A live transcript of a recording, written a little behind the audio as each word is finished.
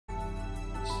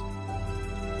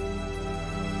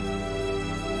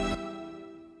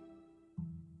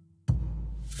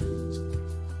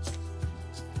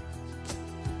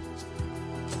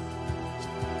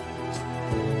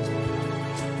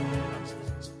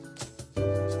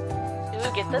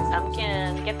Ooh, get the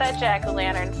pumpkin. Get that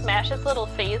jack-o'-lantern. Smash his little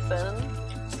face in.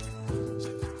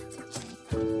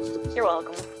 You're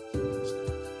welcome.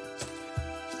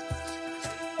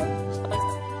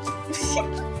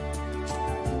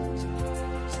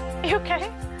 You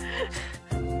okay?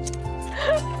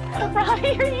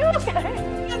 Ronnie, are you okay?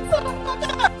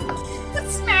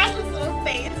 Smash his little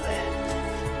face in.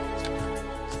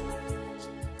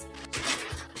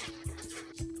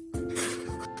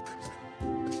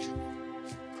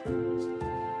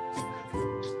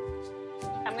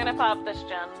 I'm gonna pop this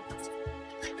gem.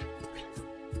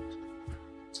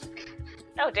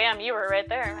 Oh damn, you were right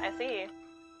there. I see.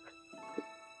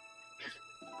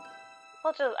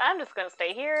 I'm just gonna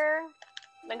stay here.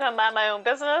 I'm gonna mind my own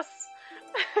business.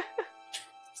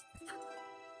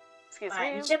 Excuse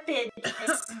me. Jump in.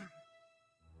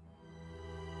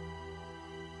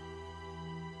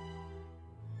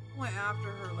 Went after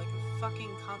her like a fucking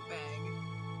cunt bag.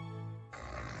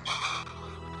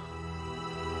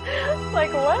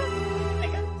 Like what?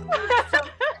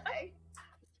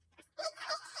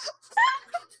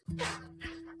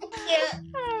 Yeah.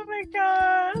 Oh my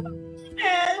god.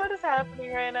 What is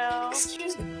happening right now?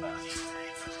 Excuse me.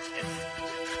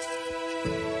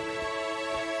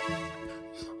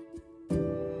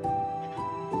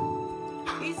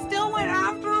 He still went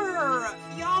after her!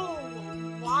 Yo!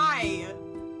 Why?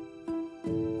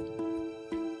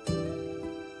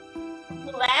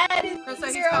 Glad Chris,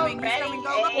 it's he's coming, he's already. coming,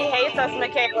 go, He hates us,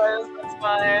 Michaelas. That's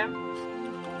why.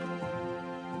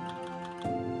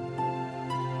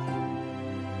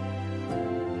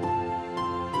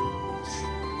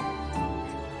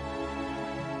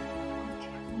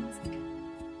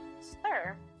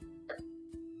 There.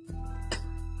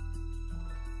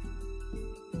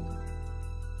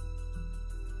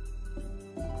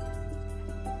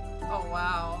 Oh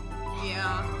wow.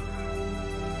 Yeah.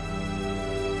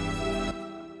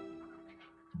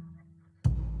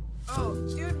 Oh,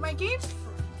 dude, my game's...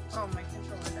 Oh, my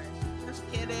controller died. Just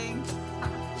kidding.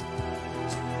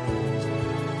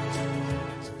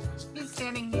 He's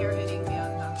standing here hitting me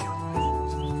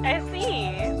on the... I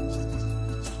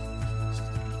see.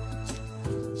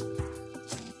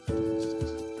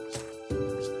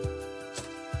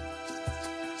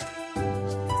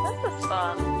 This is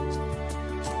fun.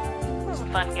 This is a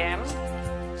fun game.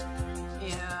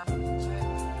 Yeah.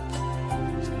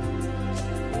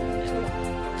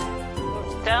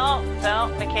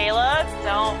 Don't, Michaela,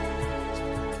 don't.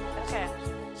 Okay.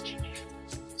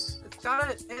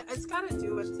 It's gotta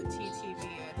do with the TTV,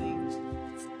 I think.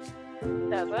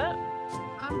 Does it?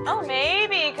 I'm Oh, pretty-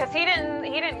 maybe, because he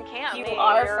didn't camp You me.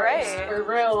 are You're first, right. for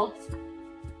real.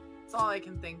 That's all I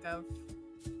can think of.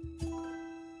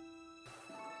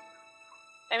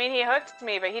 I mean, he hooked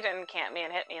me, but he didn't camp me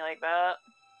and hit me like that.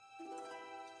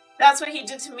 That's what he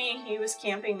did to me. He was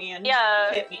camping me and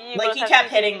Yeah, hit me. you Like, both he have kept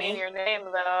TTV hitting in me. your name,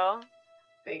 though.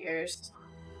 Figures.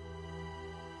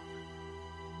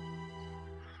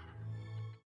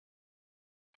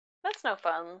 That's no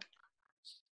fun.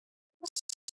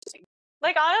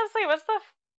 Like, honestly, what's the...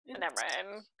 Never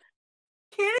mind.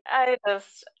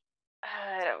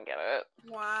 I don't get it.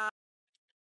 Wow.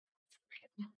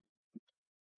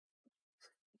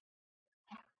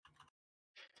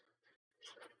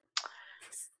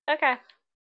 Okay.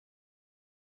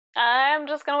 I'm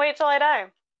just gonna wait till I die.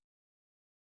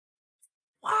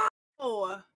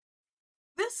 Wow.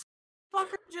 This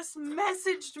fucker just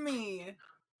messaged me.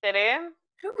 Did he?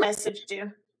 Who messaged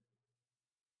you?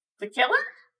 The killer?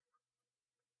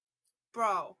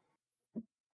 Bro.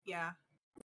 Yeah.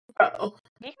 Bro.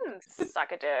 You can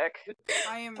suck a dick.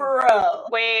 I am... Bro.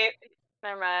 Wait.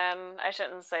 Never mind. I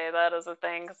shouldn't say that as a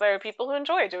thing, because there are people who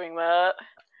enjoy doing that.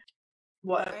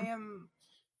 What? I'm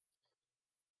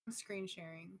screen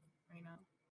sharing right now.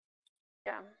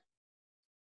 Yeah.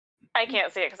 I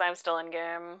can't see it because I'm still in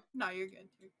game. No, you're good.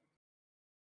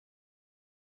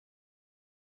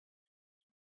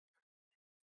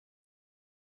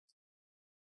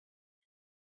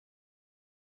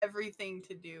 Everything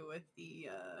to do with the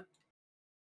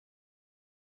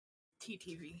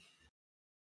TTV.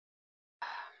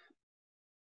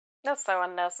 That's so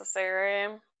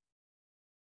unnecessary.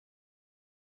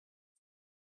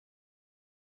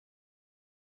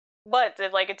 What,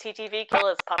 did like a TTV kill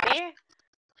his puppy?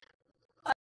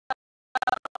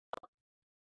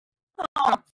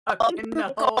 Oh, Fucking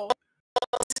no.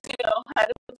 you know how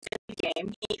to play the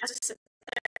game. He has to sit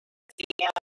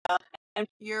there and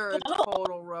You're a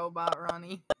total robot,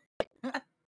 Ronnie.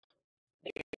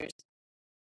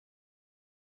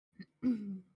 Wow.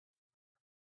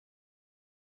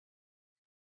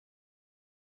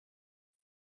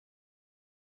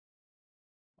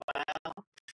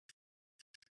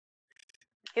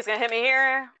 He's gonna hit me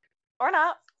here. Or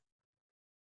not.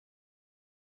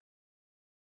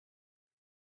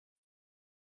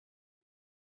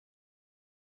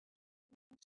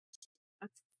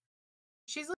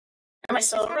 She's like, Am I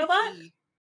still a robot?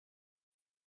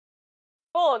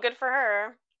 Cool, good for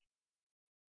her.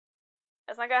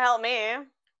 That's not gonna help me.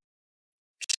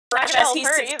 Not gonna help He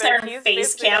her sits either. there and He's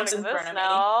face basically cams don't in front exist of me.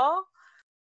 now.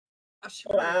 I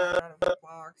should put her out of the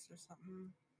box or something.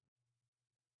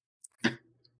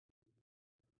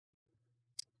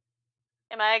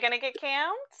 Am I gonna get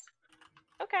cammed?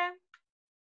 Okay.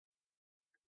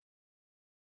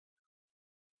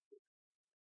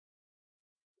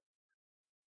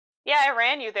 Yeah, I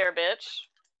ran you there, bitch.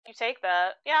 You take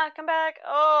that. Yeah, come back.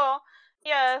 Oh,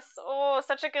 yes. Oh,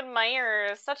 such a good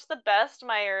Myers. Such the best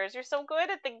Myers. You're so good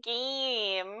at the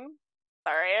game.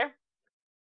 Sorry.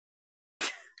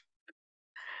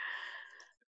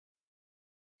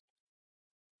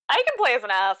 I can play as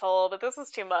an asshole, but this is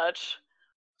too much.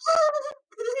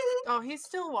 Oh, he's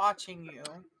still watching you.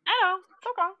 I know. It's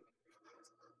okay.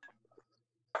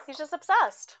 He's just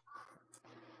obsessed.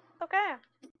 It's okay.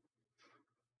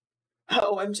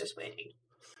 Oh, I'm just waiting.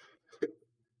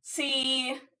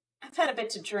 See, I've had a bit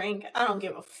to drink. I don't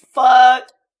give a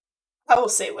fuck. I will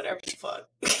say whatever the fuck.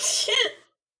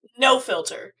 No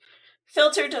filter.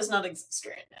 Filter does not exist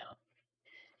right now.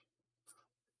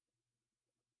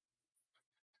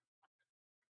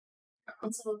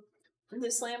 So,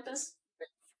 this lamp is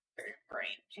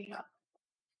right. Yeah.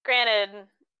 Granted,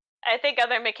 I think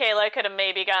other Michaela could have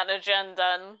maybe gotten a gen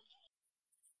done.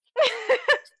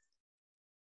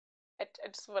 I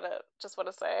just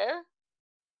wanna say.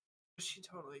 She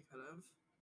totally could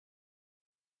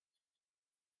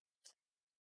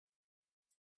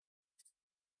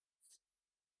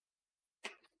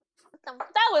have.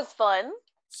 That was fun.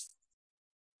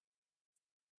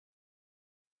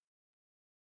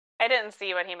 I didn't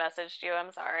see what he messaged you,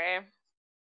 I'm sorry.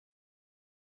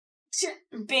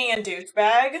 Being a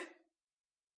douchebag.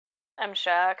 I'm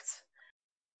shocked.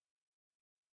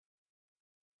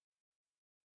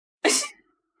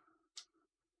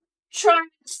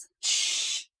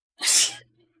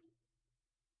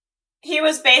 He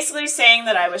was basically saying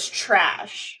that I was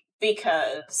trash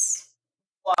because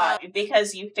why?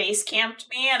 Because you face camped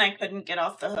me and I couldn't get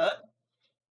off the hook.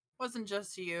 Wasn't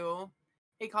just you.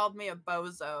 He called me a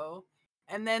bozo,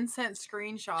 and then sent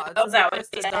screenshots Oh, of that was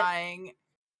Krista dying.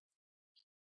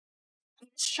 I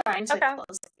was trying to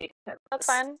close it. That's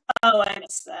fine. Oh, I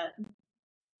missed that.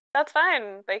 That's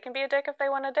fine. They can be a dick if they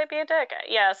want to be a dick.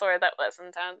 Yeah, sorry, that was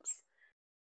intense.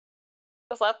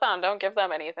 Just let them. Don't give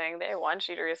them anything. They want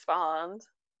you to respond.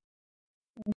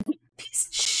 Piece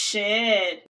of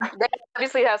shit. They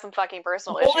obviously have some fucking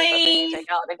personal issues that they need to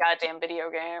take out of the goddamn video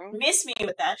game. Miss me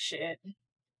with that shit.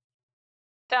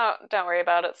 Don't worry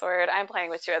about it, Sword. I'm playing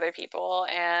with 2 other people,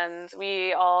 and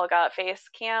we all got face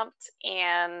camped,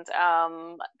 and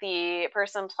the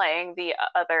person playing the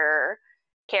other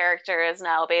character is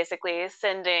now basically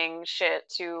sending shit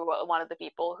to one of the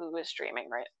people who is streaming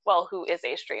who is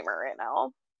a streamer right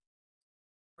now.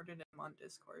 Recorded him on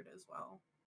Discord as well.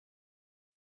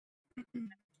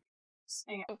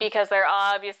 Because they're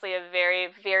obviously a very,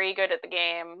 very good at the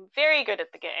game. Very good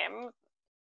at the game.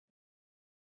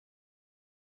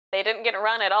 They didn't get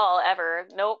run at all, ever.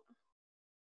 Nope.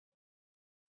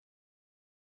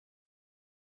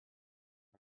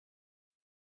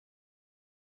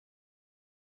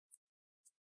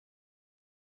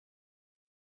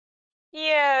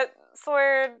 Yeah,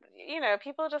 Sword,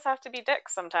 people just have to be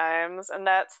dicks sometimes, and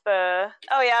that's the...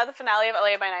 Oh yeah, the finale of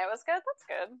LA by Night was good? That's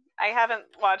good. I haven't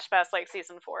watched past,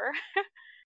 season 4.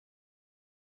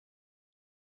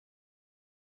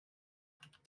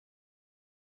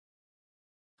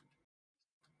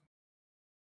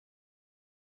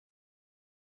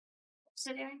 What's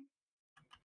it doing?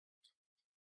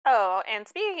 Oh, and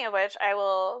speaking of which, I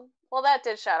will... Well, that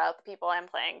did shout out the people I'm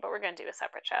playing, but we're going to do a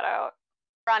separate shout out.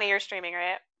 Ronnie, you're streaming,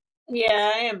 right?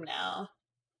 Yeah, I am now.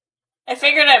 I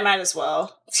figured I might as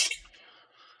well.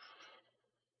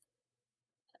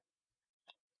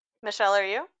 Michelle, are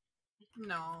you?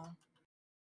 No.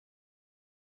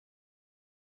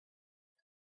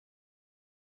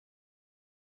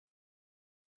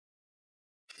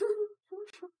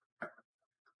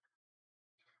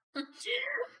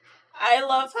 I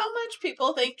love how much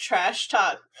people think trash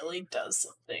talk really does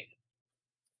something.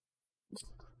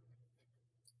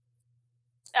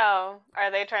 Oh,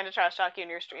 are they trying to trash talk you in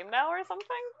your stream now or something?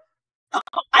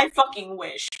 I fucking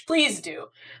wish. Please do.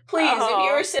 Please, if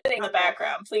you were sitting in the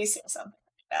background, please say something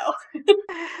now.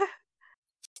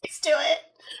 Please do it.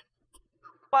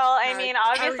 Well, I mean,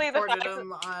 obviously the fact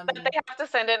that they have to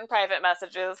send it in private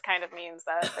messages kind of means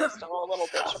that they're still a little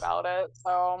bitch about it,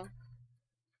 so...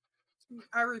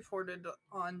 I reported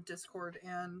on Discord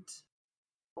and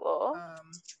Cool.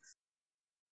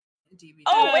 DBD.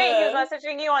 Oh wait, he was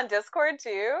messaging you on Discord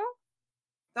too?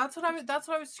 That's what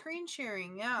I was screen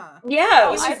sharing, yeah. Yeah,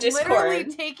 it was on Discord. Literally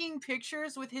taking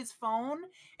pictures with his phone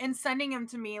and sending them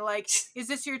to me like, is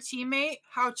this your teammate?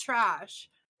 How trash.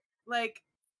 Like,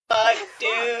 fuck,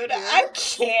 dude, I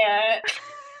can't.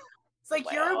 It's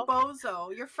like, you're a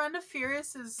bozo. Your friend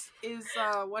Aphiris is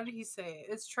what did he say?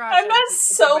 It's trash. I'm not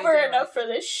sober enough for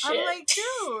this shit. I'm like,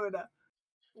 dude,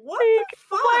 what the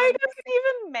fuck? Why does it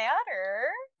even matter?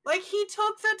 Like, he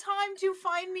took the time to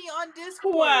find me on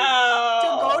Discord. Wow.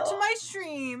 To go to my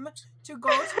stream, to go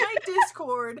to my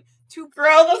Discord, to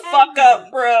grow the fuck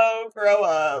up, bro. Grow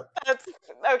up. That's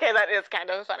okay, that is kind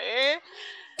of funny.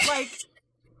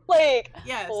 Like,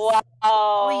 yes.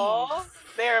 Wow. Please.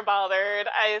 They're bothered.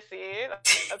 I see.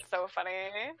 That's so funny.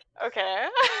 Okay.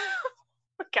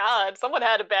 God, someone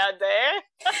had a bad day.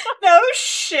 No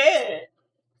shit.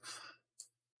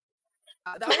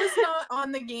 That was not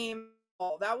on the game.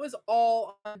 That was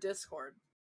all on Discord.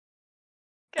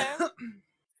 Okay.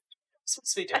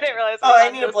 Supposed to be I didn't realize. I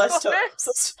need a blessed totem.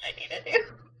 That's what I need to do.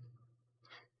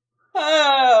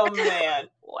 Oh man.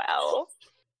 Wow.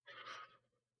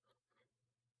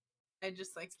 I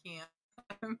just can't.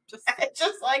 I'm just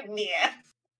like Nia.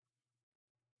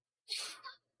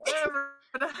 Whatever.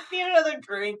 I need another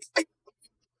drink.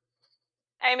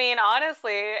 I mean,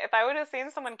 honestly, if I would have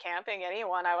seen someone camping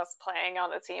anyone I was playing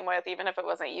on the team with, even if it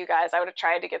wasn't you guys, I would have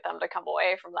tried to get them to come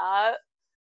away from that.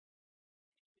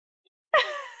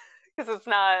 Because it's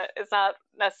not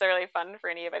necessarily fun for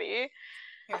anybody.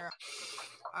 Here,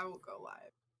 I will go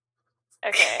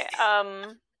live. Okay.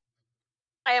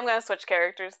 I am gonna switch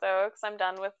characters though, because I'm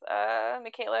done with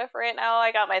Michaela for right now.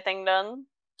 I got my thing done,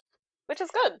 which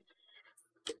is good.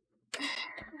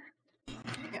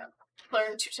 Yeah.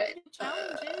 Learn to type.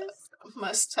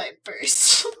 Must type very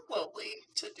slowly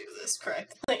to do this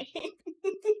correctly.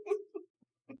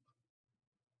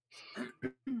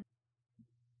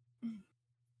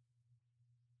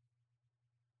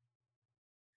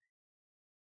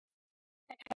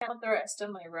 I want the rest of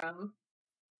my rum.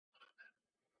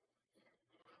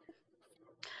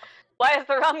 Why is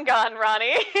the rum gone,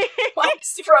 Ronnie? Why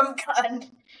is the rum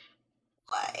gone?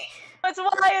 Why? But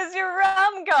why is your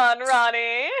rum gone,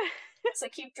 Ronnie? Because I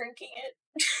keep drinking it.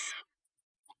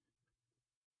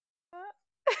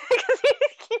 Because you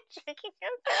keep drinking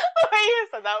it? The way you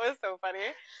said that was so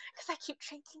funny. Because I keep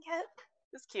drinking it.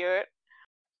 It's cute.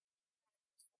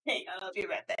 Hang on, I'll be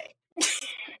right back.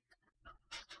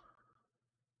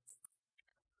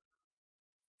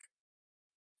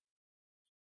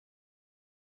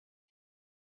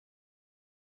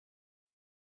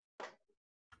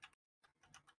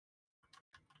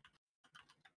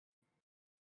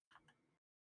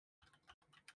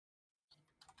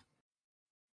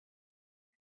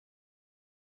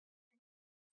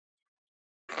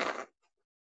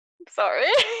 Sorry.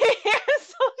 You're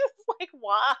so just like,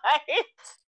 why?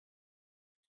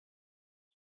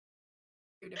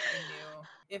 Dude,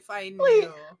 if I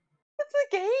knew. It's a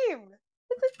game.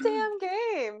 It's a damn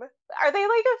game. Are they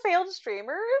like a failed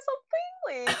streamer or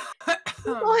something?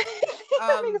 Like,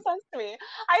 that makes sense to me.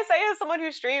 I say as someone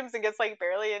who streams and gets like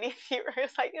barely any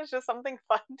viewers, like it's just something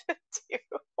fun to do.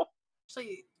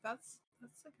 Actually, that's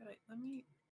a good idea. Let me.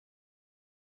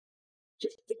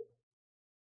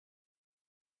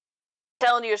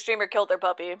 Telling you, a streamer killed their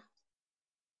puppy.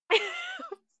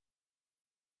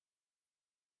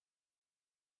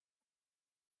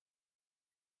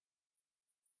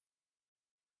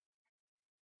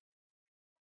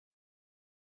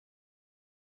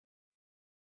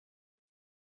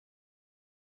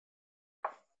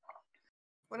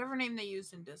 Whatever name they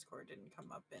used in Discord didn't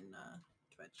come up in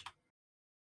Twitch.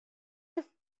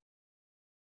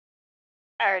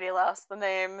 I already lost the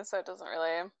name, so it doesn't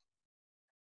really.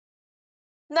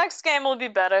 Next game will be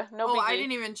better. No biggie. I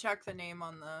didn't even check the name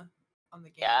on the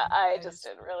game. Yeah, I just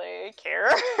didn't really care.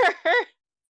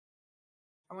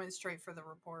 I went straight for the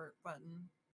report button.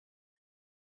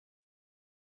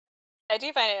 I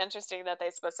do find it interesting that they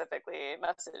specifically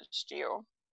messaged you.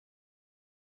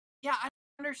 Yeah, I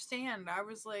understand. I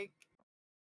was like,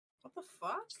 what the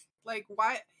fuck? Like,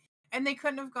 why? And they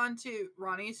couldn't have gone to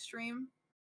Ronnie's stream?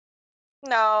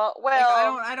 No,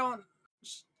 well... Like, I don't,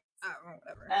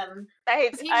 whatever.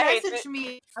 He messaged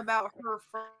me about her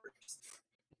first.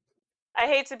 I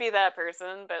hate to be that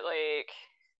person, but like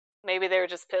maybe they were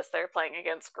just pissed they're playing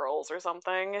against girls or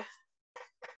something.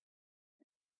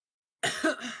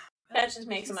 That just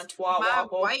makes them a twat My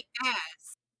wobble. white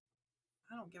ass.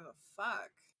 I don't give a fuck.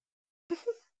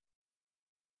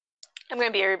 I'm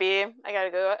gonna BRB. I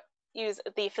gotta go use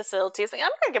the facilities. I'm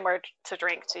gonna get more to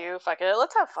drink too. Fuck it,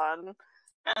 let's have fun.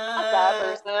 Not that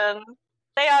person.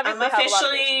 They obviously have a lot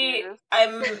of issues.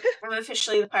 I'm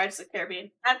officially the Pirates of the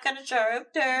Caribbean. I've got a jar of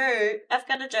dirt. I've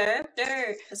got a jar of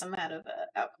dirt because I'm out of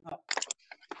alcohol.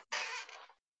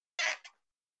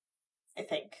 I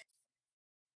think.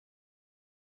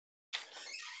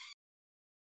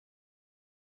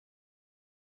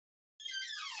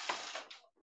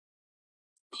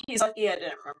 He's lucky I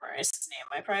didn't memorize his name.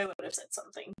 I probably would have said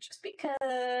something just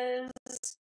because.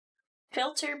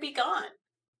 Filter be gone.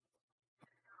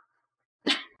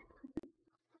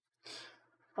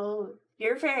 Oh,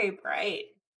 you're very bright.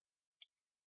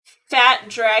 Fat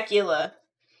Dracula.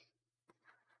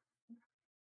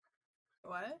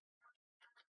 What?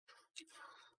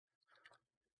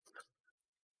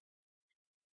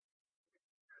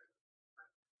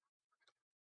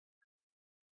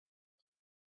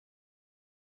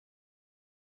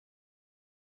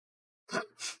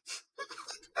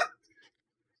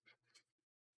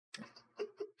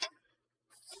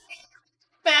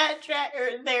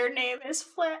 Their name is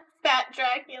Fat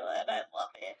Dracula, and I love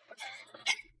it.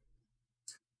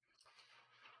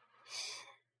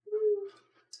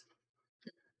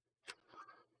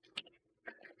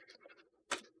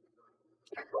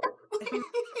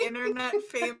 Internet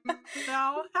fame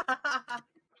now.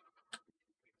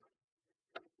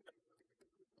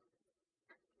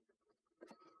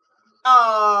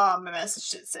 Oh, my message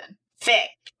did send. Fake.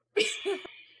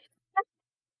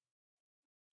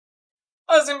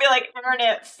 I was gonna be like,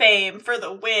 internet fame for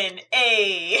the win.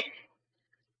 A.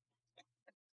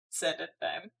 Send it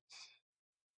time.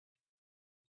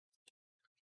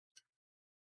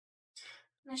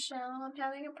 Michelle, I'm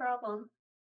having a problem.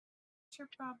 What's your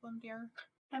problem, dear?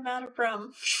 I'm out of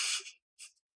rum.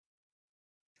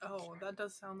 Oh, that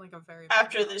does sound like a very bad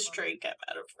After this problem. drink, I'm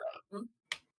out of rum.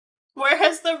 Where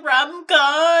has the rum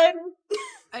gone?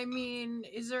 I mean,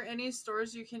 is there any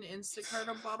stores you can Instacart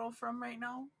a bottle from right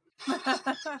now?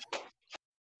 I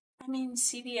mean,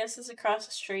 CVS is across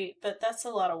the street, but that's a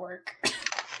lot of work.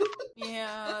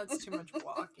 Yeah, that's too much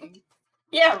walking.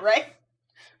 Yeah, right?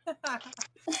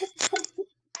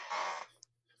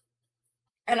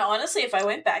 And honestly, if I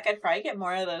went back, I'd probably get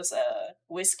more of those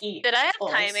whiskey. Did I have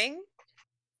pulls. timing?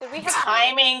 Did we have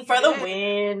Timing for the Yeah.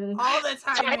 win. All the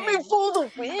time. timing for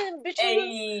the win, bitches?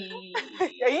 Hey.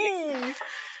 Hey.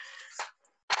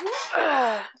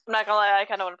 I'm not gonna lie, I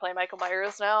kind of want to play Michael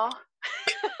Myers now.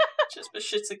 Just for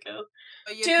shits and go.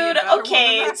 But you'd be Dude, a better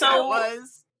okay, woman than so- I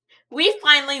was. We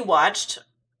finally watched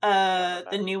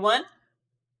the new one.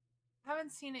 I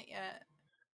haven't seen it yet.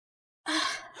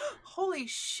 Holy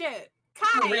shit.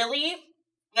 Kai! Really?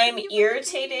 I'm You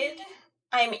irritated. fucking-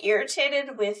 I'm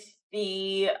irritated with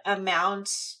the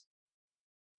amount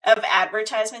of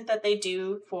advertisement that they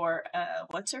do for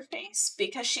what's her face,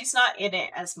 because she's not in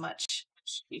it as much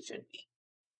as she should be.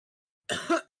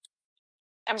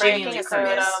 I'm Jamie breaking Lee a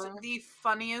Curtis. totem. The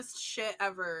funniest shit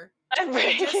ever. I'm I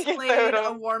breaking just a played a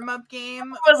totem. warm-up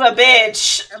game I was a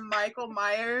bitch. and Michael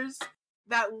Myers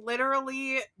that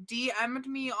literally DM'd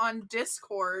me on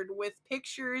Discord with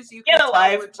pictures you Get could a tell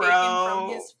life, were taken bro.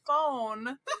 from his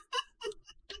phone.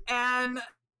 And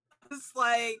it's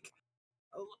like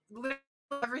literally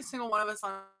every single one of us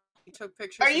on took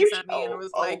pictures Are and you? sent me and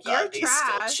was oh like, God, "You're these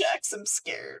still trash." checks. I'm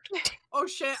scared. Oh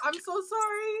shit! I'm so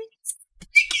sorry.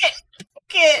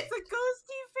 Get It's a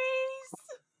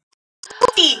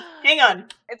ghosty face. hang on.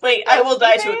 It's Wait, like I will ghosty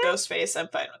die to a face? ghost face. I'm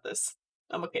fine with this.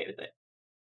 I'm okay with it.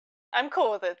 I'm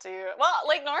cool with it too. Well,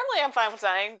 like normally I'm fine with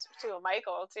dying to a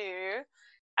Michael too.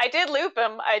 I did loop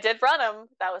him. I did run him.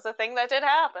 That was a thing that did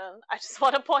happen. I just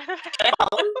want to point it out.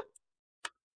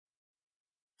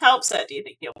 How upset do you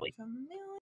think he'll be? Familiar.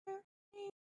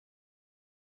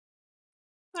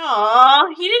 Aw,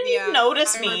 he didn't Yeah, even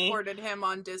notice I me. reported him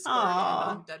on Discord and Aw,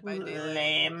 on Dead by Daylight.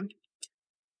 lame.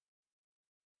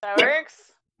 That works.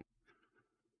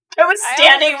 I was I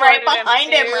standing also right reported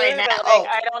behind him too, right now. but, like,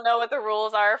 I don't know what the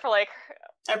rules are for like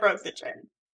I broke the trend.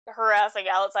 harassing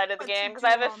outside of the What to game because do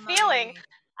I have a all feeling. night.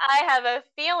 I have a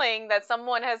feeling that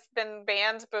someone has been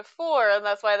banned before, and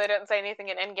that's why they didn't say anything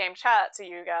in in-game chat to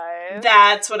you guys.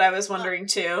 That's what I was wondering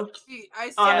too. I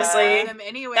said Honestly, them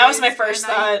anyways, that was my first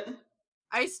and thought.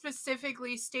 I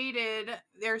specifically stated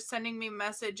they're sending me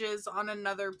messages on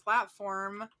another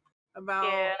platform about,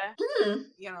 Yeah, Hmm.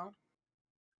 you know.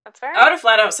 that's fair. I would have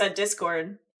flat out said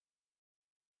Discord.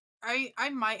 I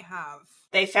might have.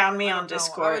 They found me I on don't know. I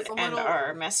Discord was a and little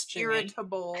are messaging me.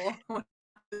 irritable when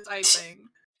I was typing.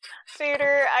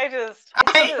 Suitor, I've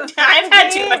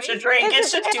had too much to drink.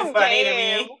 It's just too damn funny to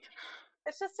game. me.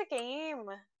 It's just a game.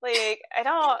 Like, I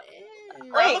don't.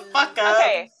 Grow the fuck up,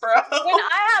 Okay. bro. When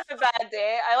I have a bad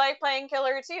day, I like playing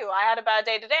Killer too. I had a bad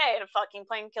day today, and fucking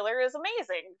playing Killer is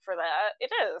amazing for that.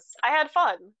 It is. I had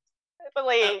fun. But,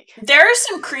 like. There are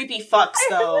some creepy fucks,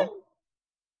 though.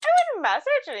 I wouldn't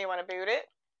message anyone about it.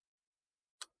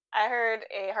 I heard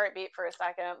a heartbeat for a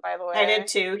second, by the way. I did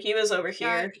too. He was over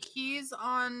Yeah, here. he's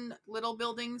on little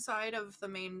building side of the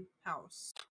main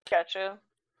house. Gotcha.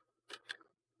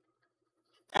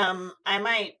 I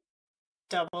might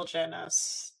double gen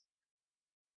us.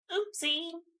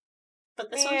 Oopsie. But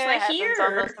this one's right here.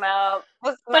 On this map.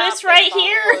 But it's right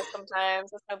here.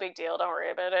 Sometimes it's no big deal. Don't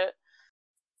worry about it.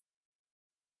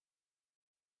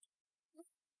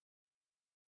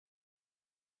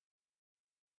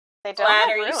 They don't. Glad, have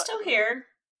are you ruin. still here?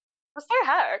 Was there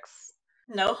hex?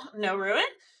 No ruin?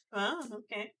 Oh,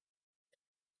 okay.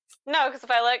 No, because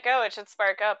if I let go, it should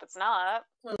spark up. It's not.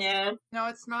 Yeah. No,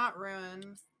 it's not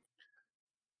ruin.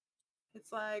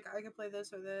 It's like, I could play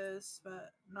this or this,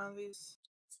 but none of these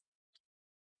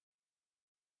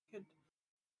could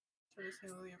try to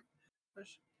single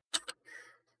push.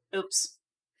 Oops.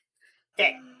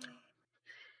 Okay.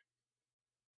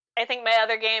 I think my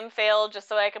other game failed just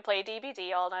so I could play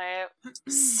DBD all night.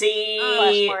 See,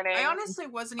 I honestly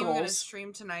wasn't even going to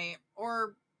stream tonight,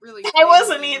 or really. I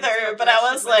wasn't either, but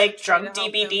I was like drunk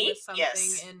DBD.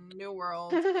 Yes. In New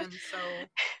World, and so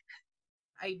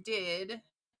I did.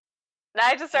 And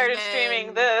I just started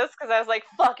streaming this because I was like,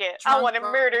 "Fuck it, I want to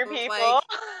murder people."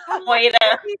 Like,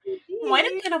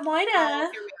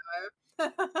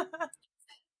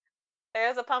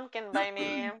 There's a pumpkin by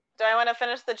me. Do I want to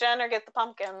finish the gen or get the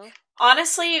pumpkin?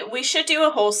 Honestly, we should do a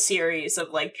whole series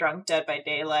of like Drunk Dead by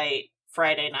Daylight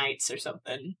Friday nights or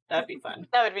something. That'd be fun.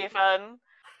 That would be fun.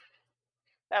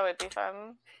 That would be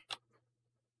fun.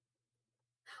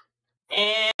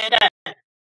 And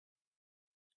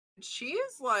she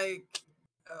is like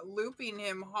looping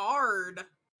him hard.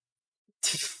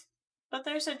 But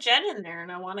there's a gen in there,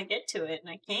 and I want to get to it, and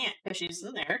I can't because she's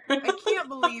in there. I can't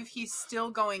believe he's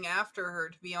still going after her,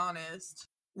 to be honest.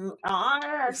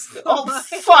 Honest. Oh,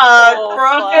 fuck,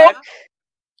 bro.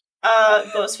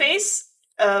 Ghostface,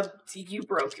 you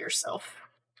broke yourself.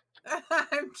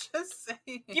 I'm just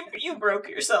saying. You broke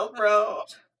yourself, bro.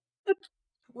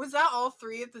 Was that all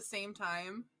three at the same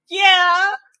time?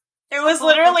 Yeah. It was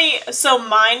literally, so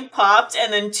mine popped,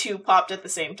 and then two popped at the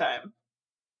same time.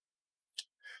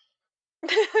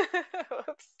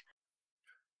 Oops.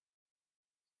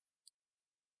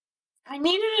 I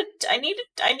need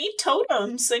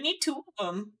totems. I need two of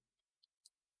them.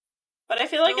 But I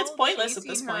feel like it's pointless at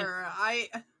this point. I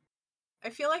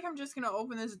feel like I'm just gonna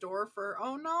open this door for.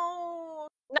 Oh no!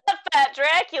 Not Fat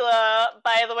Dracula.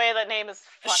 By the way, that name is.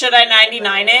 Should I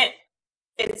 99 it?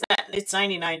 It's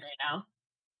 99 right now.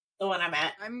 The one I'm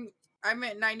at. I'm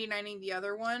at 99ing the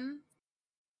other one,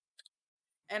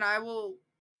 and I will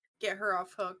get her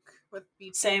off hook with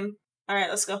BT. Same. All right,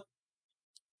 let's go.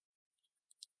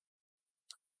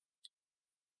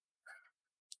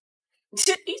 He's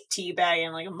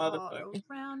teabagging like a motherfucker.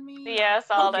 Yeah, I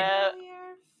saw that.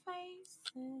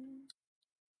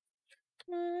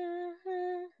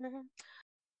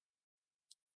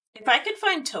 If I could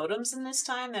find totems in this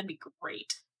time, that'd be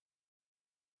great.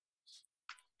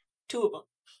 Two of them,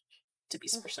 to be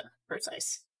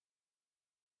precise.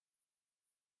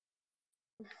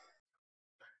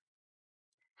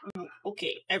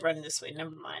 Okay, I run this way, never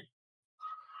mind.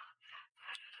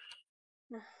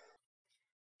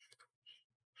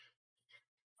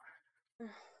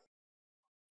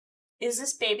 Is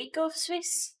this baby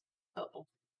Ghostface? Uh-oh.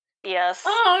 Yes.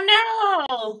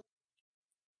 Oh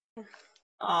no!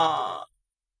 Aw.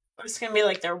 It's gonna be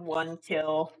like their one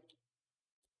kill.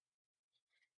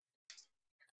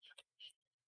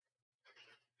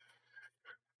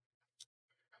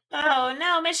 Oh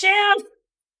no, Michelle!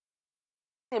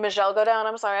 Hey, Michelle, go down.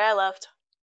 I'm sorry, I left.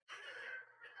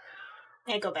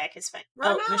 Hey, go back, it's fine.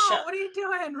 Run oh, out! Michelle. What are you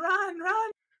doing? Run!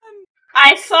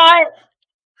 I thought...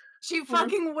 She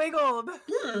fucking wiggled.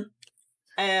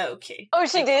 Okay. Oh,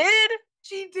 she did?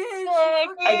 She did! I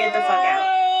get the fuck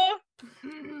out.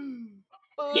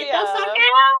 Get the fuck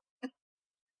out!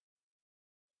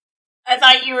 I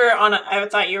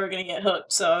thought you were gonna get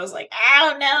hooked, so I was like,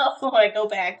 oh no! I go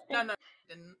back. No, I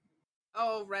didn't.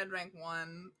 Oh, red rank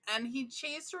 1. And he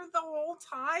chased her the whole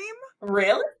time?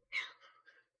 Really?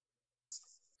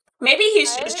 Maybe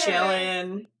he's just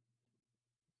chilling.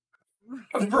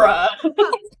 Bruh.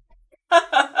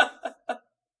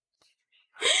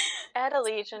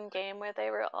 Legion game where they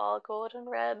were all gold and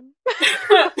red.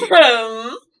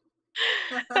 Um,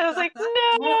 I was like,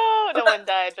 no one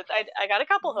died, but I got a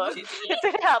couple hooks. It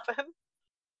did happen.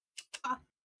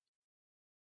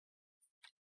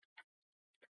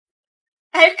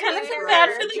 I kind of feel bad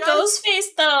for the ghost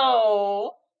face,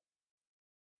 though.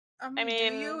 I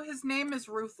mean, do you? His name is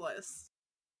Ruthless.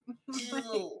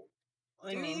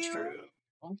 I mean, true.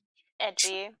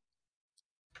 Edgy.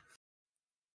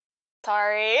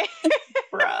 Sorry.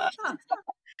 Bruh.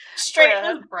 Straight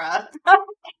up, bruh.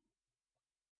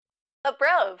 A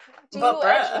bruv. Do you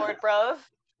edgelord, bruv?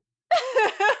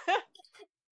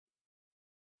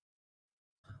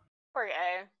 Poor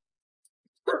guy.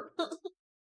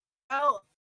 Well,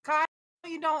 Kyle,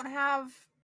 you don't have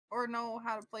or know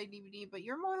how to play DBD, but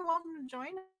you're more than welcome to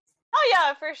join us. Oh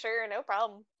yeah, for sure, no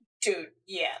problem. Dude,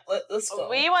 yeah, let's go.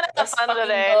 We want to have Let's fun fucking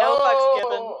today. go. No fucks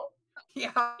given.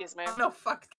 Yeah, Excuse me. no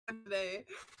fucks today.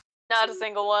 Not a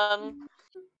single one.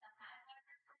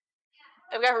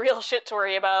 I've got real shit to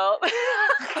worry about.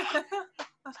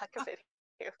 Fuck a video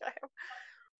game.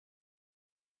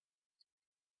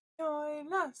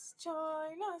 Join us,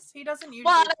 join us. He doesn't usually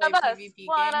One play of us. PvP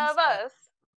One games. of us.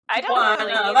 I don't One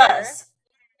normally of either. us.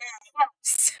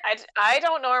 I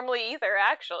don't normally either,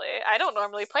 actually. I don't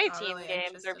normally play Not team really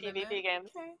games or interested in PvP it. games.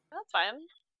 Okay. That's fine.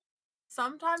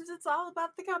 Sometimes it's all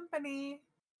about the company.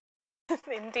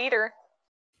 Indeeder.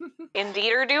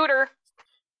 Indeeder duder.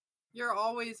 You're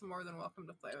always more than welcome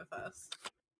to play with us.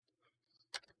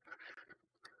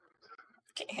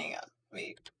 Okay, hang on.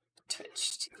 Wait.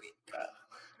 Twitch TV.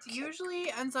 It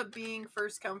usually ends up being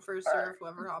first come, first serve.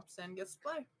 Whoever hops in gets to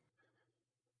play.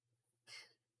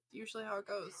 Usually how it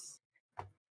goes.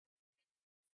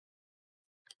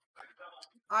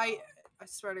 I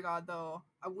swear to God, though,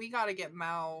 we gotta get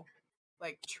Mao,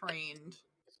 like, trained.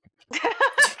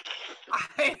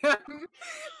 I am,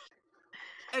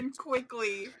 and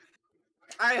quickly.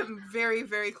 I am very,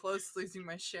 very close to losing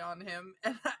my shit on him,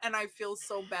 and I feel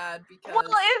so bad because. Well,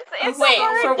 it's a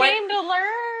hard game to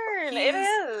learn. It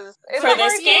is. It's for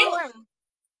this game.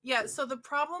 Yeah. So the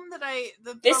problem that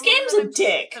this game's a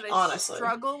dick. That I honestly,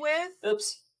 struggle with.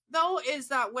 Oops. Though is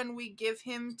that when we give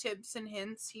him tips and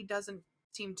hints, he doesn't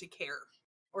seem to care,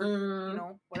 or you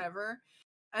know, whatever.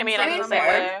 And I mean, so I'm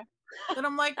fair. Then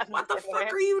I'm like, what the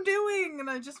fuck are you doing? And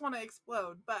I just want to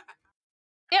explode. But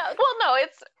yeah, well, no,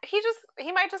 he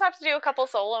might just have to do a couple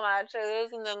solo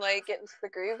matches and then like get into the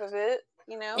groove of it,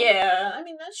 you know? Yeah, I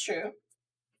mean that's true.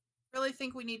 I really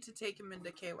think we need to take him into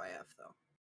KYF though.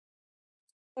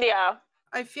 Yeah.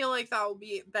 I feel like that will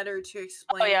be better to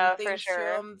explain things to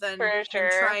him than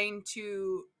trying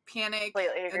to panic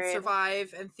and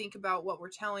survive and think about what we're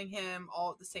telling him all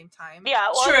at the same time. Yeah,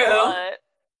 well, true.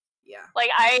 Yeah. Like,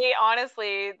 I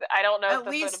honestly, I don't know at if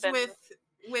this least would have been...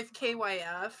 with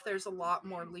KYF, there's a lot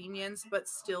more lenience, but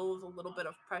still a little bit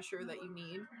of pressure that you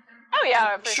need. Oh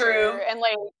yeah, for sure. And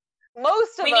like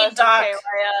most of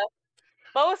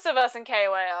us in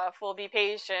KYF will be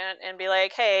patient and be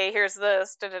like, "Hey, here's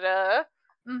this." Da da da.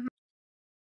 Mm-hmm.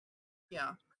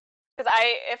 Yeah. Because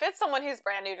if it's someone who's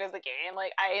brand new to the game,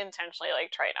 like I intentionally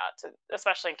like try not to,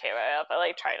 especially in KYF, I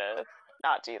like try to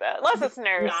not do that unless it's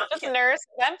nurse. If it's nurse,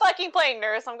 I'm fucking playing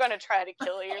nurse. I'm gonna try to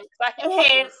kill you because I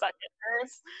fucking suck at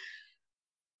nurse.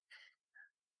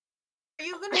 Are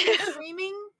you gonna be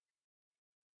streaming?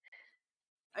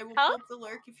 I will pull up the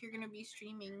lurk if you're gonna be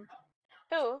streaming.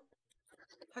 Who?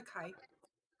 Hakai.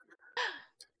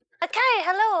 Hakai,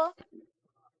 hello.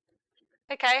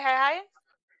 Hakai, hi.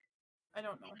 I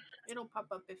don't know. It'll pop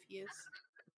up if he is.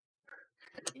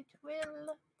 It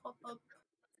will pop up.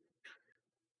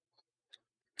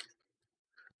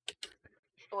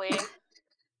 Wait.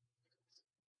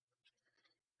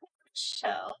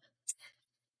 Shell.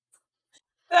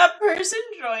 That person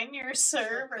joined your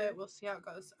server. Okay, we'll see how it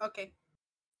goes. Okay.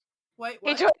 Wait,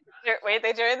 what?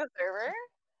 They joined the server?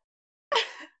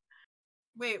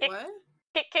 Wait, what?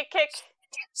 Kick.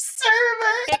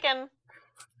 Server! Kicking.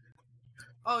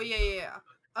 Oh, yeah.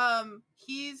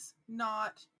 He's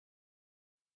not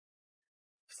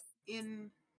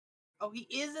in... Oh, he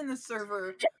is in the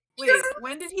server. Wait,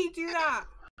 when did he do that?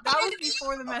 That was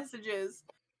before the messages.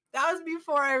 That was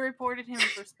before I reported him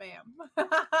for spam.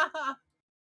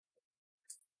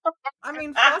 I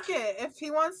mean, fuck it. If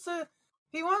he wants to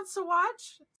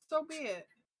watch, so be it.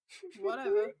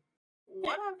 Whatever.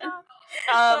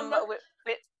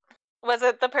 Was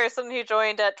it the person who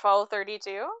joined at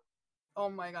 12:32? Oh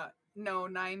my god. No,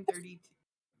 9:32.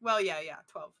 Well, yeah,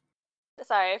 12.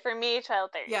 Sorry, for me,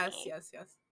 12:30. Yes.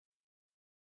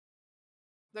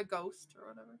 The ghost or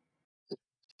whatever.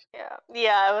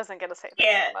 Yeah, I wasn't gonna say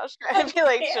that. I was trying to be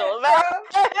like chill about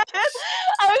it.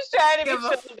 I was trying to be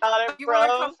chill about it,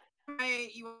 bro.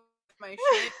 You want my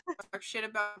shit? Talk shit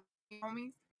about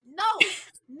homies? No.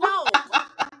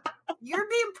 You're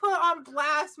being put on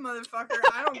blast, motherfucker.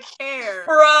 I don't care,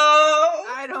 bro.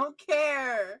 I don't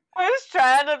care. I was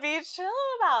trying to be chill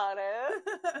about it.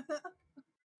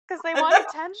 Because they want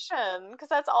attention. Because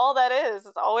that's all that is.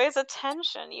 It's always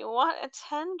attention. You want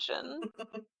attention.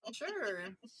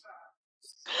 Sure.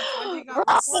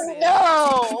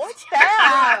 No!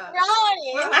 Stop!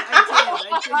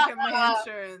 I did get my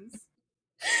insurance.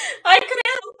 I couldn't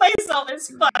help myself. It's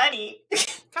funny.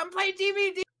 Come play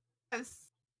DBD.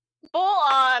 Full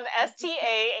on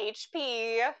STAHP.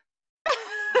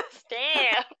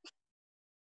 Damn.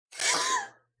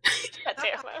 God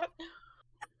damn it.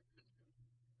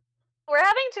 We're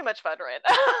having too much fun right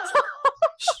now.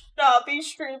 Stop, be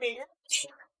streaming.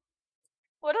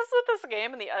 What is with this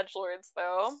game and the edgelords,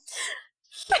 though?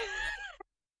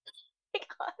 Like,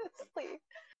 honestly.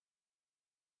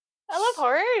 I love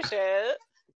horror shit.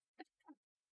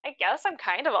 I guess I'm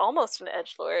kind of almost an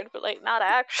edgelord, but, like, not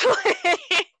actually.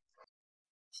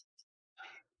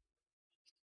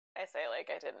 I say, like,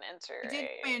 I didn't enter I did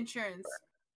my insurance.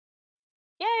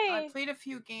 Yay! I played a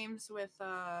few games with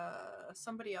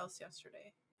somebody else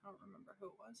yesterday. I don't remember who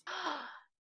it was.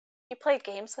 You played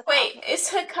games with Wait, is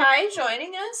Hakai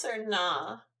joining us or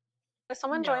nah? Is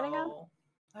someone joining us?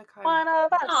 One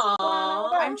of us.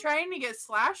 I'm trying to get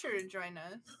Slasher to join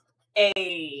us.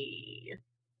 Hey.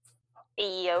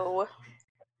 Yo.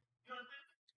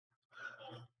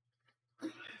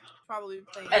 Probably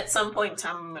playing. At some point in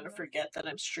time, I'm gonna forget that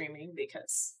I'm streaming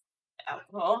because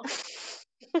alcohol.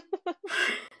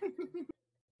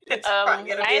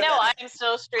 I know I'm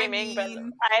still streaming, but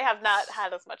I have not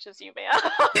had as much as you, man.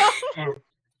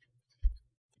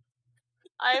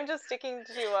 I'm just sticking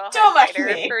to a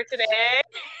highlighter for today.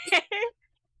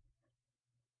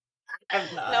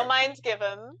 I'm not. No mind's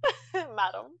given,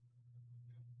 madam.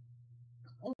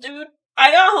 Dude,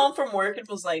 I got home from work and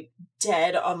was like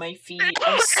dead on my feet.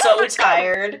 I'm so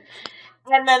tired.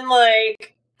 And then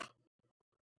like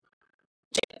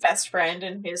Jake's best friend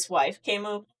and his wife came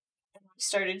over. We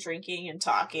started drinking and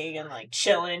talking and like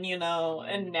chilling, you know.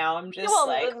 And now I'm just I'm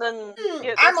awake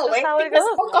because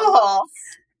of alcohol.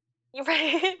 You're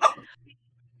right.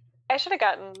 I should have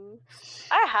gotten.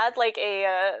 I had like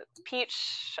a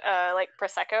peach, like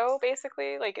prosecco,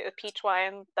 basically, like a peach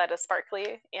wine that is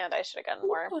sparkly, and I should have gotten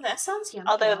more. Oh, that sounds yummy.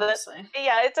 Although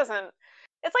yeah, it doesn't.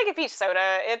 It's like a peach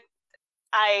soda.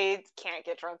 I can't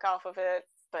get drunk off of it,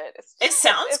 but it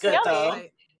sounds good yummy. though.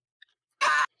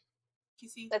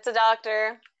 It's a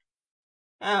doctor.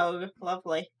 Oh,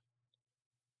 lovely.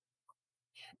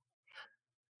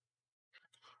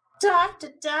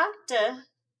 Doctor.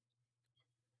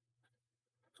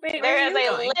 Wait, there is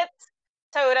a lit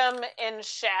totem in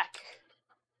Shack.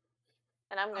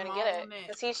 And I'm gonna get it.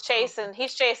 Because he's chasing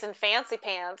fancy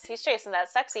pants. He's chasing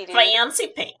that sexy dude. Fancy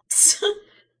pants.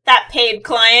 That paid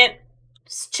client.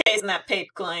 Just chasing that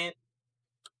paid client.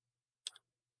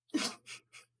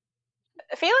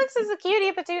 Felix is a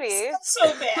cutie patootie.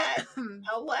 So bad.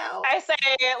 Oh wow. I say,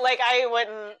 like, I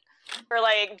wouldn't for,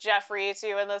 like, Jeffrey,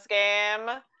 too, in this game.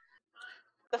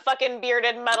 The fucking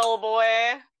bearded metal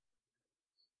boy.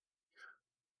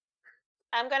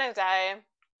 I'm gonna die.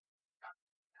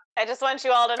 I just want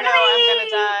you all to know I'm gonna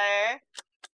die.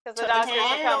 Because the doctors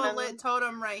are coming. Lit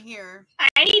totem right here.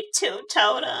 I need 2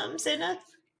 totems in a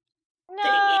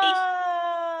thingy.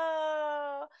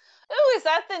 Ooh, is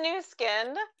that the new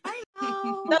skin? I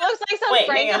know. That looks like some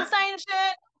Frankenstein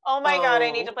shit. Oh my god,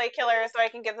 I need to play killer so I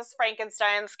can get this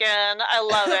Frankenstein skin. I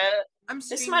love it.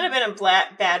 This might have been a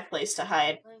bad place to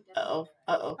hide. Uh-oh.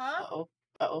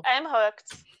 I'm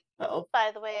hooked. Uh-oh.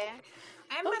 By the way.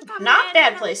 Not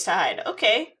bad place to hide.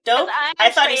 Okay. Dope. I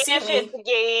thought he seen me. The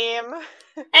game.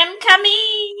 I'm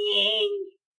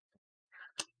coming.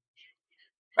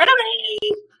 Run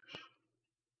away.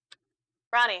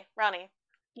 Ronnie.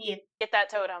 Yeah. Get that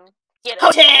totem. Get it.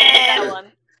 Totem.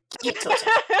 Get that one.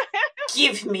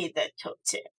 Give me the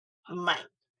totem. Mine.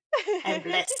 I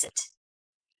bless it.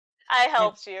 I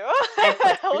helped you.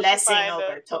 I put blessing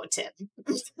over totem.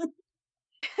 God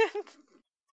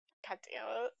damn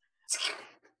it.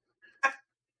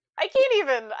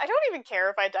 I don't even care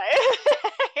if I die.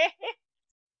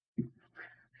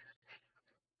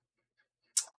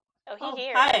 Oh, he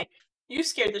here. Hi. You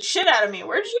scared the shit out of me.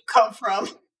 Where did you come from?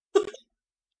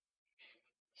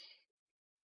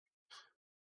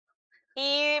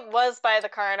 He was by the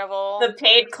carnival. The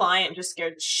paid client just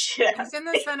scared the shit out of me. He's in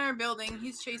the center building.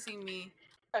 He's chasing me.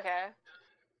 Okay.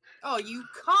 Oh, you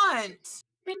cunt!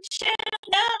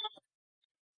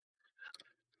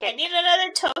 I need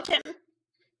another totem.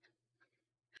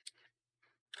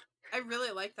 I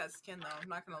really like that skin, though. I'm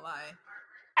not gonna lie.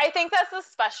 I think that's the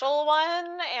special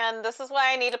one, and this is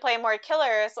why I need to play more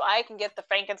killer so I can get the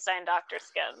Frankenstein doctor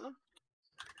skin.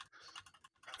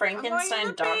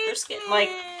 Frankenstein doctor skin? Like,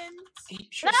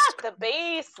 not the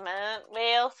basement.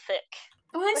 Well, thick.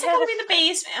 Why is it gonna be the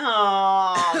basement?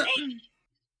 Oh,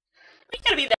 we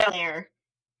gotta be down there.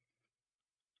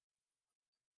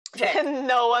 Okay.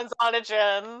 No one's on a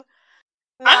gen.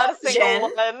 Not a single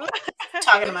one.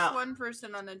 Talking about one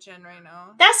person on a gen right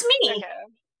now. That's me. Okay.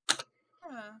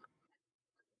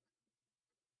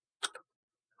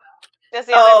 Is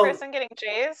the other person getting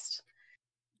chased?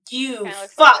 You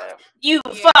fuck! Like you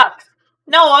fuck!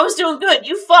 No, I was doing good.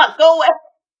 You fuck! Go away,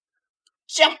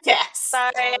 jackass!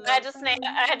 Sorry, I had to snap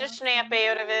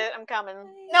out of it. I'm coming.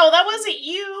 No, that wasn't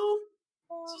you.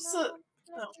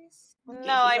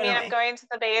 No, I mean I'm going to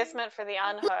the basement for the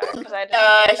unhook because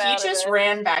I he just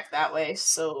ran back that way.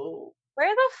 So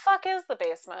where the fuck is the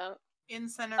basement? In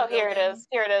center. Oh, here it is.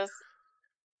 Here it is.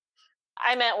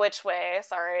 I meant which way?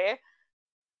 Sorry.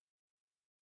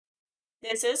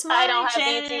 This is my I don't have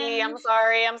gen. BT. I'm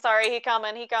sorry. I'm sorry. He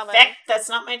coming. He coming. Feck, that's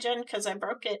not my gen because I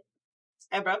broke it.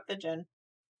 I broke the gen.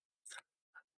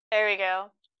 There we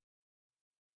go.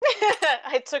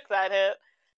 I took that hit.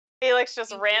 Felix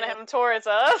just ran him towards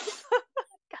us.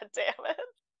 God damn it.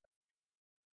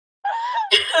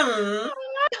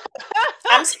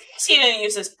 I'm surprised he didn't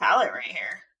use this palette right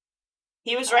here.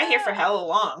 He was right here for hella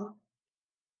long.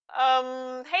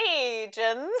 Hey,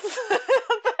 gens.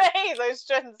 Hey, those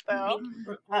gens, though.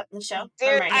 Michelle,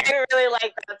 dude, right I really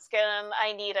like that skin.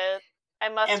 I need it. I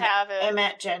must have it. I'm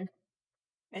at Jen.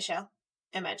 Michelle,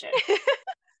 I'm at Jen.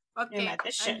 Okay,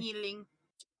 I'm healing.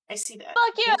 I see that.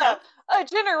 Fuck yeah! A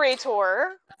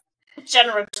generator.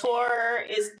 Generator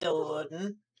is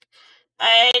done.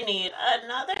 I need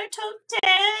another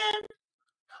totem.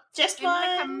 Just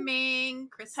one. Coming,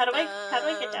 Krista. How do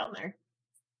I get down there?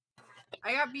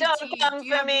 I got BT. Don't come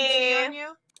for me. On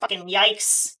you? Fucking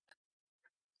yikes.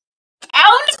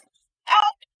 Ow!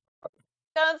 Ow!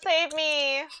 Don't save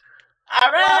me. I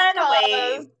ran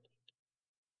away.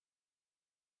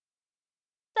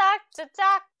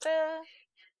 Doctor.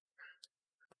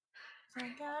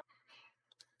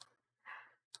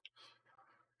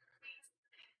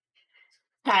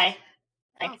 Hi.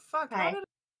 Oh fuck! Hi.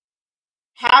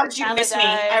 How did you miss me?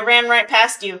 I ran right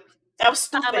past you. That was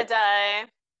stupid. I'ma die.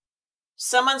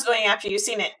 Someone's going after you.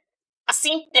 Seen it. I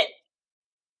seen it.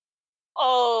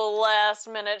 Oh, last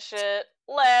minute shit.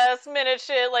 Last minute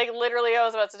shit. Like literally, I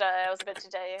was about to die. I was about to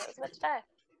die.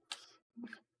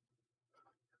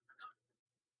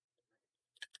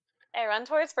 I run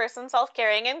towards person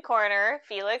self-carrying in corner.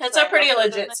 Felix. That's a pretty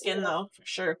legit skin, though, for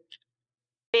sure.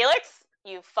 Felix,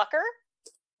 you fucker.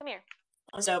 Come here.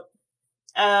 What's up?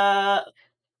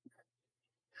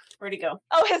 Where'd he go?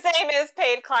 Oh, his name is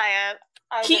Paid Client.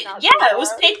 It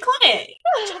was Paid Client.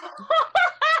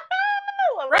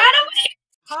 Right away.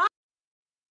 Huh?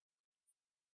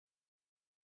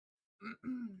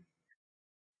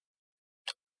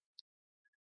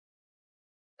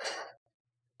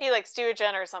 Felix, do a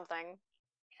gen or something.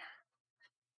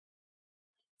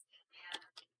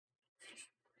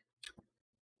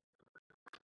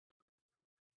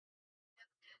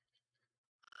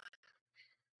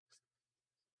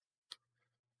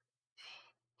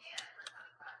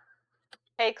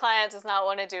 Hey, client does not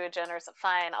want to do a gen or something.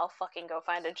 Fine, I'll fucking go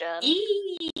find a gen.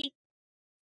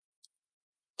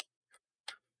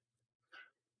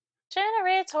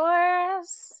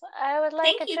 Generators. I would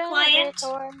like a generator.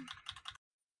 Client.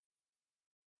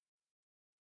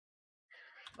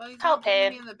 Well, he's not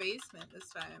putting me in the basement this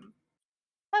time.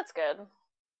 That's good.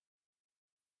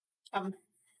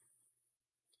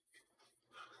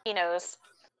 He knows.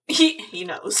 He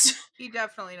knows. He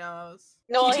definitely knows.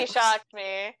 No, he shocked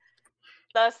me.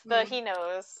 Thus the he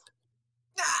knows.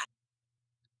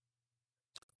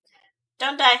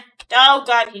 Don't die. Oh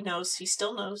god, he knows. He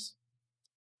still knows.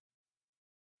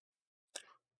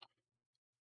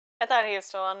 I thought he was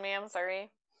still on me. I'm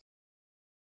sorry.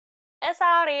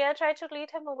 Sorry, I tried to lead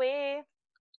him away.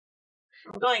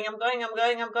 I'm going.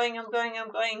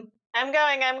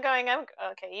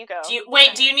 Okay, you go.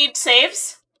 Do you need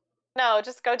saves? No,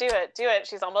 just go do it. Do it.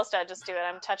 She's almost dead. Just do it.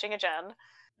 I'm touching a gen.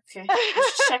 Okay.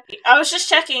 I was just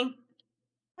checking.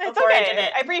 It's okay.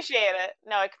 I appreciate it.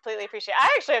 No, I completely appreciate it. I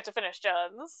actually have to finish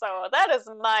gens, so that is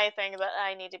my thing that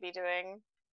I need to be doing.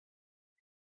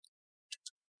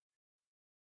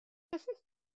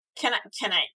 Can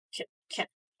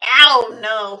Ow,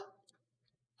 no.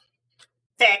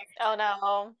 Thick. Oh,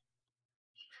 no.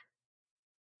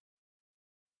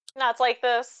 Not like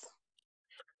this.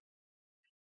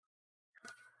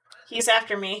 He's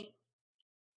after me.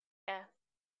 Yeah.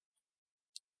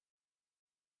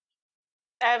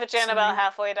 I have a gen about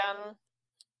halfway done.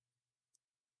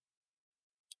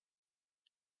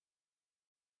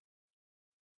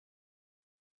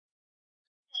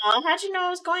 Oh, how'd you know I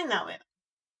was going that way?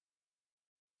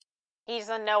 He's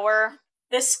a knower.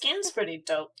 This skin's pretty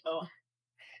dope, though.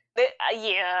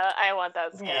 Yeah, I want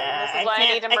that skin. Yeah, this is why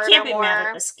I need to murder more. I can't be mad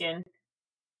at the skin.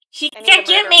 He can't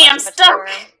get me, I'm stuck!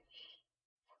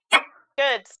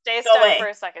 Good, stay stuck for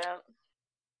a second.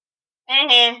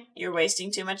 You're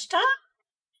wasting too much time.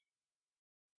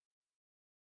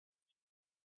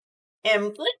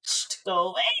 Am glitched,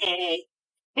 go away.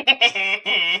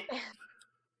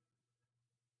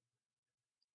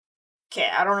 Okay,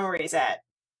 I don't know where he's at.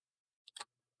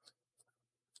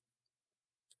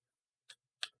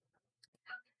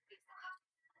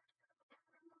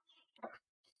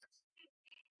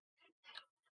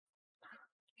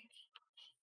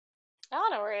 I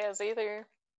don't know where he is either.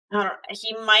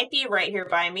 He might be right here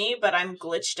by me, but I'm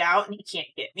glitched out and he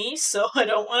can't get me, so I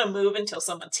don't want to move until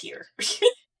someone's here.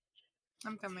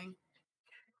 I'm coming.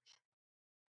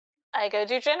 I go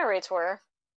do generator.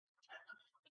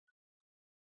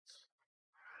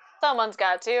 Someone's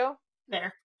got to.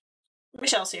 There.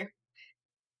 Michelle's here.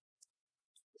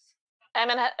 I'm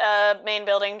in main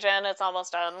building, Jen. It's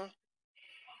almost done.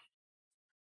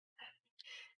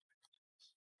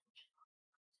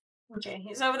 Okay,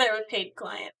 he's over there with paid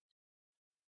client.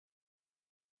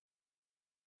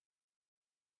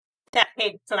 That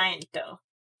paid client, though.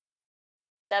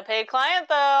 That paid client,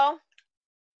 though.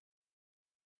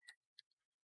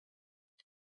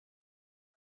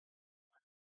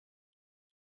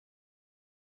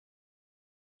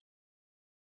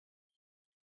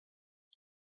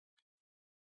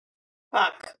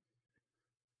 Fuck.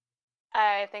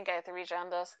 I think I have to regen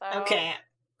this, though. Okay.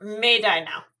 May die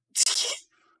now.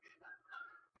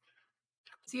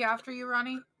 Is he after you,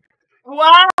 Ronnie?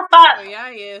 What? Oh,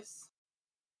 yeah, he is.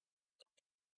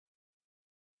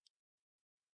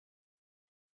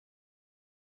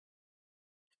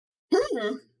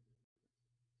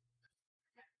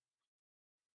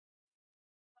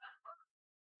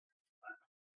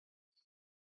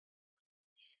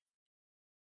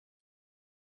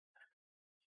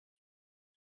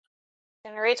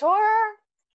 Generator?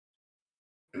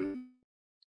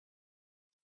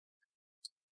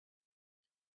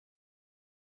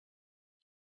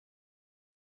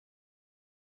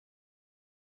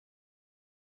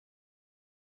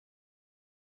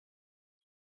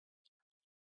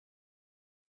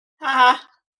 Haha.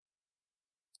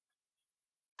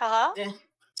 Haha.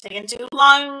 Taking too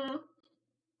long.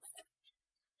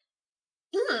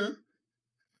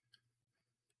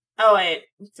 Oh, wait.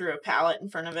 Threw a pallet in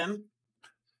front of him.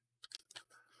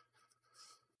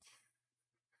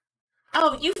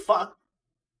 Oh, you fuck.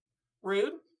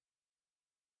 Rude.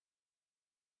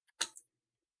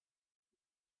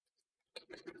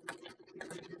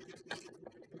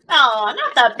 Oh,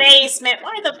 not the basement.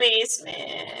 Why the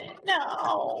basement?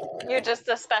 No. You're just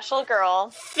a special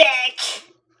girl. Thick.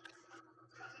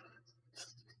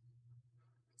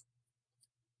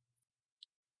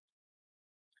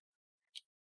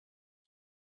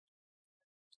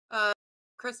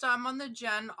 Krista, I'm on the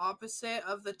gen opposite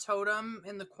of the totem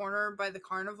in the corner by the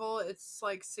carnival. It's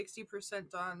like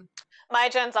 60% done. My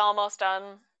gen's almost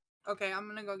done. Okay, I'm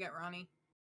gonna go get Ronnie.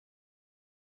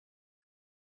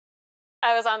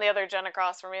 I was on the other gen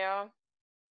across from you.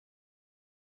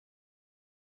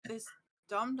 This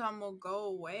dum-dum will go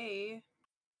away.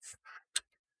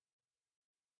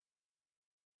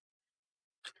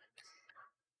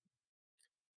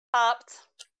 Popped.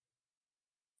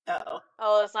 Uh-oh.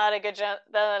 Oh, that's not a good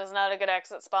that is not a good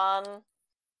exit spawn.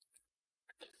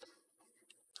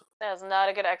 That is not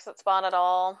a good exit spawn at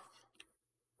all.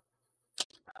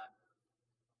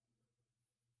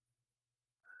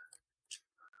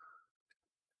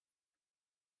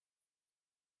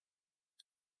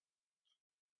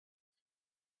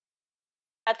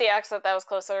 At the exit that was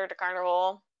closer to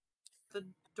Carnival. The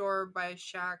door by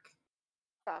Shack.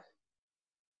 Oh.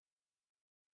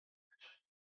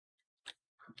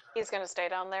 He's gonna stay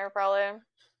down there, probably.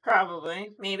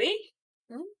 Probably. Maybe?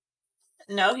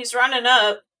 No, he's running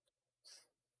up.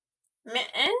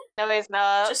 No, he's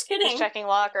not. Just kidding. He's checking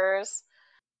lockers.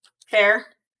 Fair.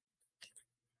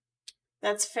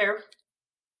 That's fair.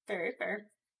 Very fair.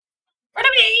 Run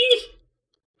at me!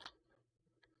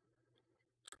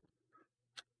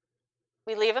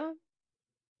 We leaving?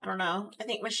 I don't know. I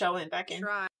think Michelle went back in.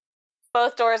 Try.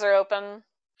 Both doors are open.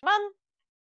 Come on.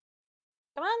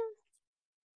 Come on.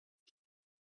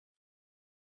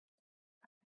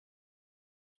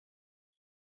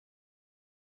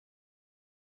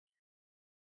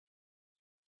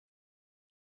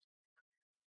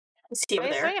 What are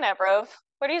you swinging at, bro?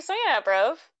 What are you swinging at,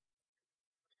 bro?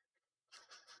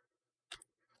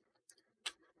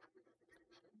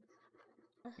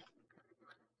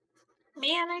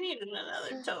 Man, I need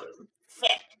another totem.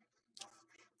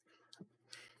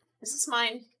 Is this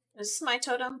mine? Is this my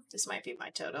totem? This might be my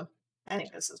totem. I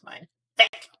think this is mine.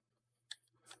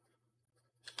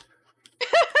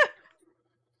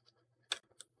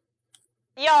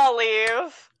 Y'all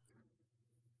leave.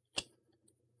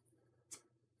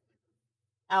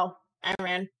 Oh, I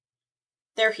ran.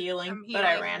 They're healing, but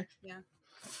I ran. Yeah.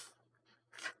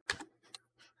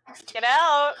 Get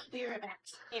out. Be right back.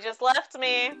 You just left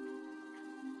me.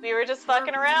 We were just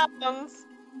fucking around.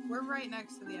 We're right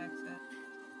next to the exit.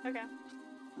 Okay.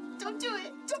 Don't do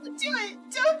it! Don't do it!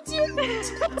 Don't do it!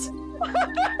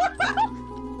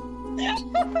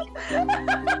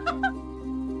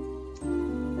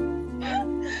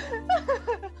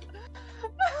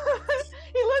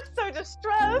 He looks so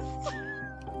distressed.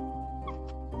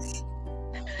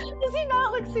 Does he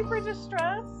not look super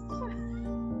distressed?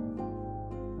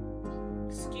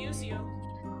 Excuse you.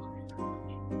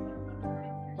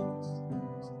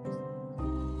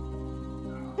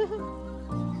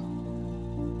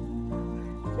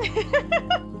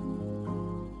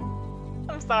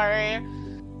 I'm sorry.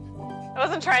 I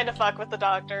wasn't trying to fuck with the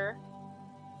doctor.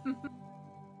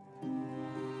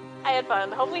 I had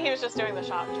fun. Hopefully he was just doing the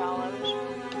shock challenge.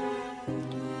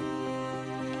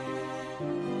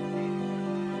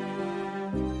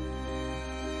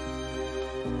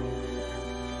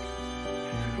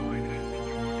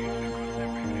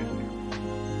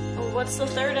 What's the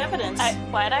third evidence?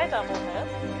 Why'd I double hit?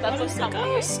 That's what's the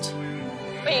ghost.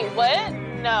 Wait, what?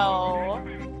 No.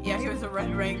 Yeah, he was a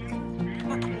red rank.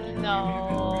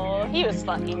 No. He was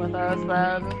fucking with us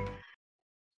then.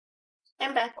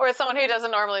 I'm back. Or someone who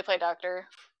doesn't normally play doctor.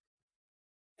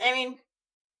 I mean,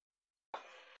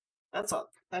 that's all.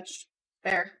 That's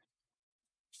fair.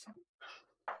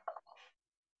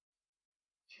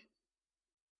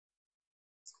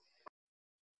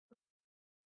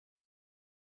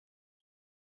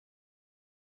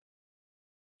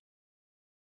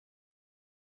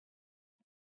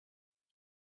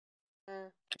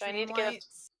 Do I need to get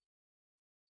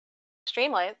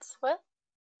Streamlights? What?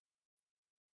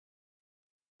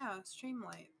 Yeah,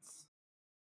 Streamlights.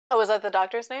 Oh, was that the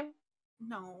doctor's name?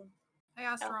 No. I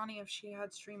asked Ronnie if she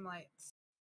had Streamlights.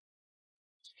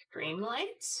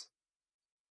 Streamlights?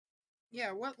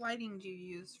 Yeah, what lighting do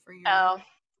you use for your... Oh.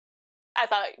 I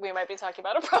thought we might be talking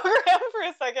about a program for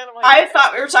a second. Like, I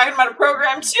thought we were talking about a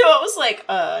program too. I was like,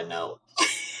 no.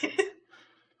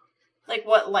 Like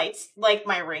what lights? Like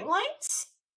my ring lights?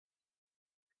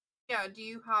 Yeah, do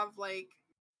you have like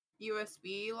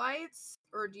USB lights?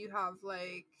 Or do you have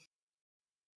like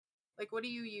what do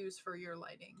you use for your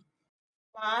lighting?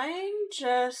 Mine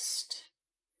just...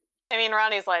 I mean,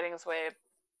 Ronnie's lighting's way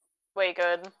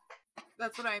good.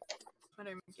 That's what I'm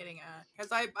getting at.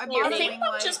 Because I bought I think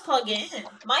mine just plug in.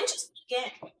 Mine just plug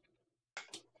in.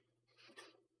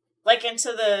 Like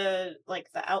into the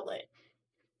outlet.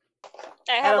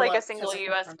 I have like a single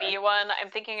USB one. I'm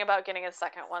thinking about getting a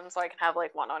second one so I can have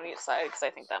like one on each side because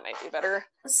I think that might be better.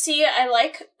 See,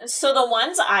 so the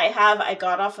ones I have, I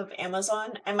got off of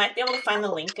Amazon. I might be able to find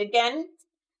the link again.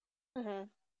 Mm-hmm.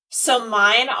 So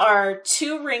mine are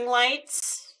 2 ring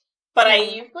lights, but I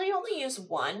usually only use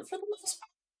one for the most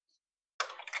part.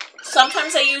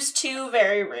 Sometimes I use 2,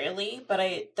 very rarely, but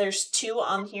there's 2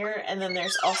 on here, and then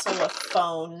there's also a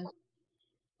phone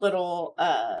little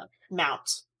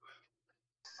mount.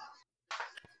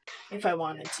 If I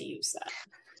wanted to use that.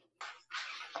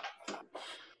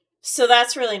 So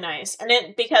that's really nice.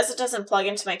 And because it doesn't plug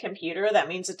into my computer, that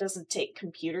means it doesn't take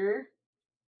computer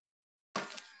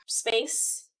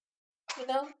space, you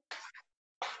know?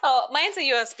 Oh, mine's a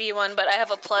USB one, but I have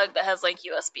a plug that has like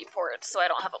USB ports, so I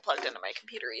don't have it plugged into my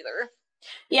computer either.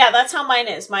 Yeah, that's how mine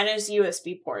is. Mine is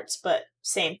USB ports, but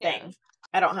same thing. Yeah.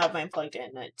 I don't have mine plugged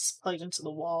in. It's plugged into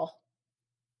the wall.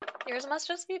 Yours must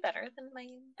just be better than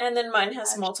mine. And then mine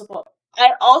has multiple.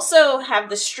 I also have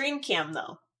the stream cam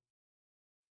though.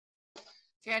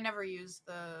 Yeah, I never use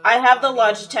the... I have the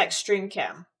Logitech stream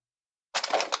cam.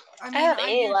 I mean, I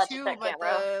do Logitech too, but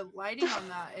camera. The lighting on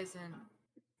that isn't...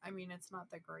 I mean, it's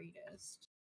not the greatest.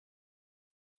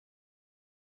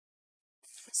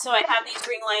 So I have these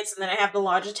ring lights, and then I have the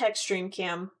Logitech stream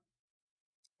cam.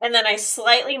 And then I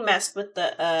slightly messed with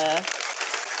the,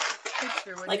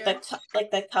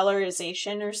 the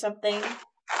colorization or something.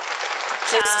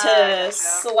 Just to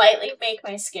slightly make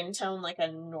my skin tone like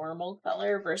a normal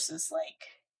color versus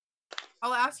like...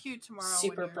 I'll ask you tomorrow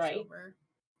super when you're bright. sober.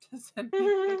 to send me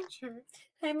a picture.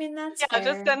 I mean, that's fair.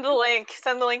 Just send the link.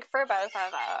 Send the link for both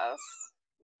of us.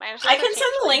 I can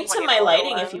send the link to my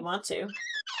lighting if you want to.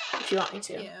 If you want me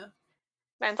to. Yeah.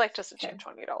 Mine's like just a cheap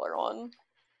 $20 one.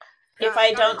 If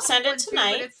I don't send it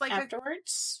tonight, like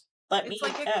afterwards, let me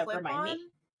remind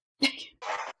me.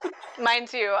 Mine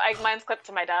too. Mine's clipped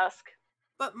to my desk.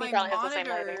 But my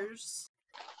monitors...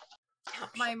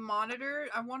 My monitor,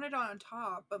 I want it on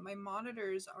top, but my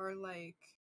monitors are like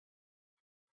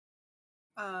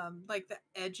the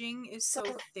edging is so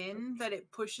thin that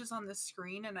it pushes on the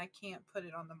screen and I can't put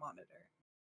it on the monitor.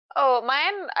 Oh,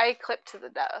 mine I clip to the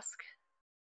desk.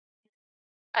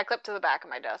 I clip to the back of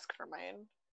my desk for mine.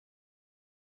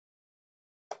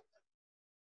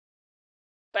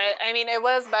 But, I mean, it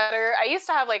was better. I used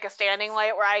to have, like, a standing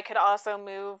light where I could also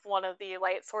move one of the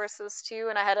light sources, too,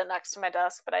 and I had it next to my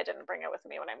desk, but I didn't bring it with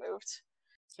me when I moved.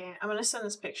 Okay, I'm gonna send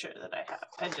this picture that I have.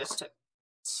 I just took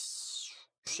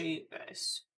to show you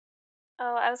guys.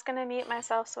 Oh, I was gonna mute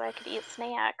myself so I could eat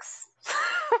snacks.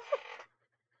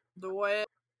 The way.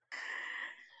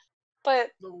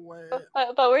 But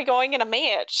we're going in a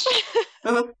match.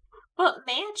 What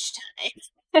match time?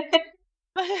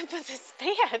 But it's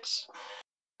match.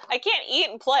 I can't eat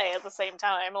and play at the same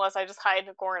time unless I just hide in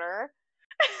a corner.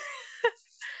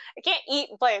 I can't eat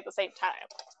and play at the same time.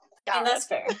 And that's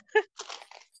fair.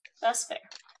 That's fair.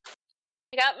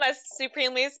 I got my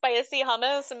supremely spicy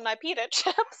hummus and my pita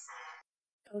chips.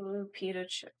 Oh, pita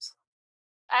chips.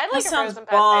 I had like a frozen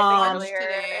pet I think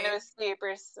earlier, and it was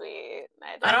super sweet.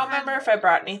 I don't remember if I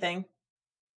brought anything.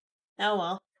 Oh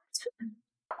well.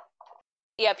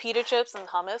 Yeah, pita chips and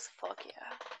hummus. Fuck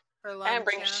yeah. I didn't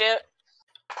bring shit.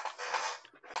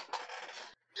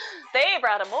 They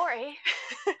brought amore.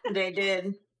 They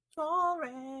did. That's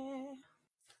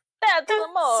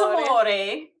amore.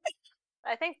 I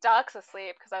think Doc's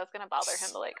asleep because I was gonna bother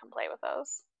him to like come play with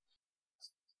us.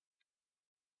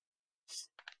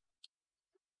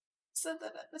 Said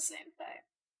that at the same time.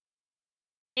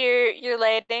 Your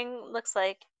lighting looks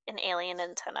like an alien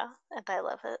antenna, and I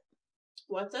love it.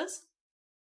 What's this?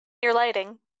 Your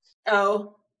lighting.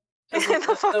 Oh.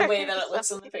 The way that it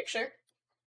looks in the picture?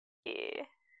 Yeah.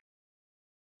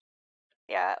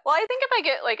 Yeah. Well, I think if I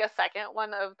get like a second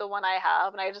one of the one I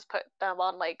have and I just put them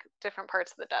on like different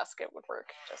parts of the desk, it would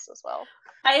work just as well.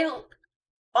 I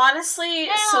honestly,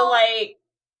 so like,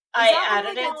 I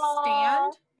added it.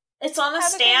 Stand? It's on a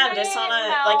stand. It's on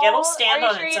a, like, it'll stand on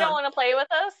its own. Are you sure you don't want to play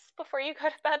with us before you go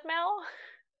to bed, Mel?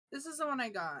 This is the one I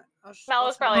got. Mel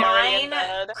was probably already in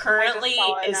bed. Mine currently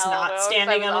is not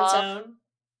standing on its own.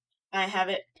 I have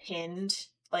it pinned,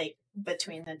 like,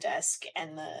 between the desk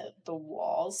and the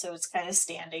wall, so it's kind of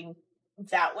standing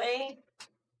that way.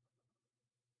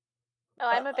 Oh,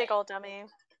 I'm a big old dummy.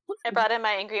 I brought in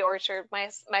my Angry Orchard, my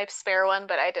spare one,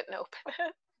 but I didn't open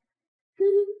it.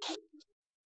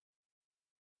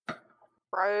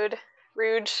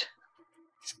 Rude.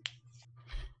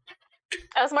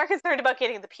 I was more concerned about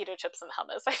getting the pita chips and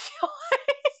hummus, I feel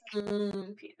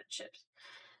like. Pita chips.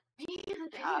 I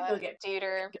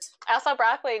also have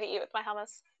broccoli to eat with my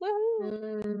hummus.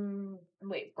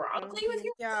 Wait, broccoli with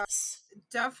your hummus?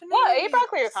 Definitely. Well, I eat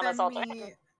broccoli with hummus all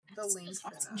day. The link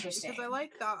for that, because I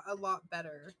like that a lot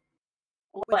better.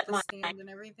 With the stand and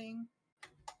everything.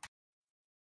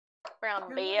 We're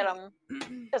on bed,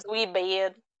 because we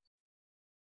bed.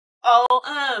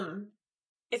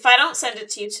 If I don't send it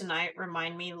to you tonight,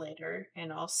 remind me later,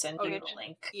 and I'll send you the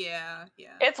link. Yeah.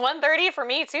 It's 1:30 for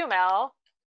me too, Mel.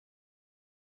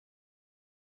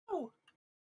 Oh.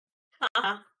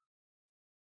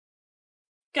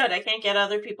 Good, I can't get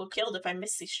other people killed if I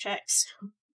miss these checks.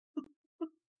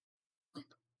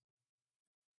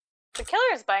 The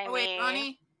killer's by me. Wait,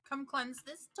 Ronnie, come cleanse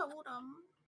this totem.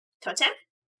 Totem?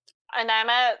 And I'm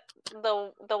at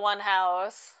the one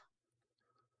house.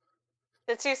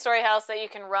 The 2-story house that you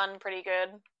can run pretty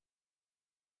good.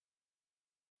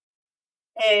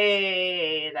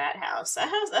 Hey, that house.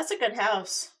 That's a good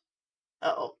house.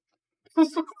 Uh-oh.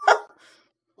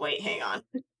 Wait, hang on.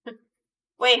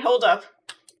 Wait, hold up.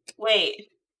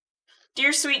 Wait.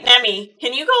 Dear sweet Nemi,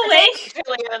 can you go away?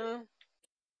 Jillian.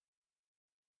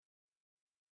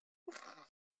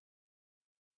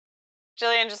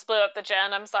 Jillian just blew up the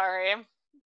gen, I'm sorry.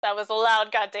 That was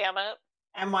loud, goddammit.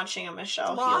 I'm watching a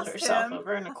Michelle heal herself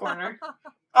over in a corner.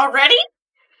 Already?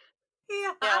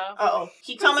 Yeah. Uh-oh.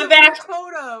 He coming back.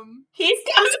 Totem. He's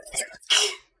coming.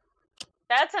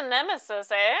 That's a nemesis,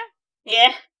 eh?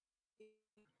 Yeah.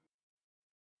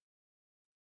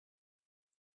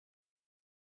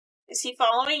 Is he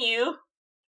following you?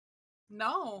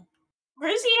 No. Where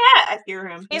is he at? I hear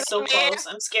him. He's so close.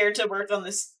 I'm scared to work on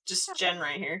this just gen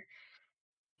right here.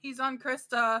 He's on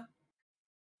Krista.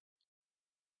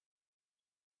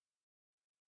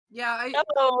 Yeah, the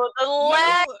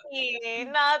laggy,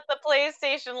 not the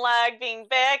PlayStation lag being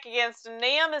back against a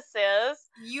nemesis.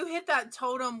 You hit that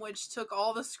totem, which took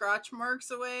all the scratch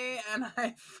marks away, and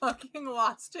I fucking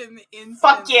lost him instantly.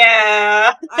 Fuck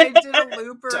yeah! I did a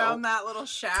loop around that little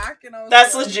shack, and I was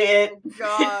That's like, legit. Oh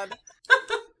god.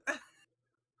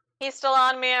 He's still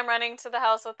on me. I'm running to the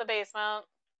house with the basement.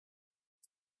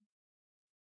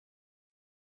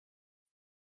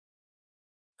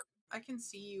 I can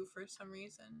see you for some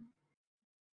reason.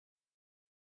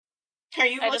 Are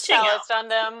you I just pallet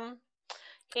stunned him.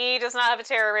 He does not have a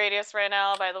terror radius right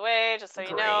now, by the way, just so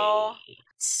you know.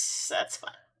 That's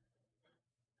fine.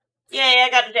 Yay, I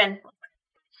got a gen.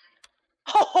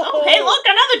 Oh, hey, look,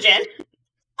 another gen.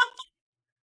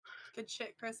 Good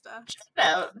shit, Krista. Check it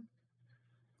out.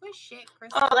 Good shit, Krista.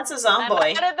 Oh, that's a zomboy.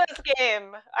 I'm bad at this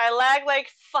game. I lag like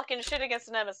fucking shit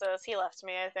against Nemesis. He left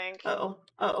me, I think.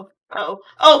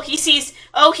 Oh, he sees.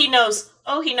 Oh, he knows.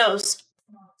 Oh, he knows.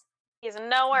 He's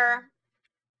nowhere.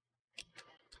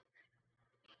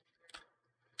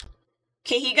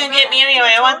 Okay, he gonna get me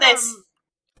anyway. I want this.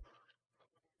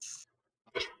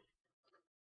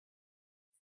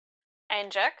 I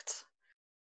inject.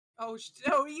 Oh,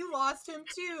 you lost him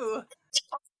too.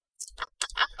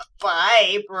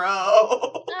 Bye, bro.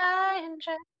 I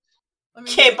inject.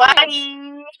 Okay,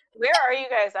 bye. Where are you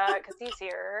guys at? Because he's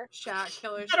here. Shack,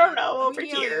 killer. I don't know. Over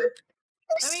here.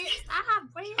 Stop.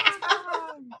 Where you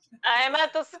going? I'm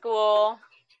at the school.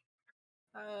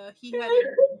 He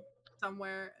headed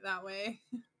somewhere that way.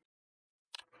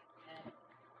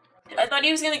 I thought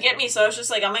he was gonna get me, so I was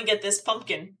just like, I'm gonna get this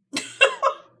pumpkin.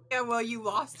 Yeah, well, you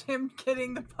lost him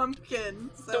getting the pumpkin.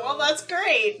 So. Well, that's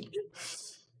great.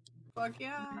 Fuck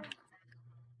yeah.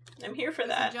 I'm here for There's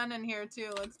that. A gen in here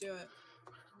too. Let's do it.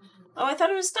 Oh, I thought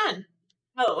it was done.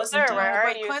 Oh, it wasn't done. Where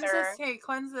are you, cleanse sir? this. Hey,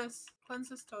 cleanse this. Cleanse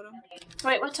this totem.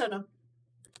 Wait, what totem?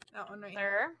 That one right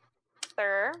here.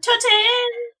 Sir.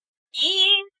 Totem!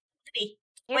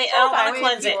 Wait, I don't want to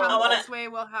cleanse it. I want to. This way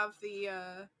we'll have the.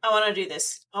 I want to do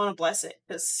this. I want to bless it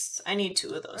because I need 2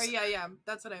 of those. Oh yeah,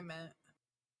 that's what I meant.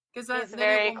 Because that's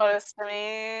very close to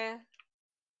me.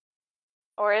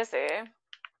 Or is he?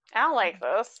 I don't like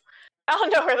this. I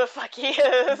don't know where the fuck he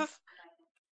is.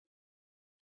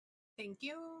 Thank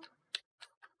you.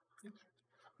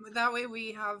 That way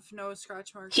we have no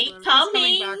scratch marks. He's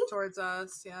coming back towards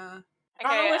us. Yeah.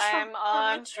 Okay, I'm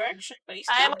on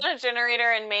a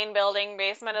generator in main building.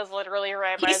 Basement is literally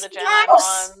right by the gen I'm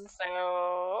on, so...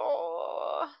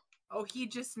 Oh, he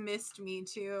just missed me,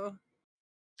 too.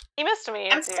 He missed me,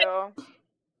 too.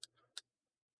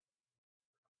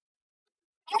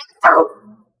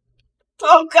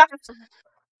 Oh, God.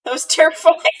 That was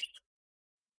terrifying.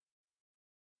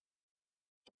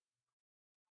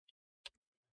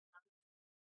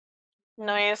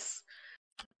 Nice.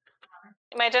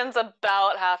 My gen's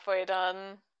about halfway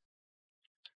done.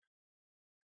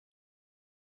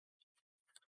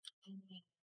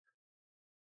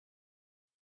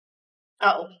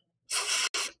 Oh.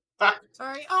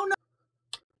 Sorry. Oh, no.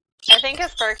 I think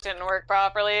his perk didn't work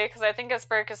properly, because I think his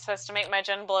perk is supposed to make my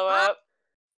gen blow up.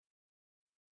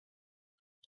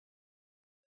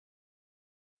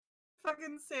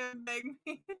 Fucking sandbag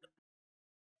me.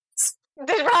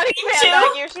 Did Ronnie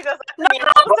sandbag you? She does that to me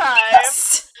all the time.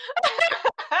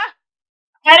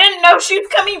 I didn't know she was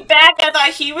coming back. I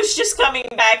thought he was just coming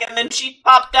back, and then she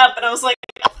popped up, and I was like,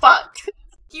 oh, fuck.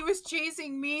 He was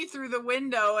chasing me through the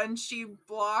window, and she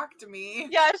blocked me.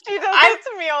 Yeah, she does it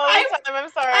to me all the time. I'm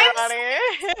sorry, Ronnie.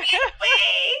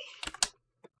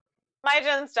 My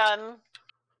gen's done.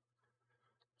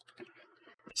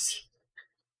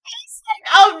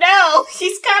 Oh no,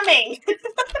 he's coming!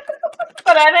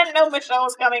 But I didn't know Michelle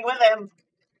was coming with him.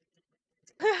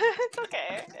 It's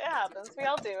okay. It happens. We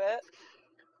all do it.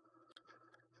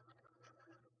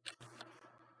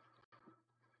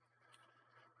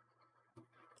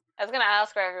 I was gonna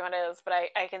ask where everyone is, but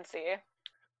I can see.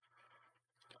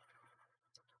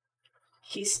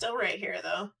 He's still right here,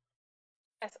 though.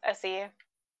 I see you.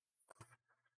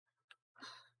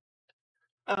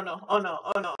 Oh no, oh no,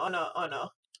 oh no, oh no, oh no.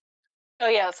 Oh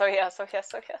yes, oh yes, oh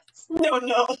yes, oh yes. No,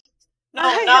 no.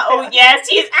 No, not oh yes,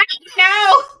 he's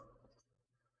no!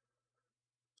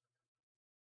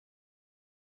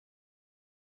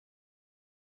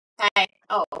 Hi.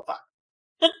 Oh, fuck.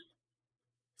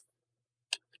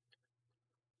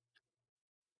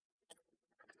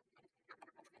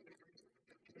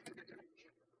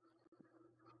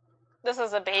 This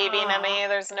is a baby Nemi,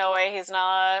 there's no way he's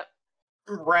not.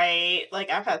 Right,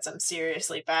 like I've had some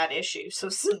seriously bad issues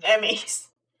with some Nemis.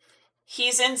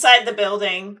 He's inside the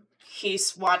building.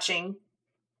 He's watching.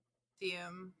 See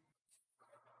him.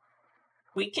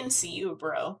 We can see you,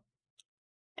 bro.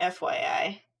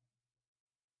 FYI.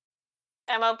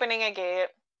 I'm opening a gate.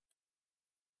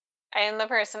 I am the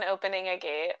person opening a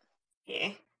gate.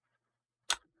 Okay.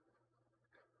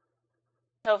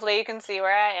 Hopefully you can see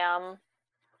where I am.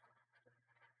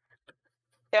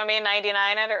 Do you want me to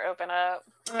 99 it or open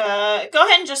it? Go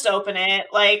ahead and just open it.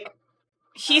 Like,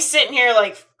 he's sitting here,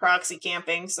 like, proxy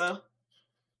camping, so.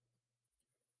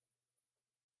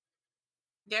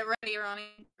 Get ready,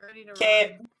 Ronnie. Ready to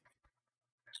run.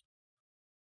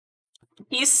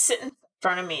 He's sitting in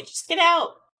front of me. Just get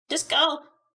out. Just go.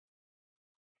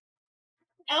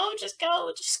 No, just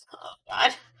go. Just go. Oh,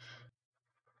 God.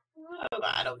 Oh,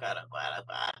 God. Oh, God. Oh, God. Oh,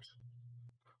 God.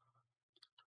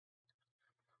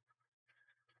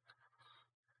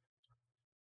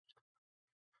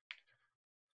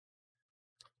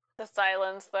 The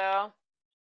silence, though.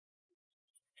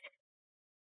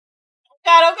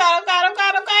 God, oh, God. Oh, God. Oh,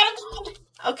 God. Oh, God. Oh, God.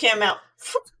 Okay, I'm out.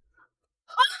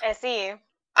 I see.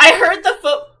 I heard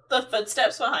the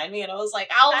footsteps behind me, and I was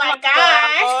like, "Oh my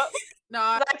God!" No,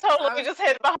 I totally just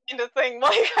hid behind a thing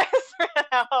while you guys ran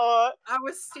out. I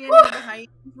was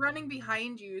running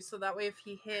behind you, so that way if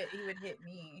he would hit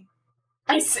me.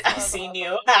 I seen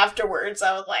you afterwards.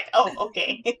 I was like, "Oh,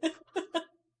 okay."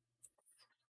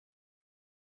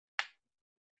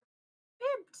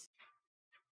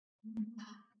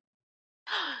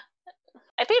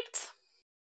 I peeped.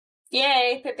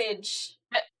 Yay, pippage.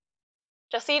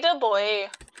 Just eat a boy.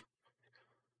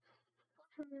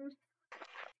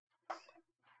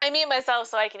 I mute myself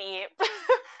so I can eat.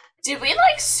 Did we,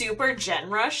 like, super gen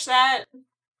rush that?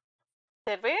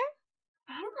 Did we?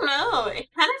 I don't know. It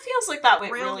kind of feels like that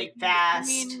went really fast.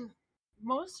 I mean,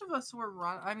 most of us were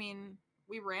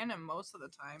we ran him most of the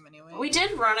time anyway. We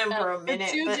did run him for a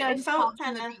minute, but it felt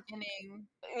kind of...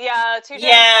 Yeah,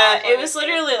 it was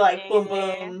literally like boom,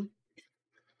 boom.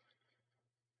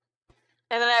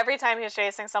 And then every time he was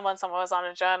chasing someone was on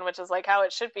a gen, which is like how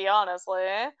it should be, honestly.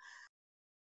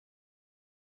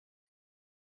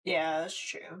 Yeah, that's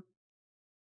true.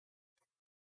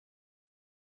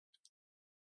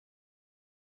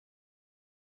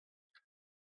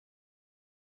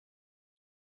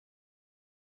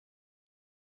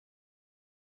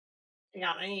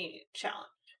 Yeah, I need challenge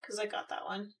because I got that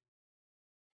one.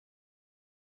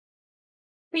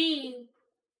 B.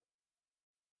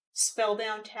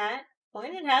 Spellbound hat.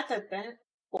 Pointed hat that bent.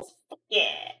 Oh,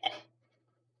 yeah.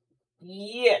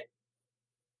 Yeah.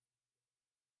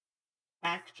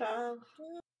 Act job.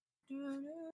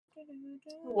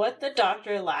 What the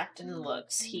doctor lacked in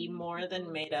looks, he more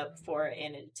than made up for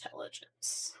in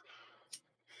intelligence.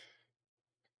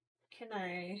 Can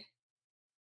I...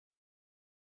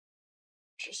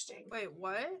 Interesting. Wait,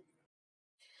 what?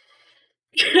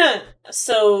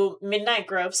 So Midnight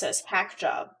Grove says hack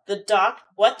job.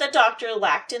 What the doctor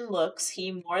lacked in looks,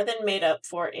 he more than made up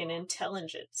for in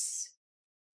intelligence.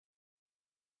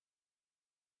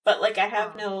 But like I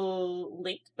have no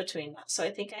link between that, so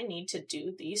I think I need to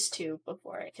do these two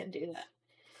before I can do that.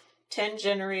 10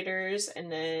 generators and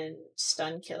then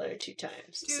stun killer 2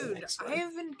 times. Dude, I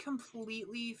have been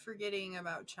completely forgetting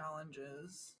about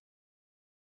challenges.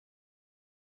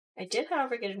 I did,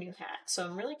 however, get a new hat, so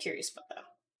I'm really curious about that.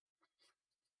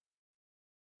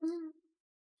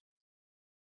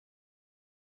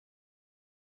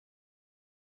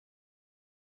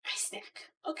 My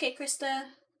snack. Okay, Krista.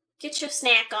 Get your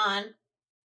snack on.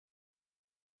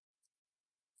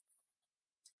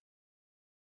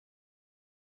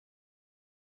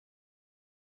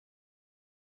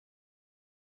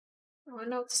 I want to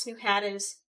know what this new hat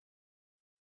is.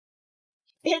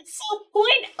 It's so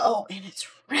point. Oh, and it's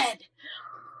red.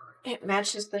 It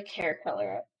matches the hair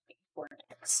color for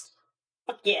next.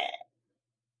 Fuck yeah.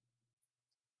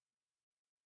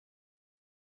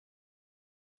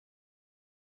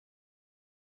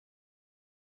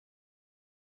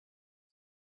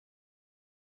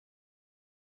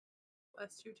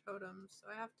 Last 2 totems, so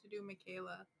I have to do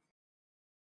Michaela.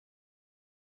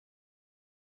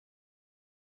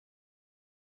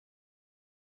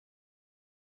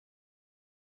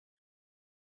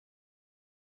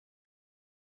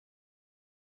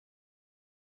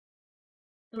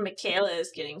 Michaela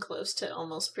is getting close to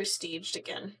almost prestiged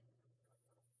again.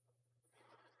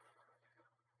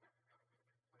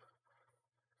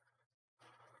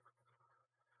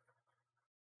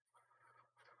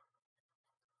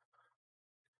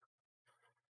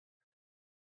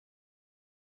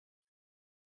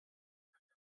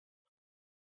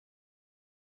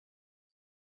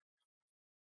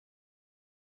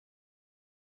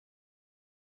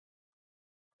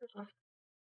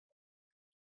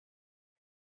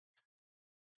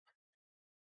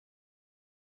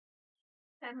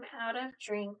 I'm out of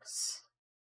drinks.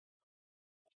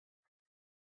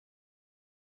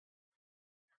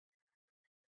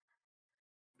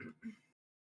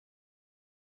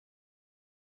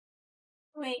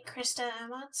 Wait, Krista, I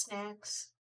want snacks.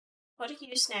 What are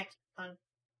you snacking on?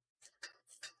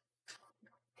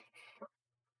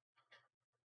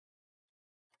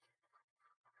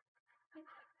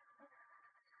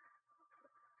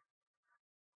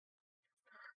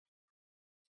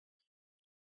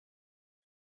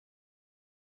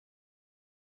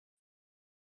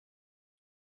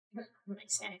 My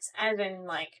snacks. As in,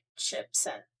 like, chips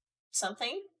and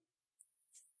something?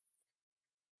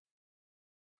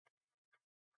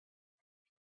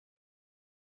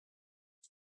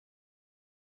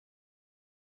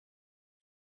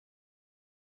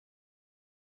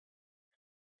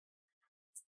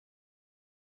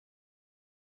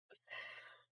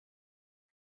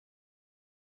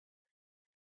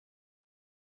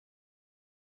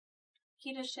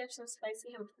 Keto chips and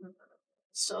spicy ham.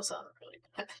 Still sound really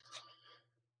bad.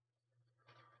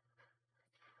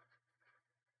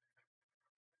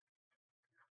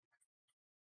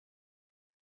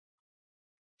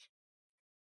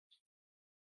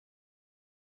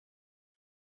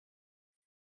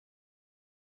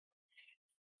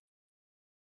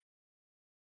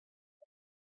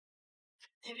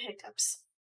 I have hiccups.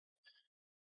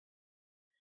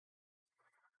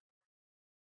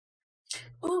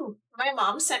 Ooh, my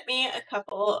mom sent me a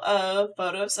couple of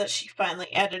photos that she finally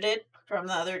edited from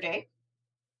the other day.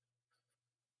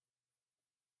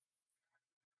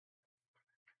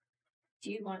 Do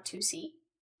you want to see?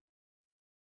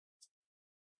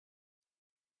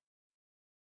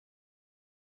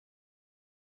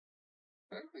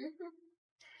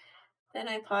 Then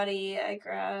I potty, I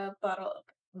grab bottle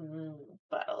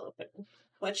open.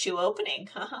 What you opening?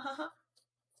 Ha ha ha ha.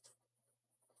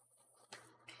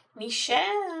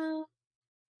 Michelle.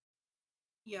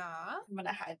 Yeah. I'm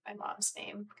gonna hide my mom's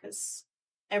name because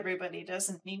everybody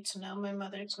doesn't need to know my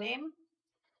mother's name.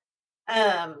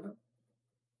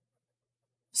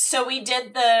 So we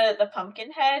did the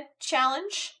pumpkin head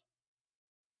challenge.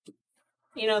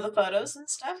 You know, the photos and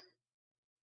stuff.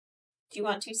 Do you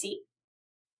want to see?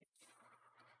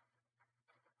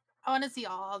 I want to see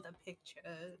all the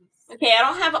pictures. Okay, I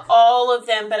don't have all of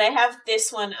them, but I have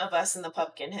this one of us in the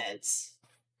pumpkin heads.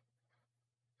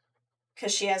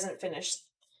 Because she hasn't finished.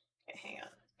 Okay, hang on.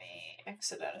 Let me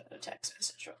exit out of the text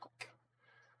message real quick.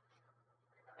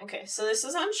 Okay, so this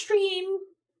is on stream.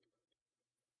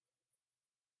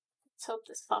 Let's hope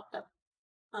this popped up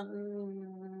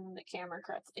on the camera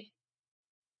correctly.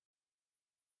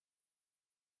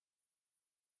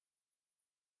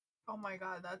 Oh my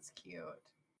god, that's cute.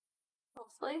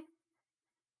 Hopefully.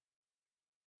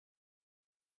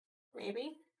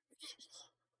 Maybe.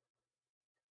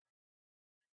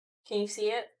 Can you see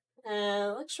it?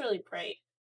 It looks really bright.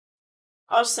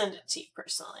 I'll send it to you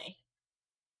personally.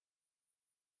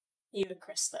 You and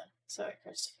Krista. So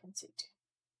Krista can see too.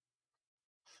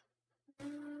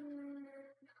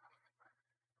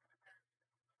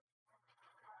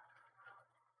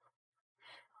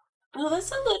 Oh,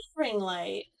 that's a little ring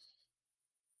light.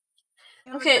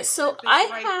 Yeah, okay, so I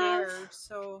right have. There,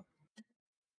 so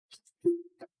I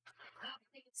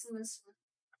think it's in this one.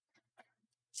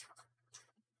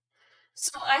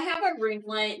 So I have a ring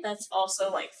light that's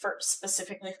also like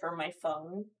specifically for my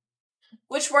phone,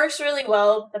 which works really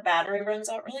well. The battery runs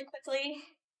out really quickly.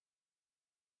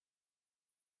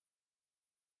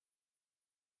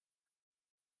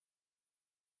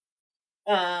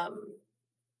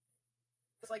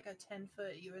 It's like a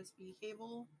 10-foot USB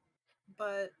cable,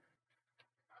 but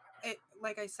it,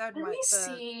 like I said,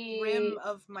 the rim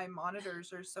of my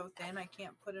monitors are so thin I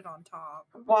can't put it on top.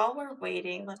 While we're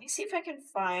waiting, let me see if I can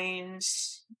find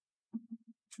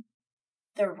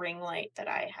the ring light that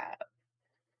I have.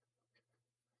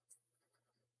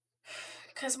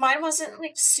 Because mine wasn't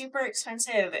like super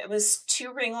expensive. It was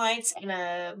 2 ring lights and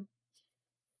a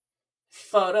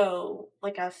photo,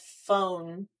 like a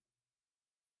phone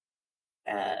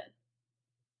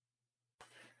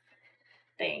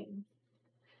thing.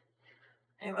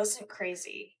 It wasn't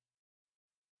crazy.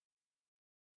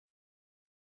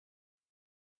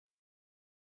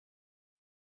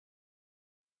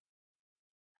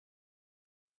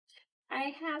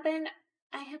 I have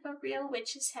a real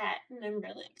witch's hat, and I'm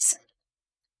really excited.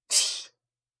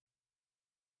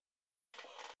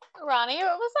 Ronnie,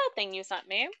 what was that thing you sent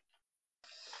me?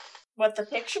 What, the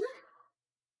picture?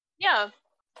 Yeah.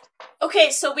 Okay,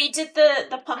 so we did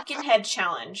the pumpkin head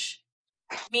challenge.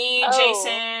 Me,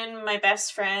 Jason, my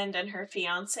best friend, and her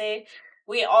fiance.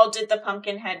 We all did the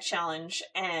pumpkin head challenge,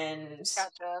 and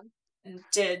gotcha.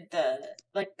 did the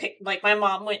my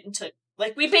mom went and took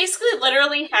we basically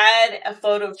literally had a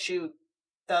photo shoot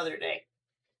the other day.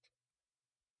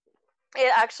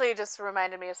 It actually just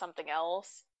reminded me of something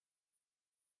else.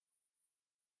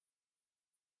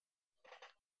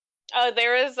 Oh,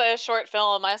 there is a short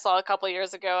film I saw a couple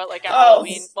years ago at a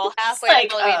Halloween, halfway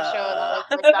Halloween show that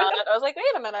looked like that. I was like,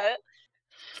 wait a minute.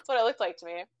 That's what it looked like to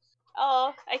me.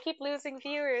 Oh, I keep losing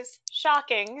viewers.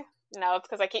 Shocking. No, it's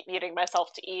because I keep muting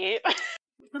myself to eat.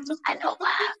 I know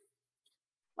that.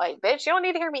 Like, bitch, you don't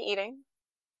need to hear me eating.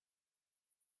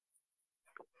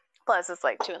 Plus, it's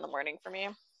 2 in the morning for me.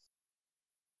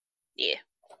 Yeah,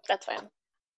 that's fine.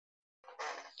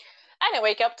 I didn't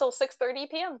wake up till 6:30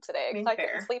 p.m. today because I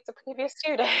couldn't sleep the previous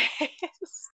 2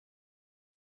 days.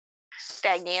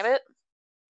 Dang it.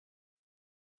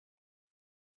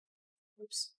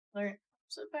 Oops.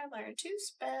 So if I learn to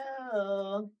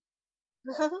spell.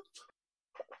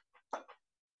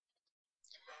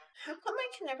 How come I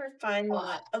can never find the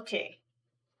one? Okay.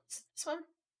 Is this one?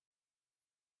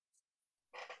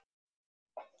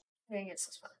 I think it's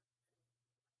this one.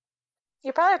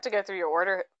 You probably have to go through your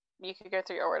order. You could go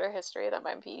through your order history. That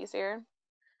might be easier.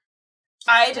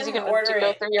 I didn't order it.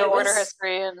 Go through your order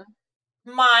history and.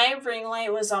 My ring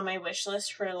light was on my wish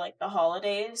list for the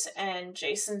holidays, and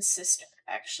Jason's sister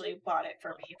actually bought it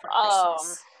for me for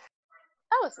Christmas.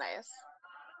 That was nice.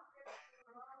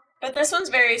 But this one's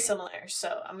very similar,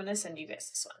 so I'm gonna send you guys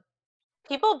this one.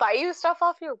 People buy you stuff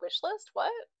off your wish list?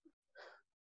 What?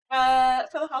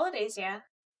 For the holidays, yeah.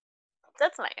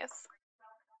 That's nice.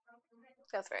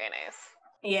 That's very nice.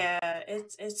 Yeah,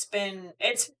 it's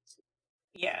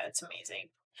amazing.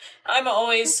 I'm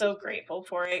always so grateful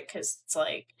for it because it's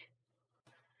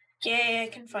yay, I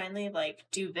can finally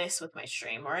do this with my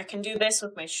stream, or I can do this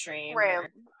with my stream.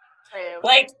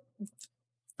 Right.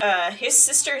 His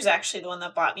sister is actually the one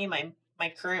that bought me my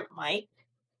current mic.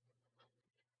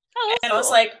 Oh, and I was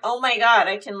like, oh my god,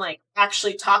 I can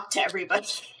actually talk to everybody.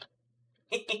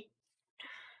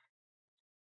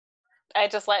 I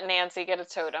just let Nancy get a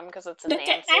totem because it's a Look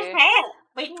Nancy. At my hair.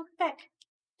 Wait, look back.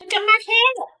 Look at my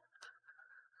hair.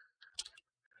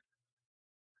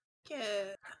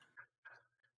 Good.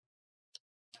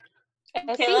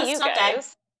 I see you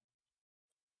guys.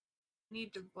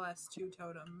 Need to bless 2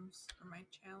 totems for my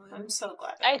challenge. I'm so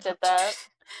glad. I did that.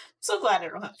 I'm so glad I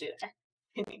don't have to do that.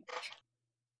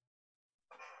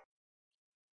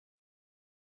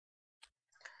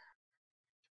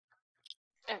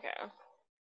 Okay.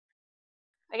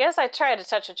 I guess I tried to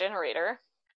touch a generator.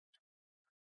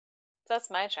 That's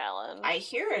my challenge. I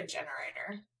hear a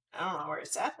generator. I don't know where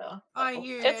it's at though. I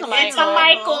hear it's it. a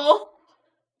Michael.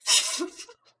 It's a Michael.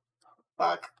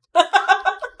 Fuck.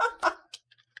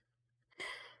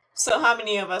 So how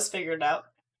many of us figured out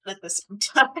at the same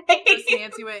time?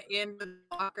 Nancy went in the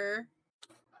locker.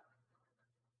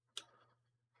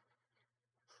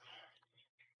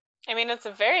 I mean, it's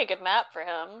a very good map for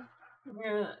him.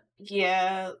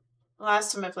 Yeah.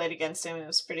 Last time I played against him, it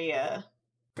was pretty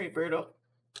brutal.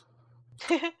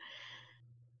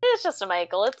 It's just a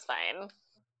Michael. It's fine.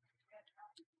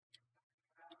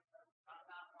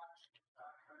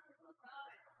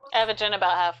 I have a gen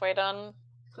about halfway done.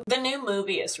 The new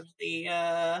movie is really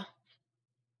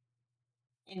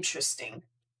interesting.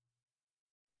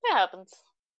 It happens.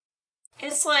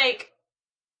 It's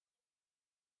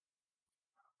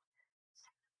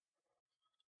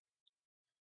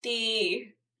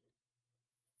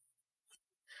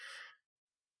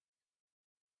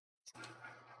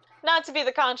not to be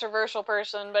the controversial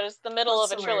person, but it's the middle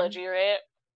of a trilogy, right?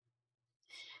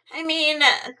 I mean,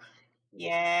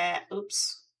 yeah,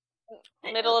 oops.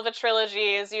 Middle of a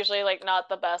trilogy is usually not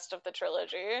the best of the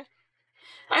trilogy.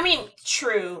 I mean,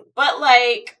 true, but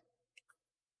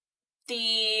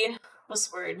the what's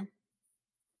the word?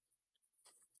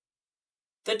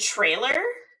 The trailer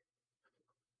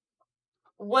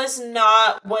was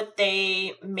not what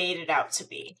they made it out to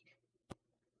be.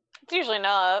 It's usually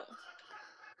not.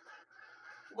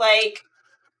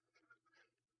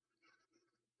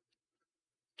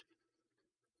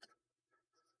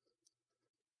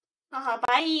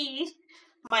 Bye,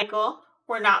 Michael.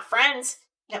 We're not friends.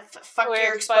 Yeah, fuck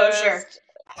your exposure.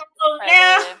 Oh,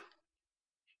 yeah.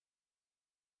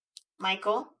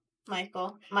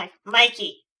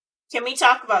 Mikey. Can we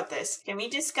talk about this? Can we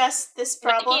discuss this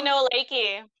problem? Mikey, no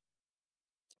Lakey.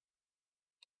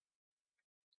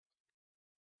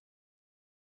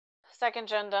 Second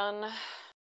gen done.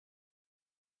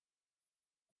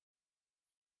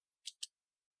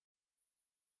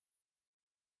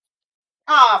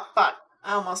 Ah, fuck.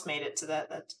 I almost made it to that.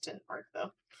 That didn't work,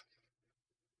 though.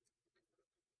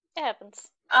 It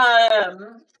happens.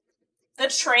 The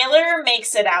trailer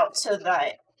makes it out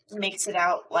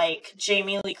like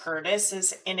Jamie Lee Curtis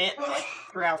is in it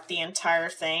throughout the entire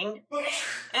thing.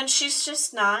 And she's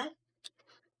just not.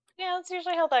 Yeah, that's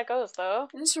usually how that goes, though.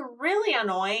 It's really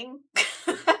annoying.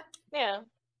 Yeah.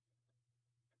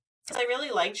 I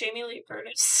really like Jamie Lee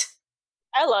Curtis.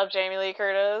 I love Jamie Lee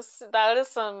Curtis. That is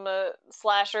some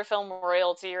slasher film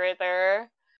royalty right there.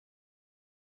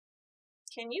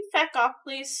 Can you feck off,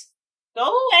 please?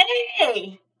 Go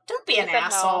away! Don't be an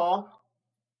asshole. No.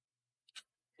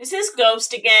 Is this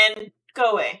ghost again?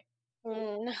 Go away.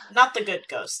 Not the good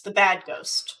ghost, the bad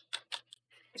ghost.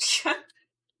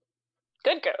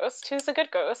 Good ghost? Who's a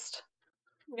good ghost?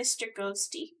 Mr.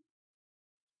 Ghosty.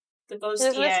 The ghosty.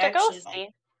 Who's Mr.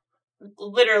 Ghosty?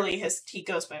 Literally, he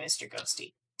goes by Mr.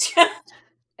 Ghosty.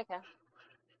 Okay.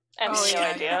 I have no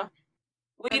idea.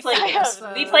 We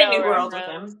play New World with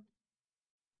him.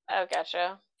 Oh,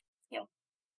 gotcha. Yep.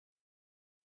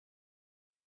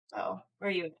 Oh, where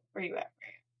are you at?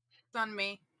 It's on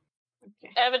me.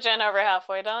 Okay. I have a gen over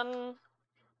halfway done.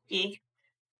 E.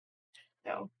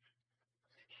 No.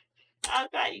 Oh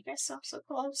god, you guys sound so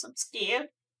close. I'm scared.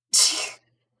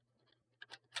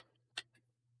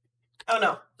 Oh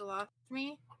no. You lost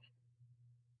me?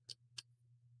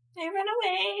 I run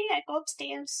away. I go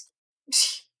upstairs.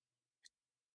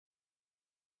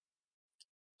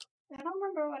 I don't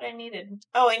remember what I needed.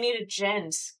 Oh, I needed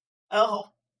gens.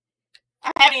 Oh.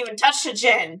 I haven't even touched a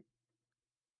gen.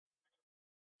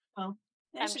 Oh.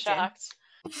 I'm shocked.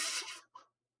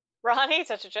 Ronnie,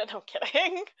 touch a gen. No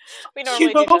kidding. We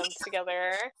normally do gens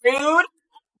together. Rude.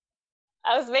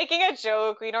 I was making a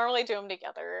joke. We normally do them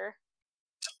together.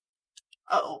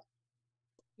 Uh-oh.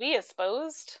 We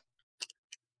exposed?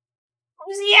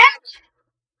 Where's he at?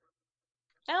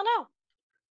 I don't know.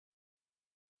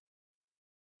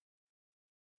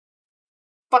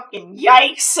 Fucking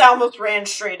yikes! I almost ran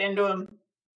straight into him.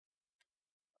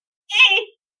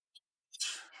 Hey!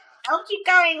 I'll keep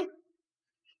going.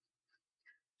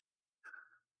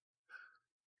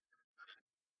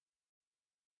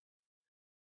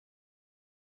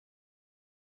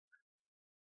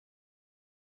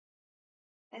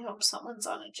 I hope someone's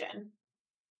on a gen.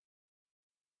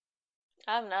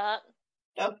 I'm not.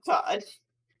 Oh god.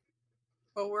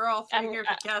 Well, we're all three here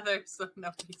together, so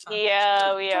nobody's on.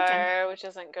 Yeah, we are, which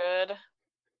isn't good.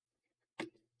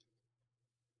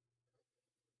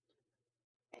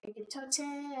 I get a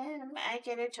totem. I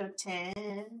get a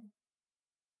totem.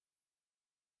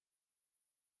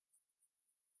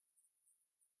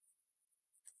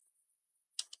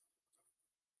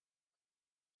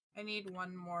 I need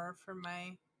one more for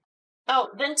my... Oh,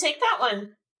 then take that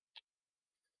one.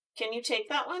 Can you take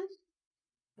that one?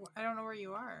 I don't know where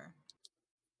you are.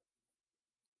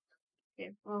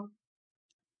 Okay, well.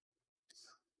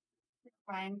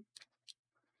 Fine.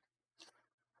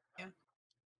 Yeah.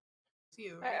 It's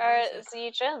you. Right?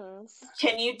 The gens.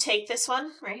 Can you take this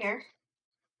one right here?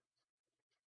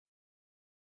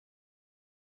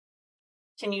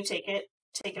 Can you take it?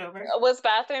 Take it over. Was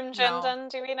bathroom gen done?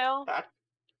 Do we know?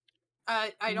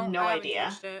 I don't. No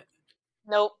idea. It.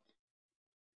 Nope.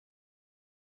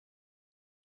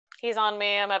 He's on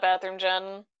me. I'm at bathroom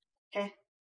gen. Okay.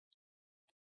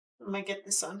 Let me get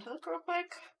this unhook real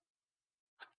quick.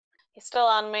 He's still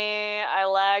on me. I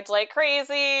lagged like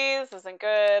crazy. This isn't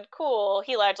good. Cool.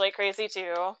 He lagged like crazy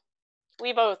too.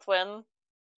 We both win.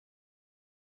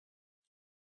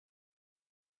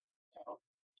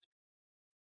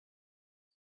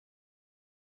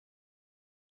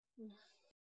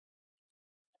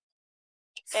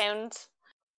 And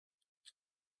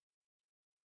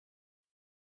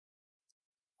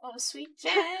oh, sweet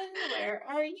Jen, where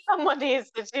are you? Someone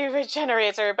needs to do a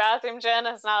generator. Bathroom gen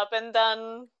has not been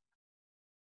done.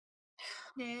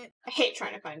 I hate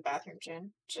trying to find bathroom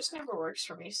gen. It just never works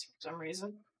for me for some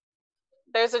reason.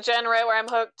 There's a gen right where I'm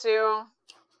hooked to.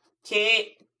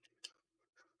 Kate.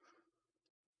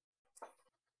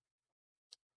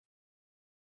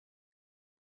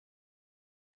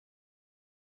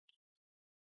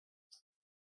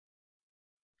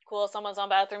 Cool, someone's on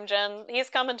bathroom gen. He's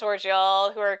coming towards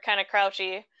y'all, who are kind of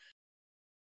crouchy.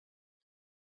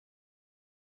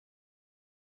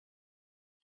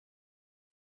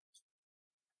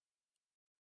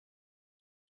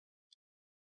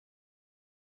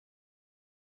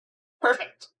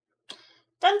 Perfect.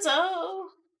 Dunzo.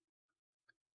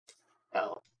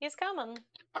 Oh. He's coming.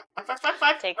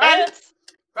 Take the hits.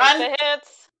 Run. Take the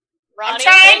hits. Ronnie, I'm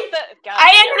trying.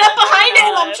 I ended up behind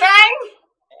him. I'm trying.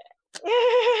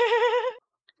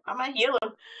 I'm gonna heal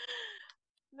him.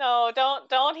 No,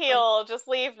 don't heal. Just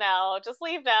leave now. Just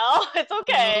leave now. It's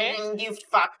okay. You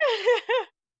fuck.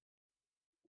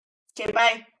 Okay,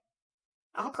 bye.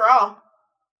 I'll crawl.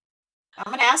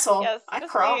 I'm an asshole. Yes, I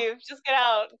just crawl. leave. Just get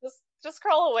out. Just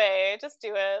crawl away. Just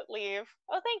do it. Leave.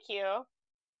 Oh, thank you.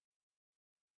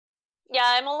 Yeah,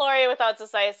 I'm a Lori without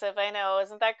decisive. I know.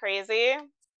 Isn't that crazy?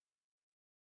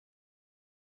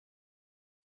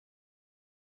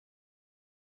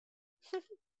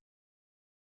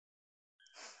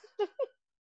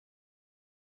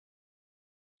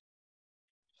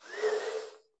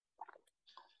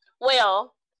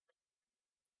 Well,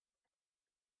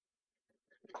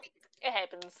 it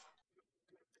happens.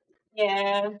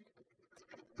 Yeah.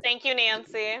 Thank you,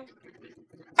 Nancy.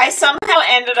 I somehow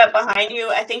ended up behind you.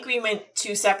 I think we went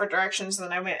two separate directions, and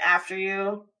then I went after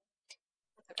you.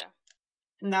 Okay.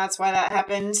 And that's why that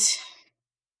happened. It's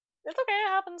okay. It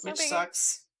happens. Which No biggie.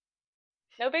 sucks.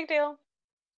 No big deal.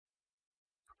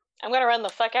 I'm gonna run the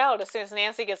fuck out as soon as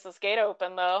Nancy gets this gate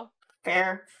open, though.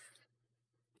 Fair.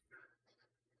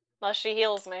 Unless she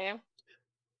heals me.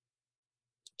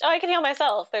 Oh, I can heal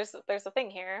myself. There's a thing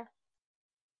here.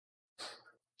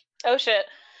 Oh shit.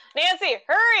 Nancy,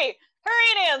 hurry!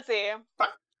 Hurry, Nancy!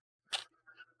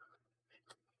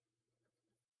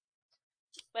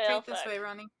 Well, Straight this fuck. way,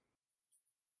 Ronnie.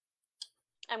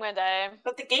 I'm gonna die.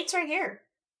 But the gate's right here.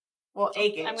 Well, a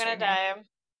gate. I'm gonna die.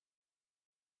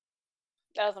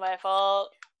 That was my fault.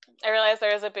 I realized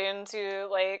there was a boon to,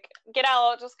 like, get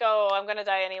out, just go. I'm gonna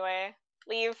die anyway.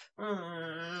 Leave.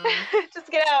 Just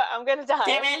get out. I'm gonna die.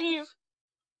 Damn it. Leave.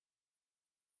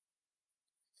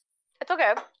 It's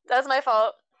okay. That's my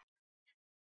fault.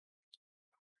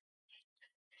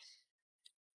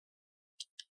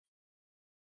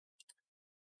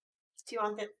 Do you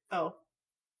want it? Oh.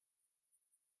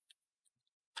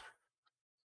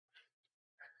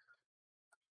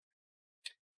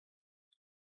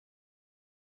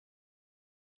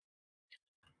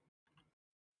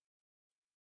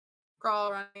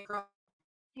 Crawl, Ronnie, crawl.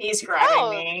 He's grabbing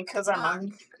me because I'm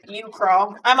on. You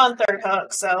crawl. I'm on third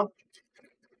hook, so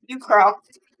you crawl.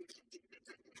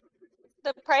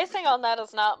 The pricing on that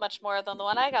is not much more than the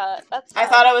one I got. That's I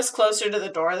thought I was closer to the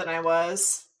door than I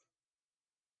was.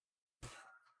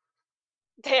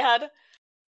 Dad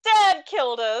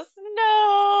killed us.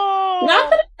 No. Not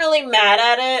that I'm really mad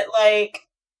at it. Like,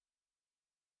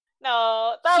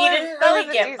 no, he didn't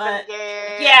really get much.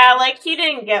 Yeah, like he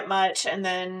didn't get much, and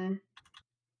then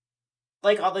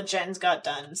like all the gens got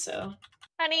done. So,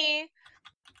 honey,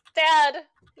 Dad,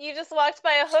 you just walked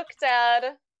by a hook,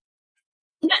 Dad.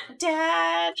 Not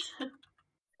Dad.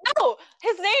 No,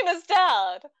 his name is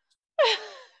Dad.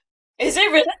 Is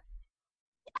it really?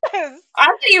 Yes. I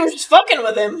thought you were just fucking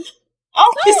with him.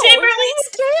 Oh, No, his name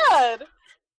released. Dad.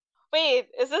 Wait,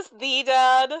 is this the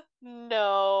Dad?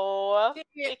 No,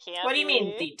 it can't. What do you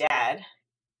mean, the Dad?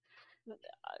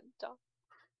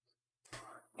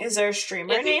 Is there a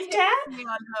streamer named Dad?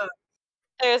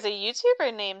 There's a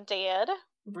YouTuber named Dad.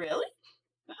 Really?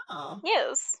 Oh.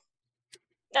 Yes.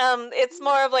 It's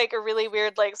more of like a really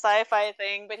weird like sci-fi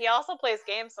thing, but he also plays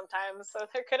games sometimes, so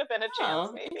there could have been a chance,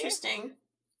 maybe. Interesting.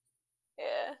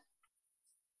 Yeah.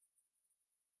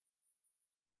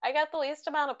 I got the least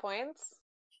amount of points.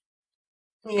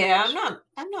 Yeah,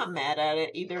 I'm not mad at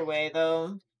it either way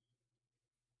though.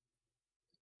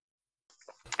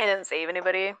 I didn't save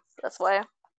anybody, that's why.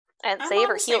 I didn't I'm save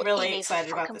or honestly heal really any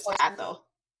excited about fucking this person. hat though.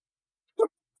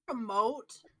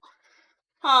 Remote?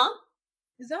 Huh?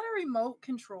 Is that a remote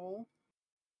control?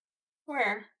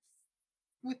 Where?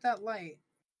 With that light.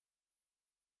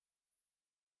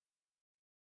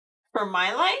 For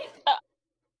my light?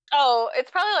 Oh,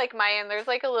 it's probably like mine. There's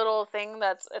like a little thing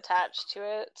that's attached to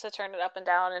it to turn it up and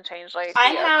down and change like the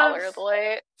color of the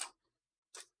light.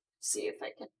 See if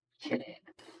I can get it.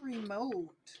 Remote.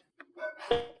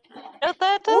 Oh,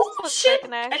 that does Oh look shit!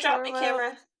 like an I dropped actual my remote.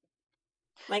 camera.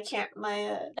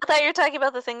 I thought you were talking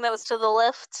about the thing that was to the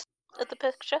left of the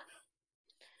picture.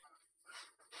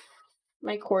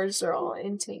 My cords are all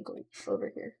entangled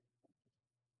over here.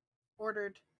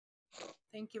 Ordered.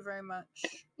 Thank you very much.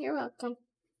 You're welcome.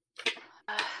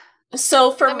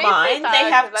 So for mine, they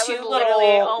have two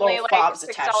little fobs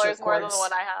attached to the cords. More than the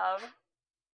one I have.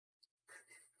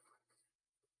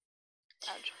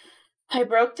 Ouch. I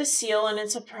broke the seal and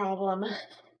it's a problem.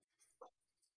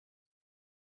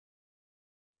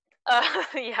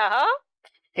 Yeah?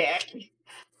 Heck.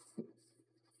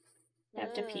 I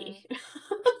have to pee.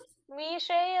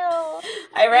 Michelle!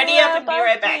 I ready up and be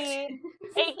right back.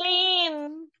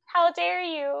 Aileen! How dare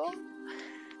you?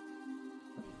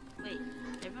 Wait,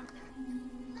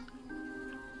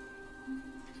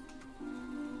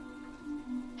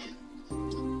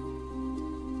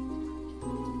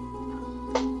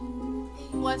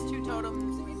 Was two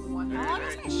totems in one. how long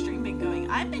is my stream been going?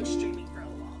 I've been streaming for a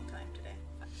long time today.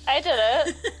 I did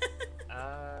it.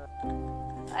 Uh,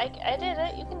 I did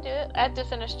it. You can do it. I have to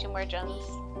finish 2 more gens.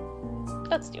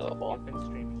 That's doable. I've been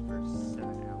streaming for 7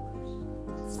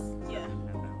 hours. Yeah.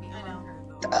 I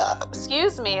know.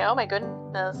 Excuse me. Oh my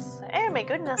goodness. Oh my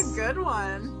goodness. A good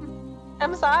one.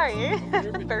 I'm sorry. You're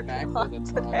For back people to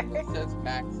the today. time. It says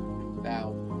max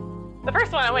 1000. The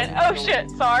first one I went, oh shit,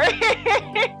 sorry.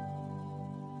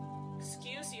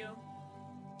 Excuse you.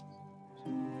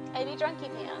 I be drunky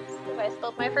pants because I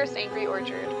spilled my first Angry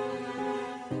Orchard.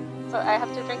 So I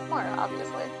have to drink more,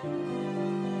 obviously.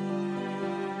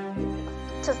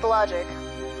 Tis the logic.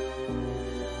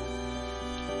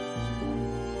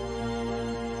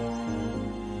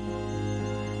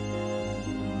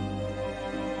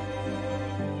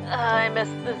 I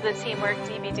missed the teamwork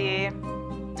DBD.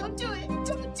 Don't do it!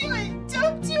 Don't do it!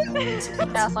 Don't do it!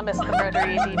 I also missed the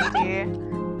murdery DVD.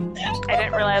 I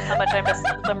didn't realize how much I missed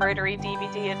the murdery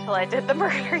DVD until I did the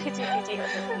murdery DVD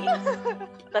with the feet.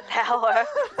 The power.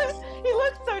 He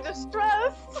looks so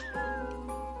distressed.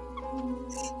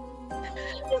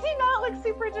 Does he not look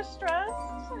super distressed?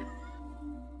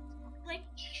 Like,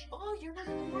 oh, you're not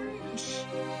orange.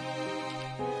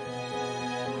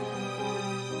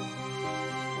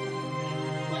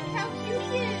 Look how cute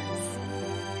he is.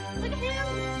 Look at him.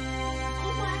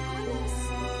 Oh my goodness.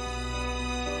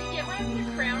 Can we get one with a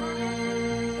crown on it?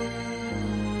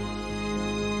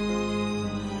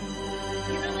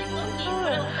 You know, like Loki,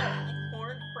 put a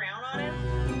horn crown on him.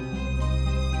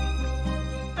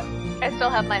 I still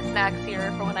have my snacks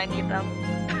here for when I need them.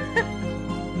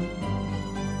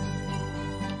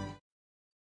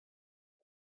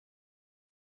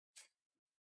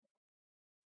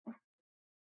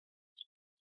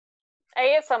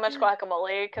 I ate so much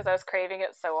guacamole because I was craving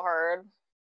it so hard.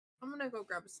 I'm gonna go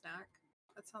grab a snack.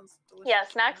 That sounds delicious. Yeah,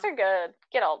 snacks are good.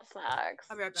 Get all the snacks.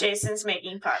 I'll be right back. Jason's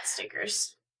making pot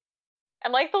stickers.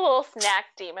 I'm like the little snack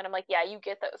demon. I'm like, yeah, you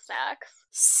get those snacks.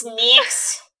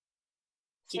 Sneaks.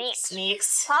 Keep Sneaks.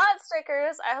 sneaks. Pot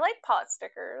stickers. I like pot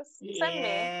stickers. Send me.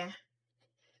 Yeah.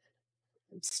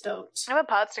 I'm stoked. I haven't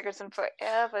pot stickers in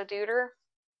forever, duder.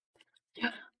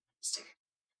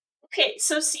 Okay,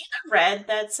 so see the red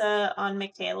that's on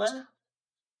Michaela?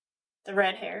 The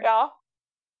red hair? Yeah.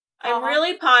 I'm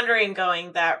really pondering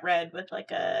going that red with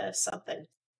like a something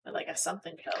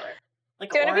color.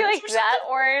 Like Do you want to be orange like or that something?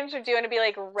 orange, or do you want to be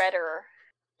like redder?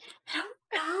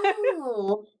 I don't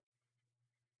know.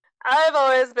 I've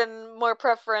always been more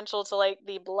preferential to like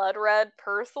the blood red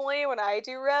personally when I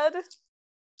do red.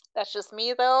 That's just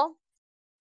me though.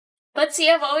 But see,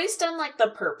 I've always done like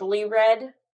the purpley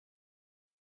red.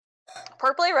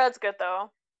 Purpley red's good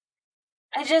though.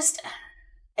 I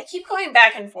keep going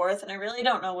back and forth, and I really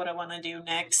don't know what I want to do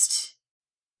next.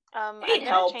 I'm Need gonna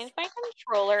help. change my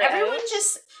controller.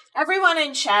 Everyone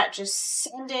in chat, just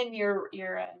send in your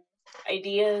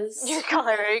ideas. Your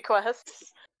color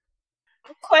requests.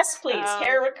 Requests, please.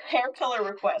 Hair color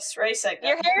requests. Right, second.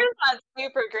 Your hair is not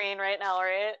super green right now,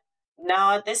 right?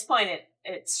 No, at this point,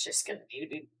 it's just gonna need to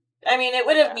be. I mean, it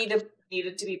would have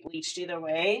needed to be bleached either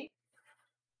way.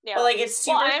 Yeah. But like, it's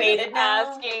super faded I'm now.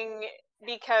 asking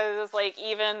because, like,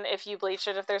 even if you bleach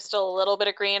it, if there's still a little bit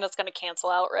of green, it's gonna cancel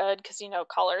out red because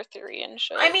color theory and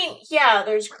shit. I mean, yeah,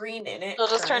 there's green in it. It'll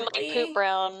just turn currently, like poop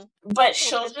brown. But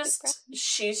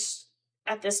she's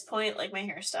at this point like my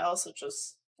hairstyle, so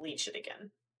just bleach it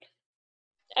again.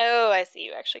 Oh, I see.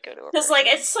 You actually go to a Because person. like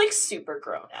it's like super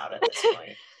grown out at this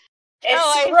point. It's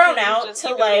I grown see. out Just to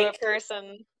you go like a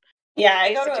person. yeah.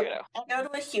 I go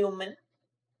Instituto. to a human,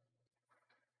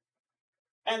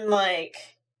 and like.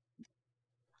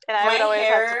 And I would always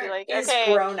have to be like, is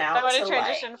okay, grown out I want to to,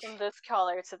 transition like- from this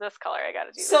color to this color. I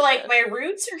gotta do So this like shit. my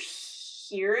roots are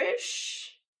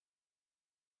here-ish.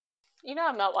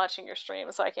 I'm not watching your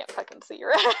stream, so I can't fucking see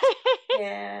your eye.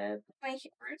 Yeah, my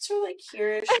roots are like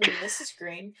here-ish, and this is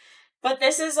green. But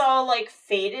this is all like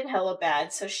faded hella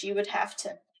bad, so she would have to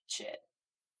bleach it.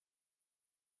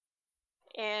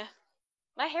 Yeah.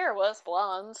 My hair was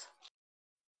blonde.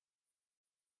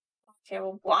 Okay,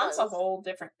 well, blonde's a was. whole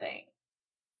different thing.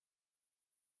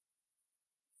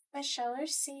 My color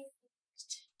seed.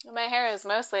 My hair is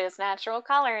mostly its natural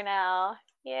color now.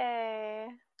 Yay.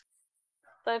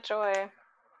 The joy.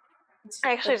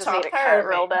 I actually just need it cut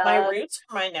real bad. My roots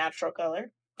are my natural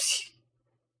color.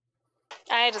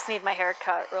 I just need my hair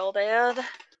cut real bad.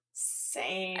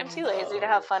 Same. I'm too lazy to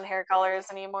have fun hair colors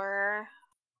anymore.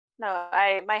 No,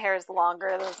 my hair is longer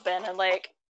than it's been in like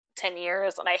 10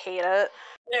 years, and I hate it.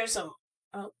 There's some.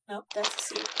 Oh no, that's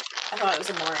a seed. I thought it was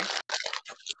a mori.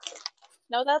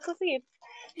 No, that's a seed.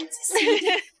 It's a seed.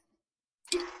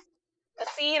 A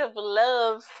seed of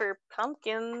love for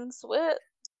pumpkins. What?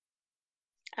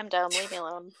 I'm dumb. Leave me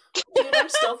alone. Dude, I'm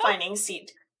still finding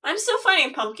seed. I'm still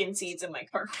finding pumpkin seeds in my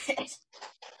carpet.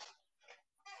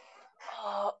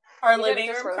 Oh, Our you living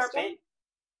didn't just room roast carpet. them?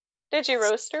 Did you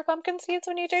roast your pumpkin seeds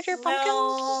when you did your pumpkin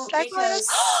No, jack-o'-lanterns? because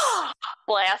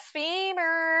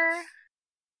Blasphemer!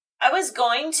 I was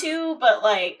going to, but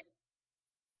like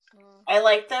I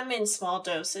like them in small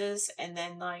doses, and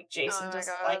then like Jason Oh my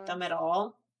doesn't God. like them at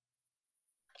all.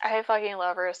 I fucking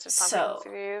love roasted pumpkin So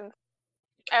seeds.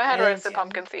 I haven't had I roasted do.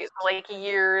 pumpkin seeds in like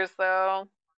years though.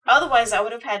 Otherwise, I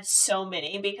would have had so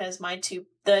many because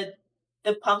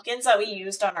the pumpkins that we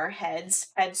used on our heads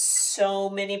had so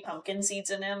many pumpkin seeds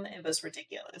in them. It was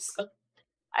ridiculous.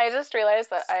 I just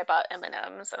realized that I bought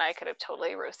M&Ms and I could have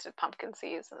totally roasted pumpkin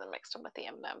seeds and then mixed them with the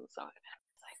M&Ms. So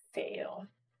Fail.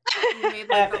 You made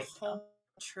like a Epic. whole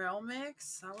trail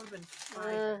mix. That would have been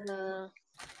fire.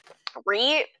 mm-hmm.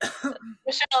 Reet.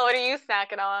 Michelle, what are you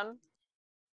snacking on?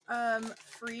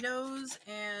 Fritos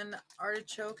and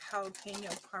artichoke jalapeno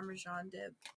parmesan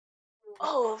dip.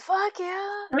 Oh fuck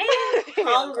yeah! Man,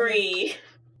 hungry.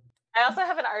 I also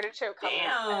have an artichoke hummus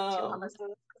and 2 Damn. hummuses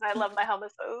because I love my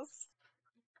hummuses.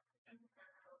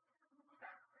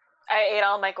 I ate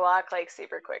all my guac like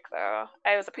super quick though.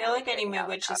 I was I feel apparently like any putting out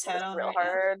witch's tacos head on real right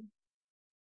hard.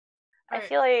 I Alright.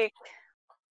 feel like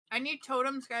I need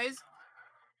totems, guys.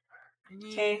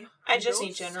 Okay, I just need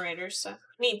those. generators. So I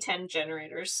need 10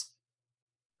 generators.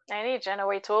 I need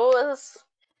generators.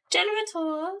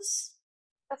 Generators.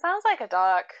 That sounds like a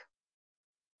dock.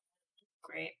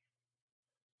 Great.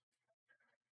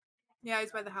 Yeah,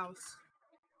 he's by the house.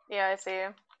 Yeah, I see.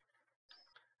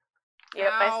 Yep,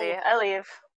 I see. Ow. I leave.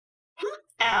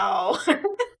 Ow.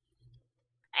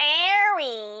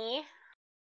 Airy.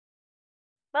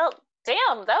 Well,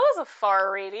 damn, that was a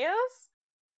far radius.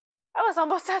 I was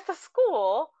almost at the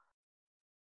school.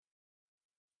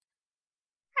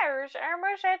 I was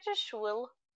almost at the school.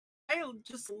 I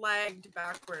just lagged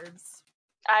backwards.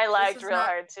 I lagged is real not-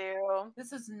 hard too.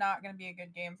 This is not going to be a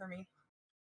good game for me.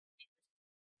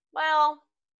 Well,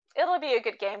 it'll be a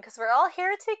good game because we're all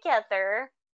here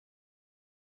together.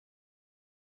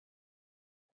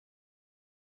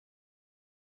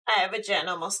 I have a gen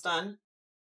almost done.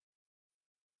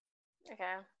 Okay.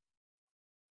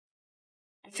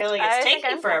 I feel like it's I think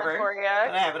taking I'm forever, coming for you.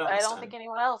 but I have it almost I don't done. think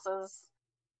anyone else is.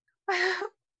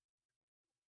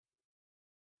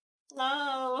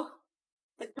 No.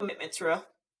 The commitment's real.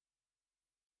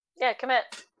 Yeah, commit.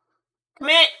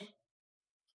 Commit!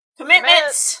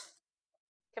 Commitments!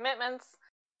 Commitments.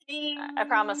 I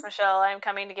promise, Michelle, I'm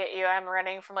coming to get you. I'm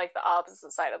running from like the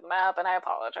opposite side of the map, and I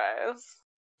apologize.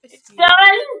 It's done!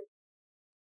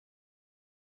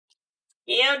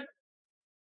 You. Thank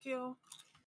you.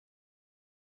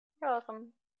 You're welcome.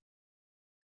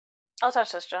 I'll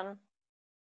touch this, Jen.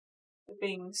 The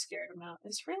being scared amount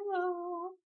is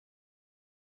real.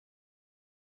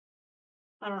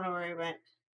 I don't know where he went.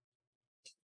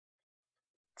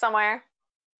 Somewhere.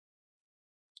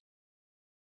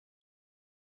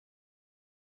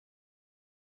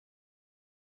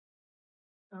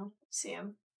 Oh, see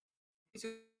him. He's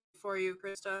for you,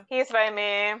 Krista. He's by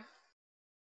me.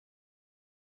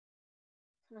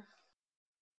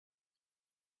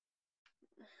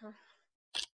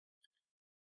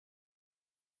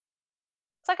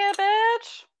 Suck it,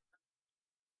 bitch!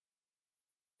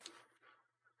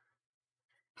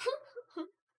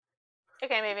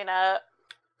 Okay, maybe not.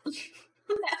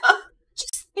 No,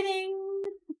 just kidding.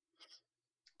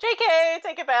 JK,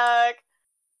 take it back!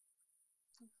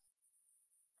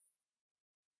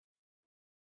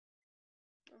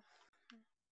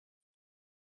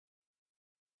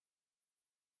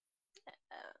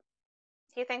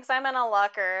 He thinks I'm in a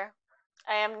locker.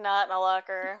 I am not in a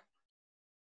locker.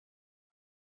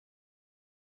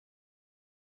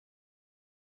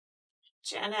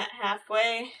 Janet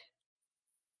halfway.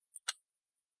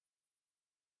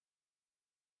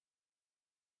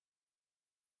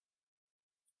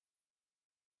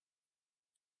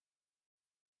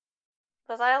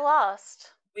 Because I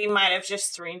lost. We might have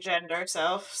just 3-gened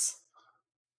ourselves.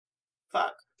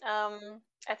 Fuck.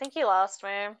 I think he lost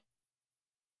me.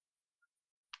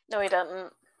 No, he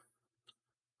didn't.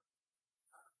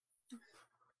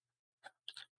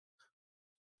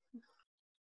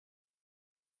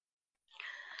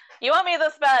 You want me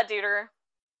this bad, Duder?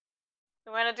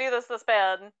 You want to do this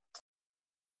bad?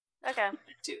 Okay.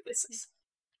 Dude, this is...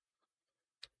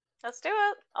 Let's do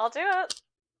it. I'll do it.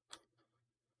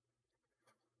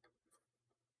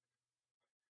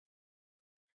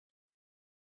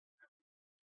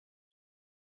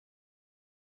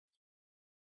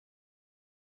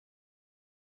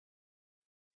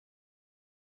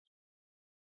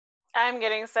 I'm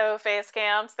getting so face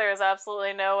camped. There's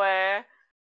absolutely no way.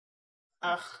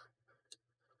 Ugh.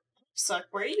 Suck,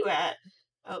 where are you at?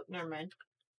 Oh, never mind.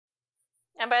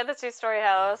 I'm by the 2-story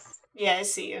house. Yeah, I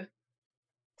see you.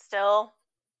 Still.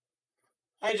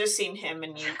 I just seen him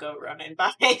and you go running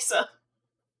by, so.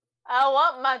 I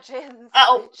want my gins.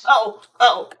 Oh, bitch. oh,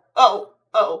 oh, oh,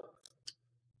 oh.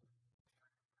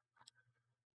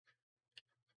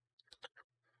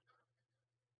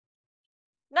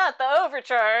 Not the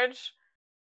overcharge.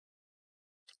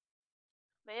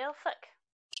 Well, fuck.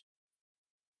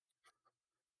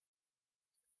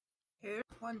 Here's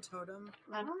one totem.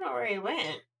 I don't know where he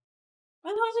went.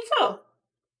 Where the hell did he go?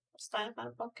 Let's find a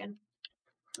pumpkin.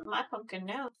 My pumpkin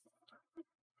now.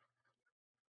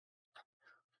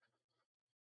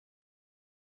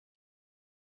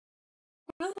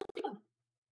 Where the hell did he go?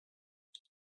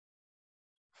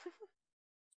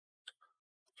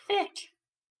 Thick.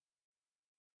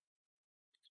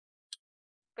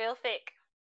 Real thick.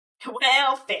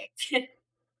 Well, thick.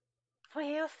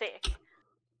 Real thick.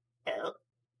 Oh.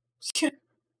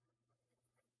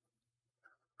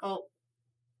 Oh.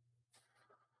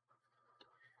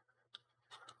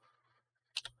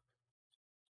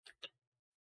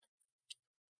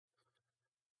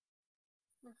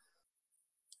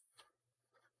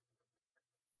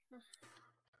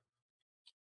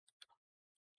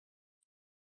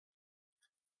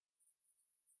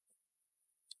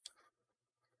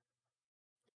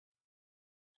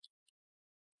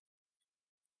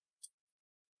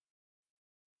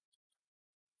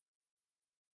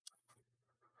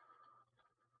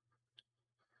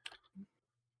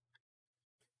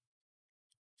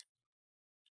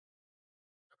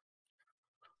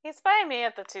 He's by me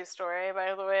at the 2-story,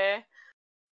 by the way.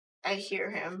 I hear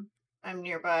him. I'm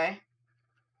nearby.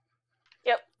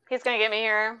 Yep, he's gonna get me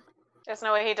here. There's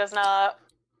no way he does not.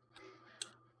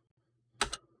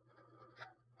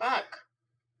 Fuck.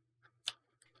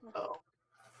 Oh.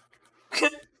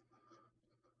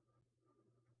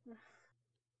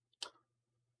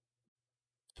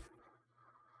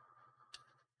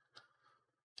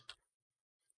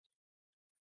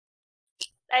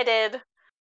 I did.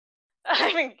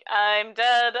 I'm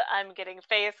dead. I'm getting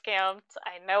face camped.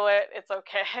 I know it. It's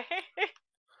okay.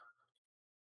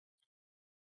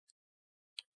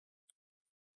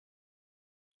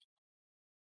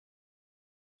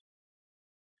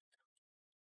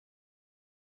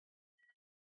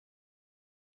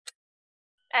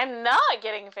 I'm not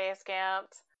getting face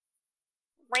camped.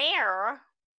 Rare.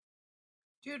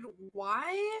 Dude,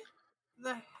 why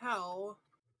the hell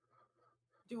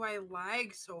do I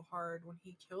lag so hard when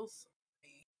he kills somebody?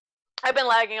 I've been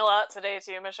lagging a lot today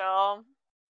too, Michelle.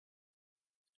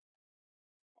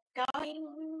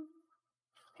 Going.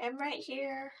 I'm right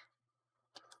here.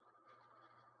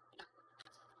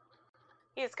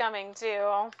 He's coming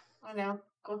too. I know.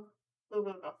 Go. Go,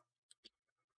 go, go.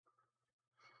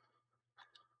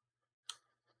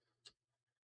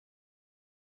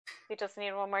 We just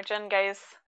need one more gen, guys.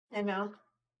 I know.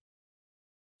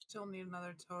 Still need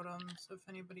another totem, so if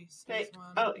anybody sees Wait.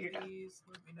 one, Oh, you're done. please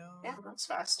let me know. Yeah, that's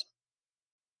fast.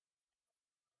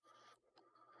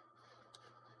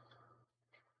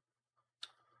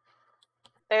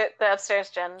 The upstairs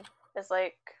gen is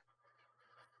like...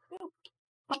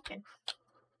 Okay.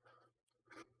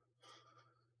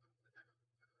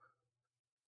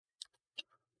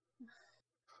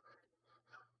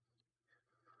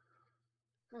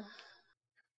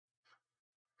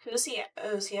 Who's he?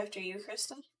 Oh, is he after you,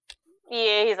 Kristen?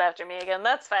 Yeah, he's after me again.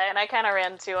 That's fine. I kind of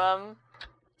ran to him.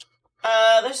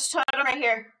 There's a totem right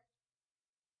here.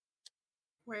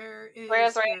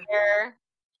 Where's right here?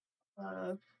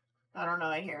 I don't know.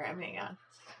 I hear him. Hang on.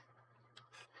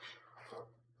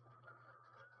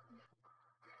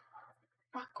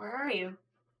 Fuck, where are you?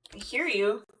 I hear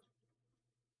you.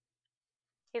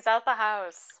 He's out the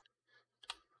house.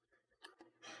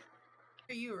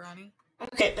 Where are you, Ronnie?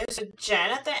 Okay, there's a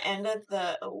gen at the end of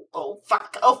the... Oh,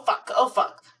 fuck. Oh, fuck. Oh,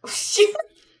 fuck. Shit.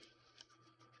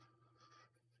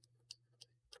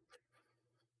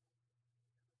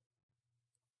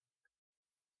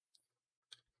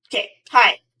 Okay,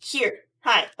 hi. Here.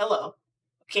 Hi. Hello.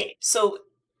 Okay, so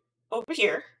over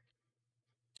here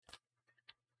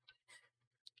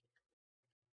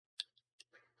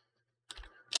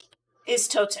is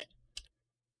Totem.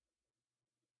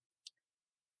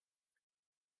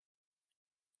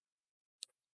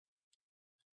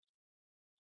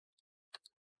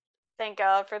 Thank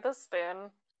God for the spoon.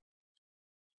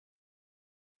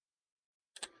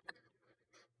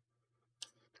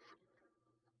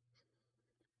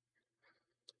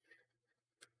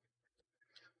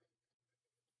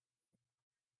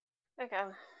 Okay.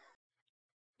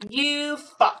 You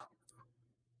fuck.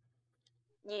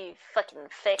 You fucking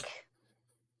thick.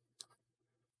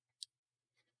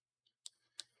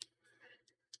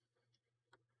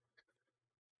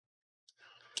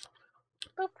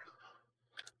 Boop.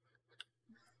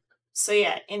 So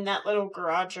yeah, in that little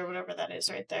garage or whatever that is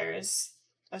right there is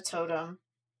a totem.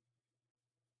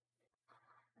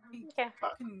 Okay.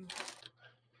 Fuck.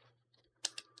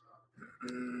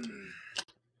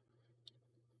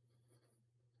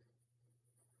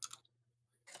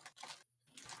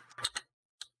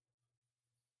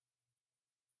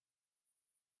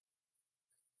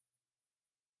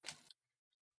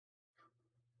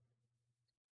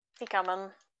 He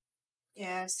coming.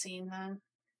 Yeah, I've seen that.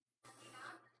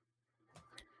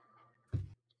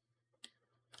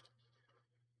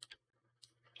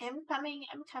 I'm coming,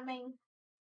 I'm coming.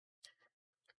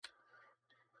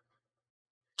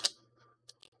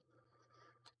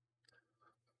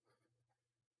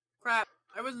 Crap.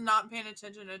 I was not paying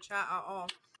attention to chat at all.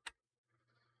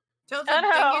 Tilted, Oh,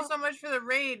 no. thank you so much for the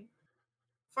raid.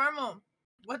 Farmo,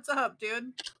 what's up,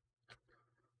 dude?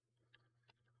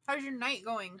 How's your night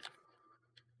going?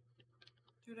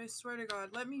 Dude, I swear to God,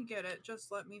 let me get it.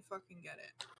 Just let me fucking get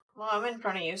it. Well, I'm in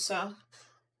front of you, so.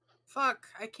 Fuck,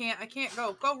 I can't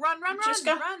go. Go, run, Just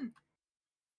go. run!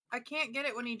 I can't get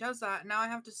it when he does that. Now I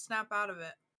have to snap out of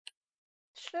it.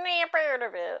 Snap out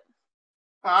of it.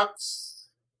 Pops.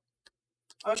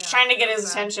 I was Yeah, trying to get it his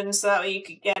was attention so that way you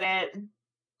could get it.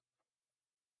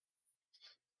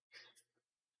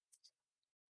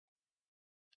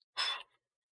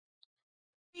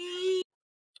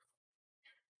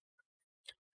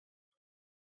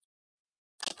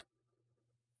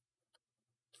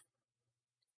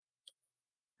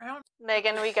 I don't.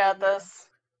 Megan, we got this.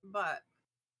 But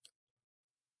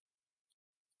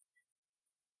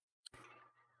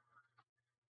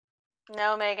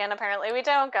No, Megan, apparently we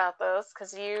don't got this,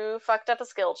 because you fucked up a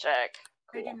skill check.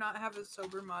 I Cool. do not have a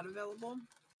sober mod available.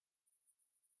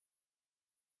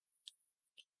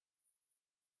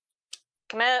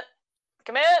 Commit.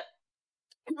 Commit!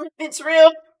 It's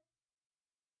real.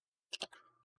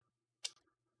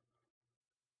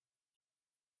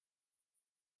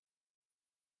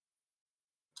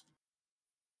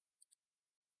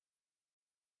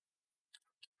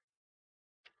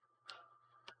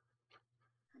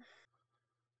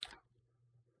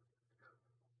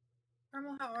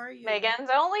 Normal, how are you? Megan,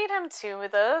 don't lead him to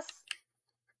this.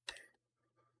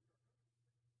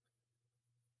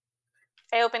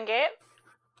 I open gate.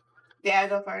 Yeah,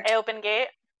 go for it. I open gate.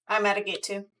 I'm at a gate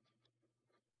too.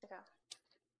 Okay.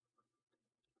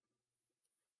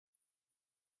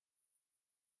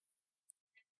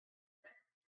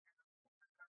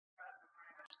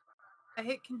 I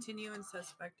hit continue and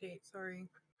says spectate. Sorry.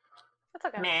 That's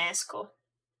okay. Nah, it's cool.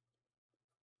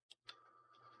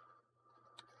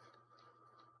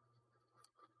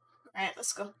 Alright,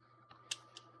 let's go.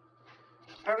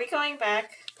 Are we going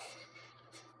back?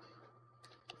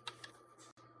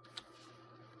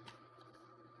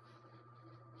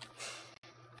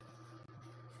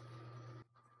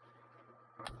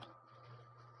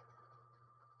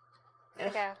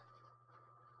 Okay.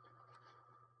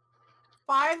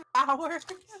 5 hours.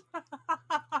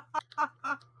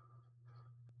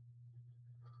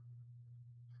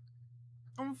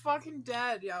 I'm fucking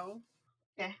dead, yo.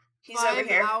 Okay, he's 5 over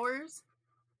here. hours.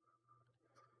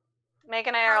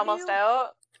 Megan and I are How do almost you- out.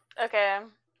 Okay.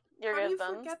 You're How do good you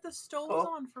then. forget the stove's Cool.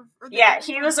 on for? Or the Yeah, oven's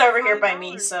he on was for over here 5 by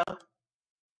me, hours? so.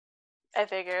 I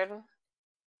figured.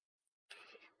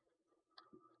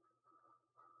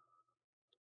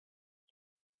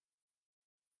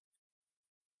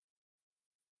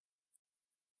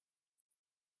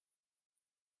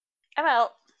 I'm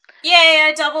out. Yay,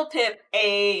 I double pip.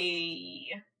 A.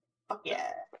 Fuck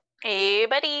yeah. Hey,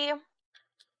 buddy.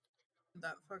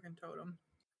 That fucking totem.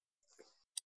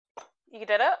 You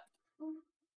did it?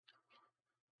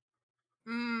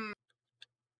 Mm.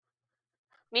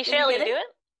 Michelle, get you it? do it?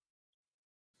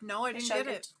 No, I didn't Michelle get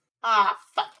did. it. Ah,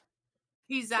 fuck.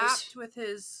 He zapped with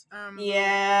his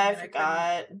Yeah, I thing and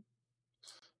forgot.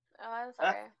 Oh, I'm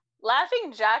sorry.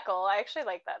 Laughing Jackal. I actually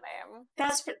like that name.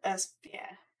 That's, yeah.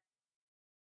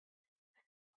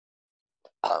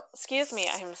 Oh, excuse me.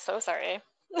 I'm so sorry.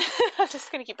 I'm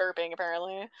just gonna keep burping,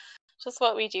 apparently. Just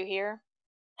what we do here.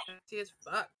 See as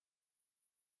fuck.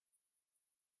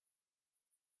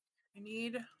 I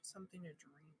need something to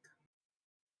drink.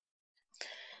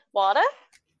 Water?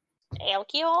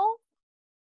 Alcohol?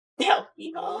 No,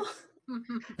 you know.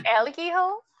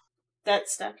 Alcohol? That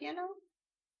stuff, you know?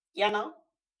 You know?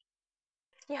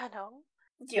 Yeah, no.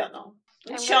 You know.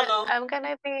 I'm You gonna, know.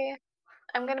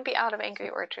 I'm gonna be out of Angry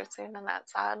Orchard soon, and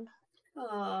that's sad.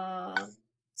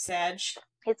 Sag.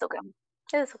 It's okay.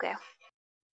 It's okay.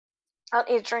 I'll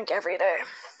eat drink every day.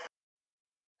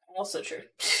 Also true.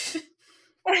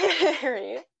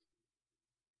 Right.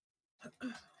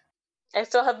 I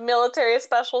still have military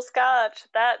special scotch.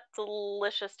 That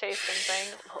delicious tasting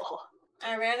thing. Oh.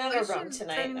 I ran out You of rum shouldn't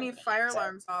tonight. turn any fire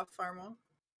alarms off, Farmo.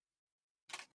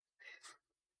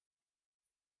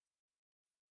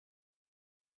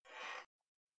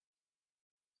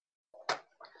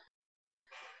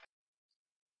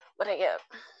 What'd I get?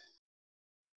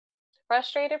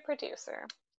 Frustrated producer.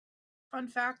 Fun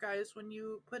fact, guys, when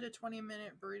you put a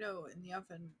 20-minute burrito in the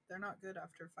oven, they're not good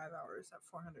after 5 hours at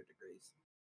 400 degrees.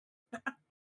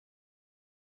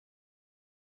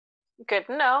 Good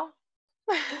to know.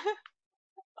 I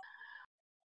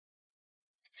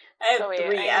have Oh, wait,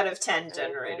 3 I out need of 10 to-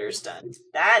 generators done.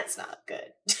 That's not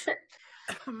good.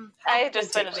 I Have to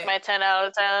just do finished it. my 10 out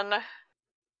of 10.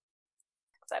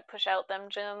 Because I push out them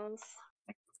gins.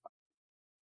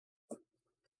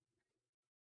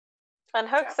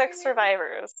 Unhook 6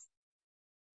 survivors.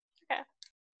 Okay.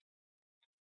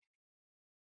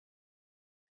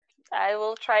 I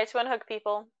will try to unhook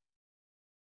people.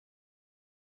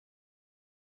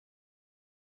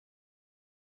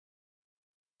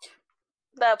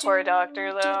 That poor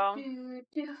doctor, though.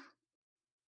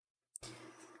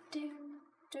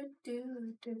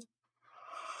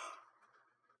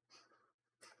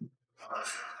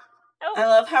 Oh, I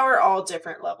love how we're all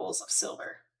different levels of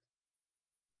silver.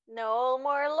 no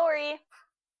more Lori.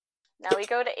 Now we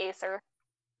go to Acer.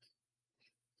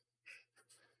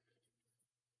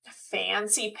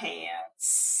 Fancy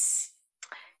pants.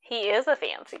 He is a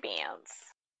fancy pants.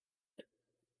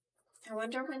 I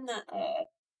wonder when the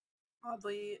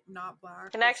Oddly, not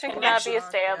black. Connection It's cannot black, be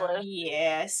established.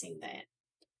 yeah, I seen that.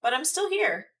 But I'm still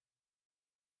here.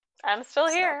 I'm still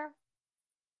So- here.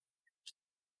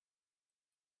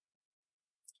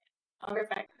 I'll get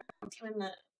back when the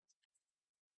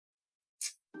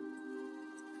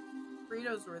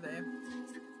Burritos were they?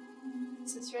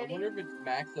 is this I ready? wonder if it's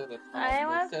max at a I time.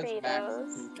 want It says max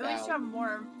Fritos. 2,000. At least have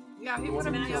more. Yeah, he The would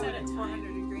one have in killed the it at other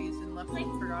 400 degrees and left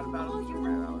and forgot about it for 5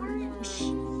 hours.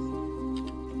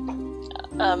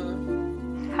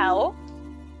 How?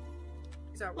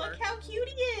 He's at Look work. how cute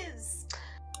he is.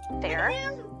 Fair. Look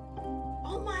at him.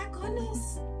 Oh my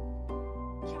goodness.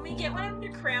 Can we get one of the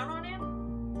crown on him?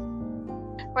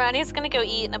 Ronnie's gonna go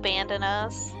eat and abandon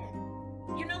us.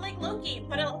 You know, like Loki,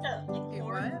 put a Hey,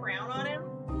 more what? crown on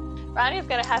him. Ronnie's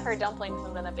gonna have her dumplings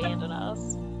and then abandon us.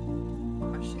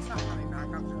 Oh, she's not coming back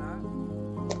after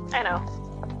that. I know.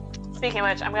 Speaking of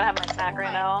which, I'm gonna have my snack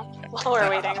right now while we're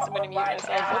waiting. So I'm gonna mute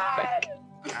myself real quick.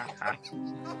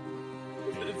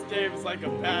 This game's like a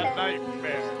bad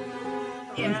nightmare.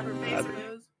 Yeah. For face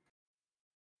those.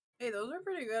 Hey, those are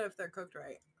pretty good if they're cooked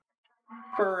right.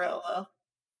 For real though.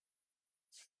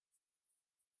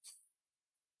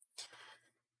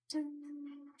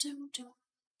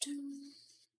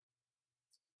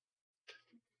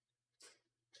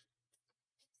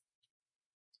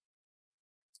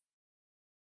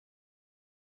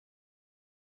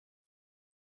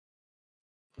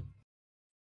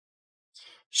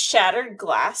 Shattered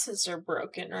glasses are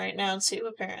broken right now too,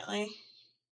 apparently.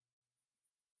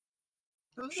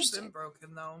 Those have Interesting. been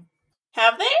broken though.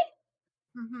 Have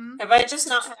they? Mm-hmm. Have I just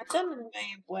not had them in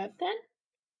my web then?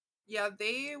 Yeah,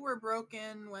 they were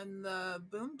broken when the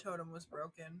boom totem was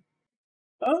broken.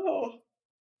 Oh.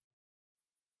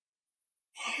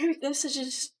 I guess I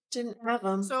just didn't have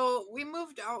them. So we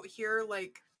moved out here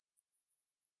like,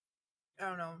 I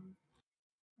don't know,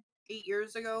 8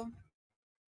 years ago.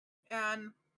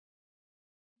 And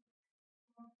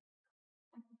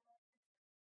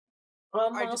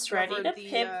Almost ready to discovered the,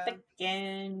 pip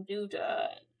again. Doodah.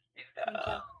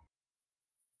 Okay.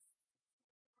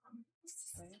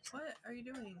 What are you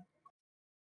doing?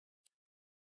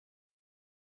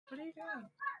 What are you doing?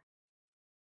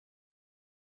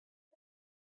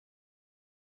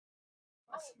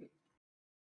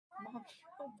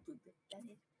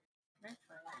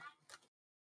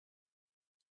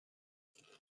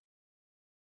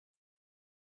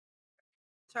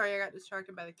 Sorry, I got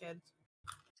distracted by the kids.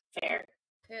 Fair.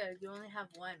 Here, you only have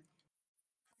one.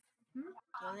 Hmm?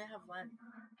 You only have one.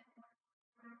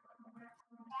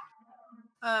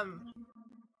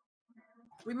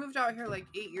 We moved out here like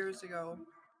 8 years ago,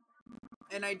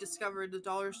 and I discovered the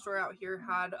dollar store out here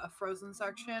had a frozen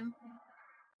section.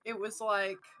 It was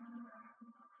like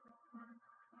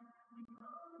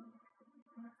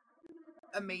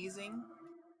amazing,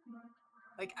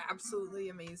 like absolutely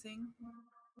amazing.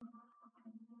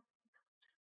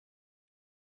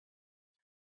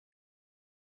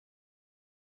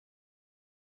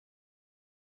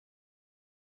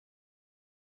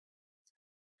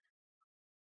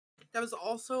 That was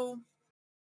also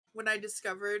when I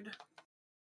discovered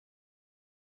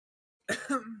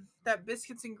that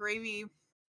biscuits and gravy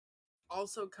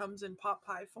also comes in pot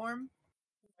pie form.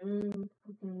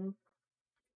 Mm-hmm.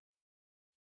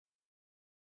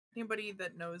 Anybody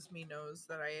that knows me knows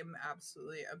that I am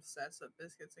absolutely obsessed with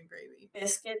biscuits and gravy.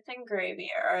 Biscuits and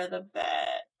gravy are the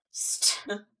best.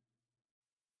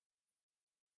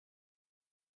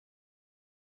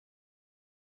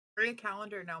 Maria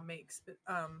Calendar now makes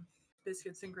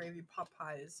biscuits and gravy pot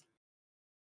pies.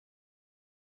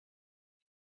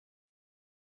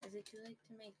 Is it too late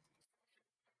to make?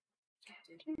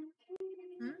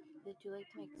 Hmm? Is it too late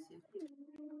to make soup?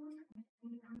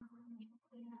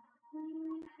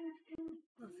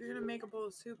 If you're gonna make a bowl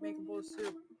of soup, make a bowl of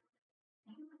soup.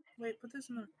 Wait, put this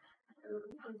in the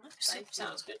Soup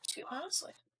sounds good too,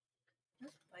 honestly.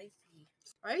 That's spicy.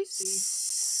 spicy.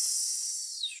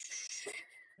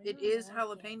 It is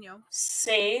jalapeno.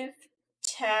 Save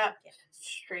tap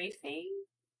strafing.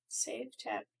 Save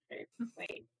tap strafing.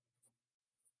 Wait.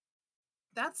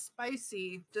 That's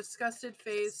spicy. Disgusted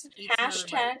face. Eats another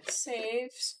Hashtag bite.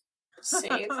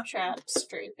 save trap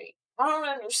strafing. I don't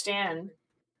understand.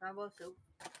 Combo soup.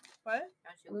 What?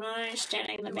 I'm not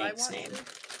understanding the Do I make's want name. soup?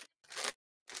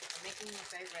 I'm making your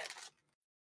favorite.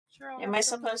 Sure. I'll Am have I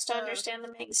some supposed to with, understand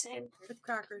the make's name? with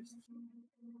crackers.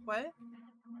 What?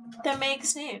 The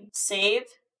make's name. Save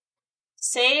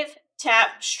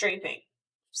tap strafing.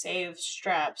 Save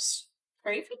straps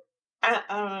strafing? I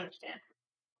don't understand.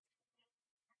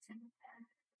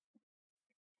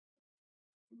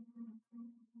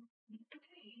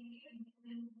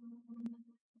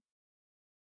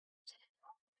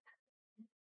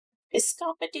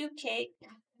 Biscopadoo cake.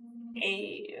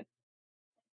 Hey.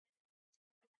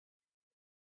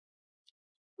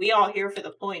 We all here for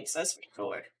the points, that's for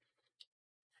sure.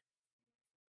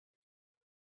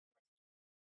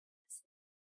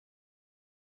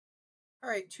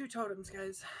 Alright, 2 totems,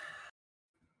 guys.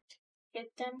 Get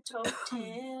them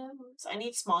totems. I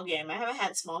need small game. I haven't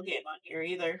had small game on here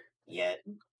either yet.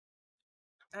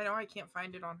 I know I can't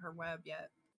find it on her web yet.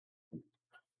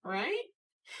 Right?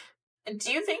 And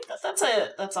do you think that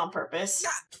that's on purpose?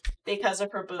 Because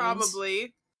of her boons?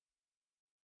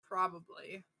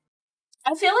 Probably.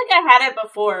 I feel like I had it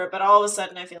before, but all of a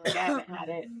sudden I feel like I haven't had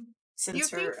it since You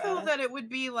her. think though that it would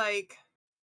be like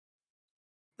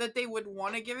that they would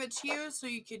want to give it to you so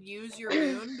you could use your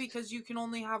boon because you can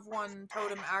only have one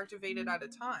totem activated at a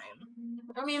time.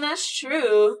 I mean, that's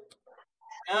true.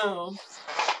 Oh.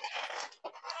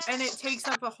 And it takes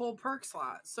up a whole perk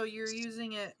slot. So you're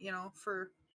using it, for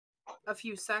a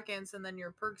few seconds and then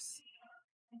your perk's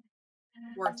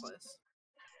worthless.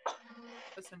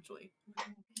 Essentially.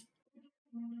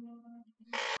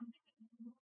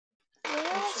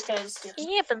 What you guys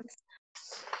doing?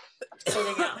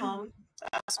 Sitting at home.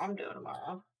 That's what I'm doing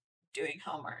tomorrow. Doing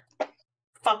homework.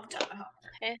 Fuck done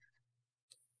homework.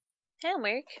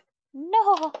 Homework?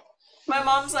 No. My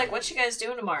mom's like, what you guys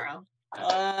doing tomorrow?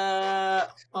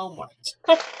 Homework.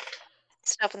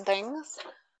 Stuff and things.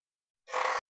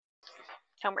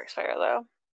 Homework's fair, though.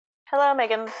 Hello,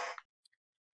 Megan.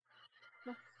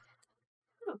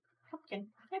 Oh, Pumpkin.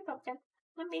 Hi, Pumpkin.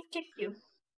 Let me kick you.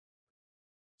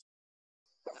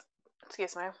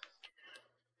 Excuse me.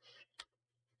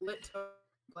 Lit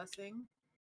blessing.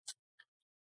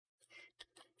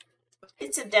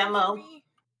 It's a demo.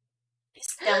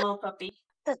 It's a demo puppy.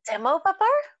 The demo pupper?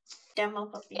 Demo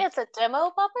puppy. It's a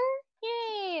demo pupper?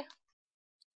 Yay!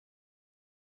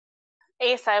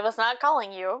 Ace, I was not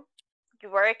calling you. You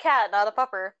were a cat, not a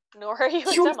pupper. Nor are you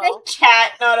a You're demo. a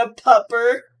cat, not a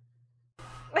pupper.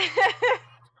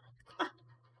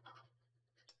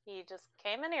 He just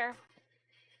came in here.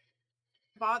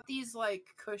 Bought these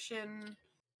cushion.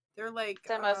 They're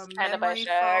Demos kinda by memory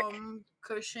Shaq. foam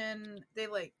cushion. They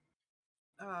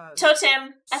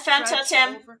Totem. I found stretch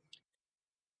totem.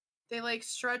 They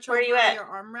stretch Where over you at? your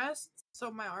armrest. So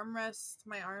my armrest,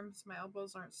 my arms, my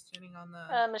elbows aren't standing on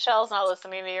the. Michelle's not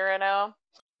listening to you right now.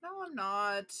 No, I'm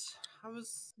not. I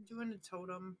was doing a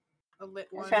totem, a lit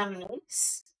I one. found an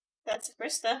ace. That's a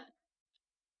Krista.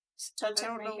 It's a I totem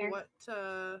don't right know here. what.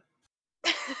 So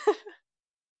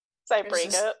I break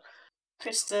Krista- it.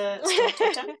 Krista stole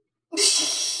totem.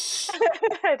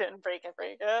 I didn't break it.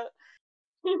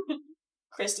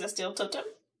 Krista steal totem.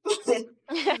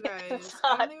 You guys,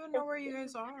 I don't even know where you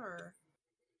guys are.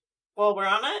 Well, we're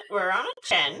on a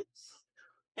gen.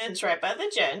 And it's right by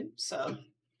the gen, so.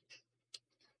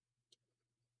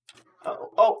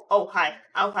 Oh, hi.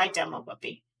 Oh, hi, demo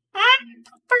puppy. Hi,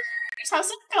 puppers. How's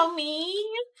it going?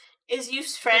 Is you He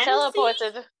friendly?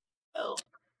 teleported. Oh.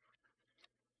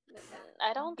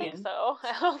 I don't think Yeah. so.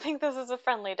 I don't think this is a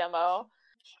friendly demo.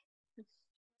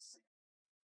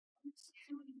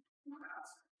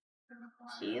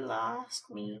 He lost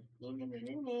me.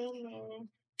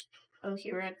 Oh,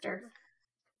 he wrecked her.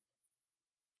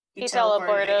 He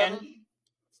teleported. again.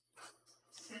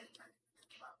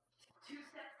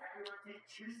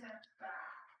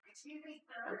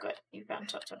 Oh, good. You found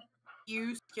Toto.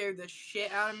 You scared the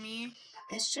shit out of me.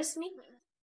 It's just me.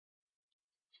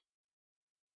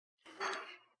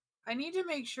 I need to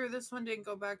make sure this one didn't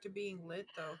go back to being lit,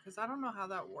 though, because I don't know how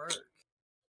that worked.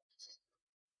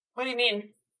 What do you mean?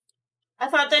 I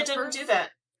thought that didn't do that.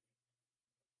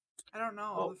 I don't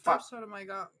know. Oh, the fuck. first totem I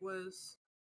got was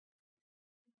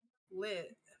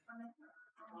lit.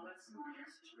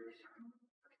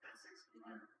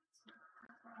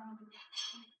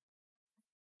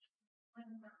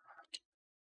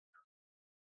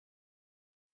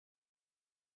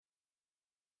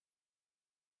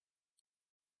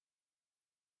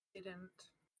 Didn't.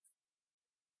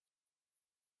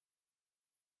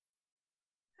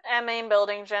 At main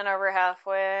building, Jen, over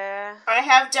halfway. I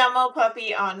have Demo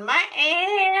Puppy on my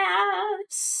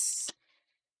ass.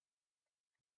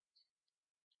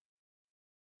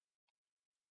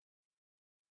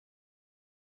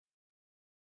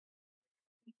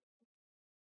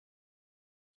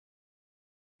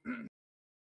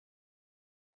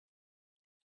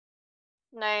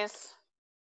 Nice.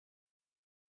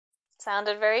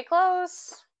 Sounded very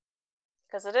close.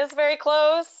 Because it is very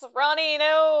close. Ronnie,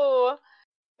 no!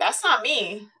 That's not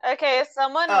me. Okay,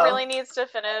 someone Oh. really needs to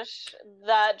finish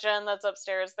that gen that's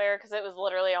upstairs there, because it was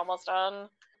literally almost done.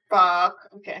 Fuck.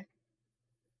 Okay.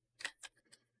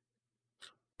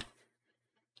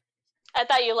 I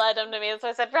thought you led him to me, so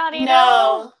I said, Ronnie,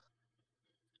 No.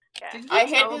 Okay. Did he I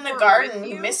hid in the teleport garden. with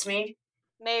You you? missed me.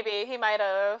 Maybe. He might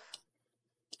have.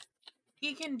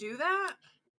 He can do that?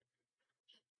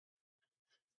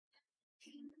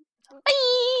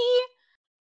 Bye!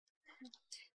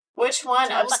 Which one?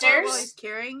 Teleport Upstairs? while he's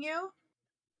carrying you?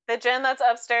 The gen that's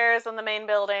upstairs in the main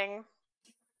building.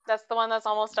 That's the one that's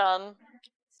almost done.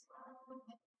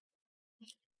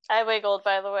 I wiggled,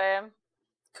 by the way.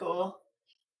 Cool.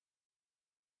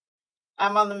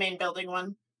 I'm on the main building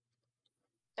one.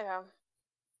 Yeah.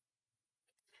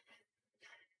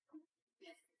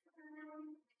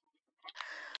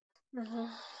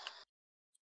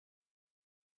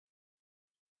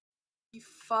 You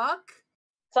fuck?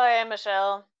 Sorry,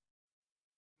 Michelle.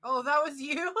 Oh, that was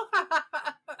you?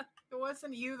 It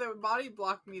wasn't you that body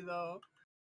blocked me, though.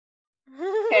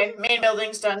 Okay, main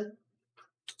building's done.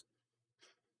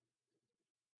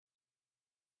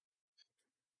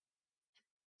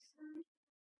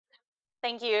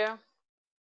 Thank you.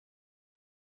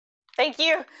 Thank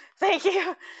you. Thank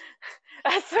you.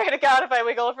 I swear to God, if I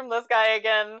wiggle from this guy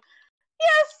again.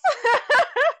 Yes!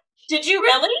 Did you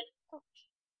really?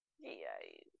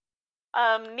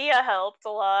 Yeah. Nia helped a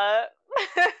lot.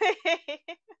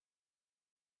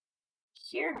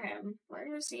 Hear him.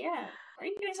 Where is he at? Where are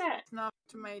you guys at? It's not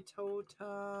to my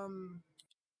totem.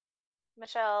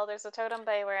 Michelle, there's a totem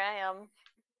by where I am.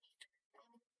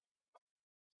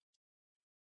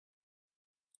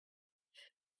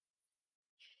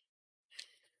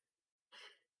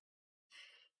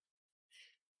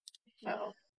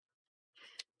 Oh.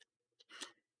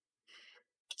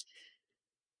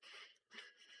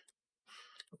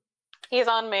 He's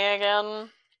on me again.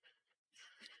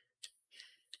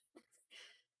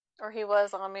 Or he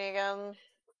was on me again.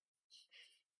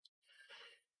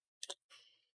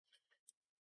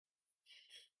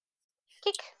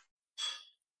 Kick.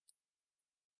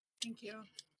 Thank you.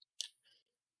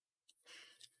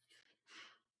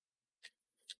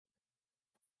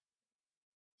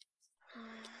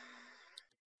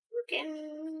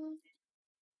 Looking.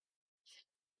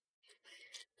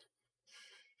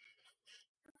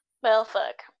 Well,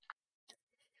 fuck.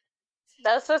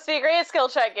 That's supposed to be a great skill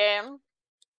check game.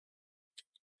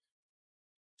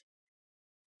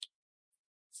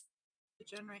 The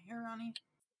gen right here, Ronnie.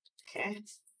 Okay.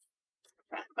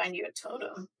 Trying to find you a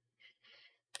totem.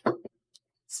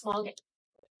 Small game.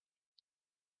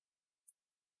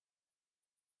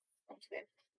 Thank you,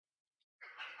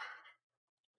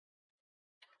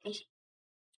 babe.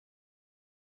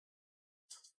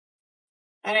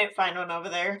 I didn't find one over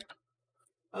there.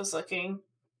 I was looking.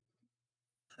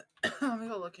 Let me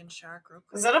go look in Shack real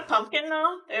quick. Is that a pumpkin,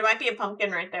 though? There might be a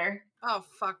pumpkin right there. Oh,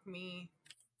 fuck me.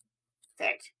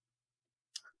 Thick.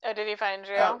 Oh, did he find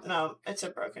you? Oh, no. It's a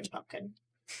broken pumpkin.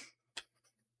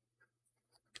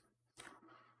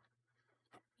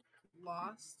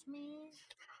 Lost me?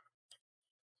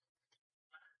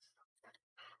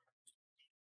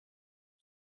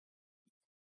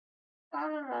 La,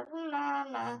 la, la,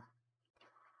 la.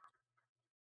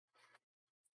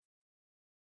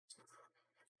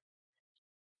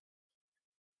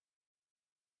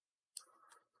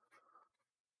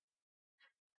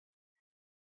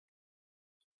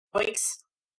 Oiks.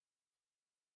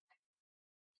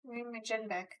 Bring my gen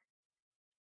back.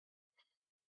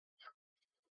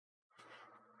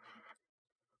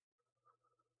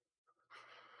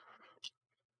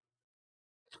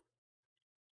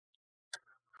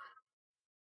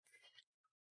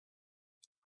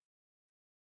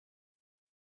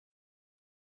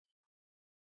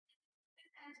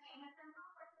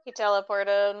 He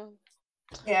teleported.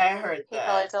 Yeah, I heard He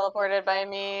probably that. teleported by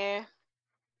me.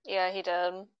 Yeah, he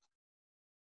did.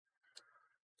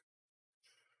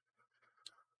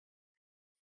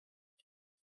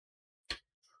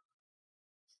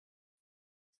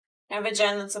 I have a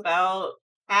gen that's about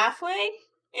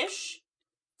halfway-ish.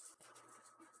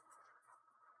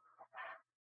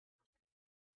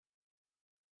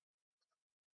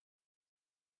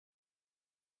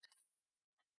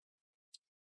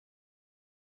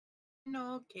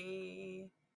 Okay.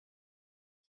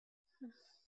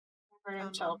 We're gonna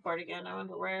Found teleport again, I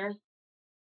wonder where.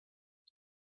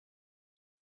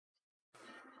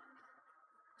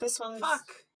 This one's... Fuck.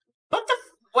 What the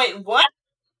wait, what?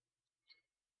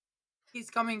 He's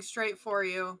coming straight for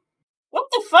you. What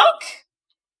the fuck?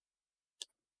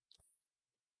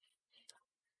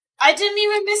 I didn't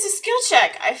even miss a skill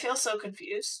check. I feel so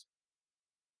confused.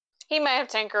 He might have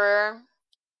Tinkerer.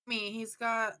 He's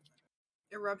got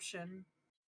eruption.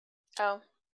 Oh,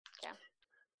 yeah.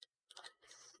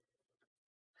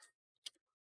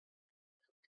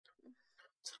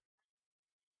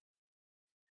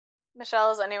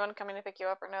 Michelle, is anyone coming to pick you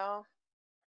up or no?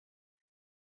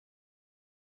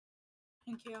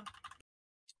 Thank you.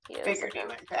 He is. Figured he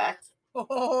went back.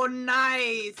 Oh,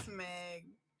 nice, Meg.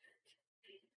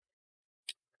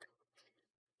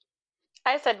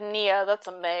 I said Nia, that's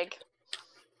a Meg.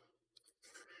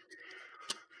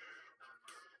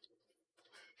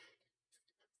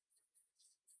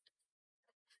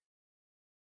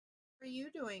 What are you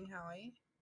doing, Howie?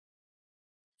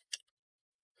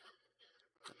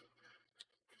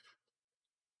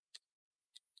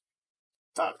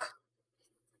 Fuck.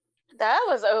 That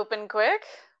was open quick.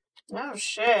 Oh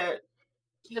shit.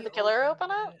 Did the killer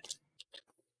open it?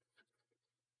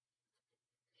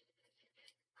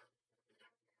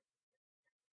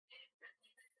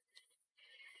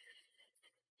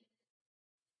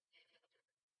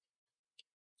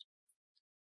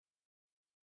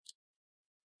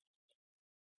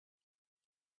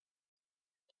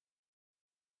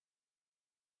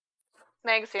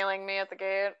 Meg's healing me at the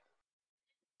gate.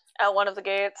 At one of the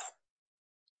gates.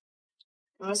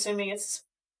 I'm assuming it's...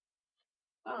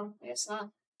 Oh, I guess not.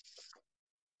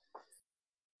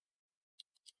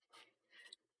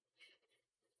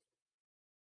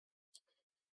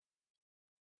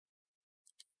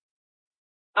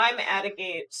 I'm at a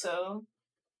gate, so...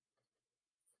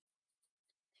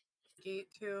 Gate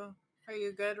 2. Are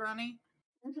you good, Ronnie?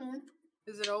 Mm-hmm.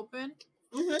 Is it open?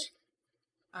 Mm-hmm.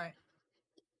 Alright.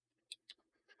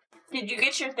 Did you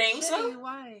get your things, though?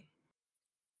 Why?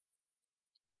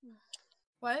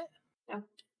 What? Yeah.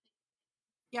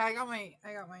 Yeah, I got my...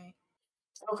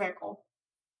 Okay, cool.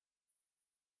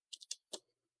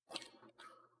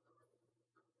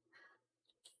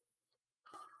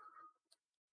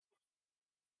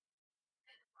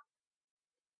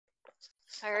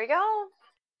 There we go.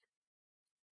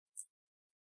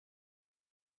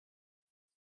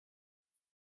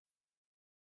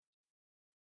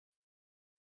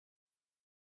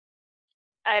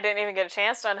 I didn't even get a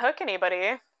chance to unhook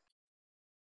anybody.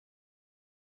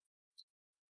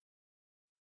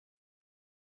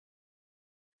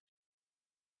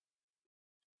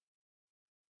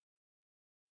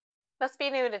 Must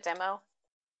be new to demo.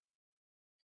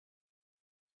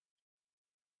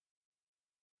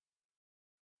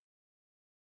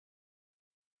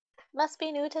 Must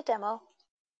be new to demo.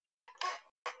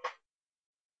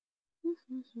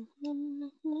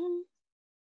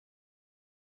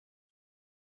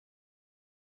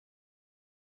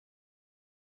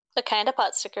 What kind of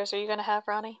pot stickers are you gonna have,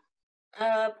 Ronnie?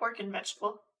 Pork and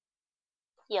vegetable.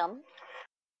 Yum.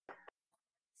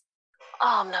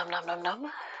 Nom nom nom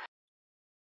nom.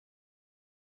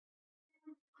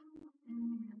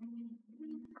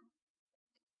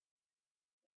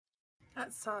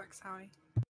 That sucks, Howie.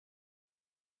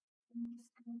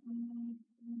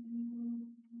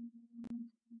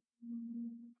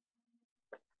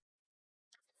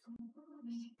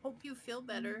 Hope you feel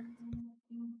better.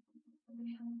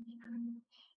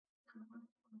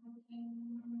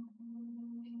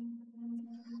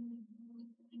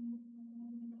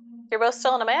 You're both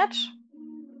still in a match?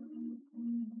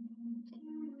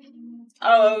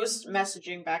 Oh, I was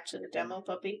messaging back to the demo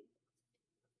puppy.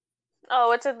 Oh,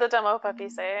 what did the demo puppy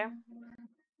say?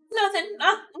 Nothing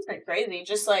crazy.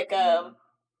 Just like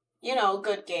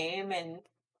good game, and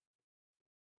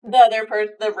the other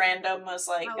the random was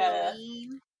like,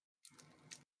 Halloween.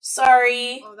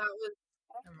 sorry. Oh, that was.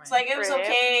 Never mind. It's like it was Right.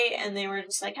 okay, and they were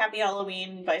just like happy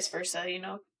Halloween, vice versa.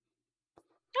 Oh,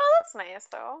 that's nice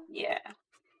though. Yeah.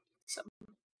 So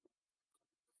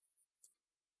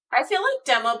I feel like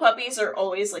demo puppies are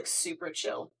always like super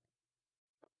chill.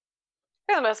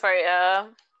 For the most part, yeah.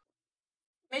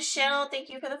 Michelle, thank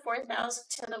you for the 4,000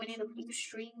 to the Winnie the Pooh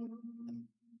stream.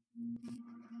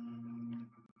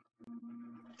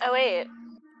 Oh wait.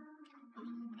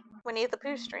 Winnie the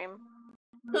Pooh stream.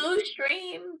 Pooh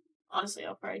stream. Honestly,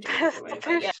 I'll probably do it either way. The But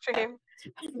Pooh yeah. stream.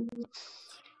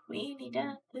 Winnie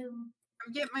the Pooh.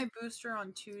 I'm getting my booster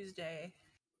on Tuesday.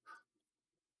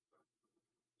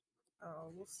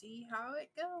 Oh, we'll see how it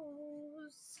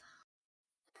goes.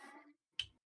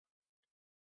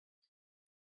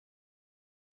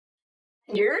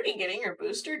 You're already getting your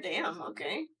booster? Damn,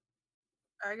 okay.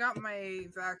 I got my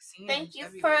vaccine. Thank in you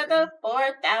February. for the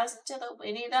 4,000 to the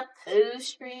Winnie the Pooh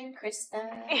stream, Krista.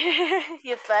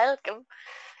 You're welcome.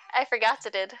 I forgot to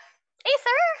did. Hey,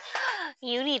 sir!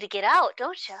 You need to get out,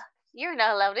 don't you? You're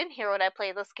not allowed in here when I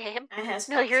play this game. I has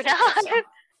No, pot you're stickers, not. so-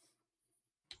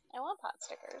 I want pot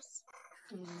stickers.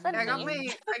 Mm.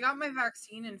 I got my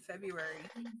vaccine in February.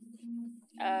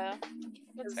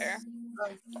 That's fair.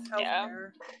 Of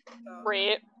healthcare. So.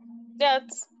 Great. Yeah,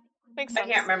 makes I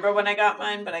sense. can't remember when I got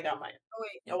mine, but I got mine Oh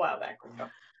wait, a while back.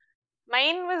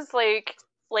 Mine was like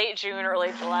late June or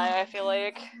late July, I feel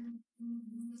like.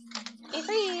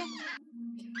 Easy.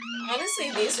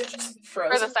 Honestly, these are just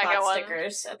frozen second pot one.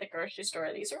 stickers at the grocery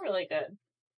store. These are really good.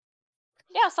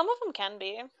 Yeah, some of them can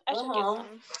be. I should get Uh-huh. some.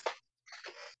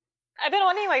 I've been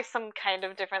wanting like some kind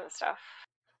of different stuff.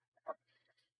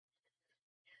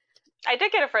 I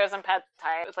did get a frozen pad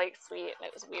thai. It was like sweet and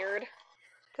it was weird.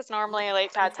 Because normally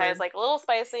like pad thai is like a little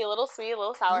spicy, a little sweet, a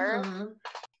little sour. Mhm.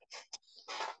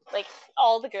 Like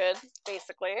all the good,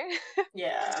 basically.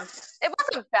 Yeah. It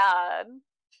wasn't bad.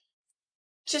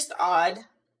 Just odd.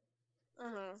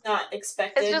 Mm-hmm. Not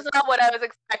expected. It's just not what I was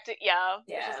expecting. Yeah. It's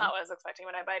Yeah. just not what I was expecting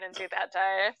when I bite into pad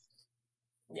thai.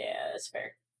 Yeah, that's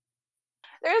fair.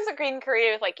 There's a green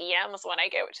curry with like yams one I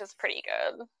get, which is pretty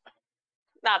good.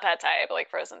 Not pad thai, but like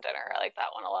frozen dinner. I like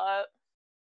that one a lot.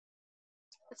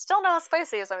 It's still not as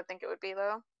spicy as I would think it would be,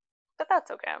 though. But that's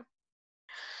okay.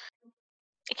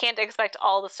 You can't expect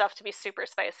all the stuff to be super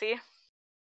spicy.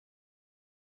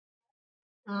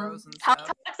 frozen How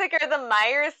stuff. toxic are the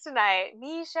Myers tonight?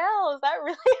 Michelle, is that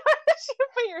really what you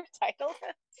put your title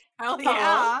in? Hell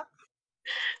yeah!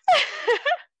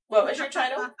 What was your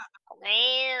title?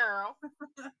 Meow.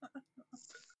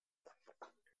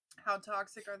 How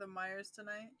toxic are the Myers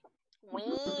tonight?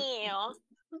 Meow.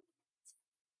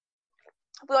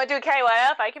 We want to do a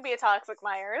KYF? I can be a toxic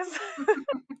Myers.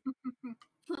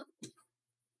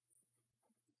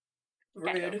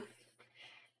 Rude.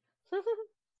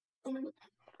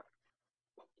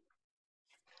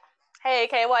 Hey,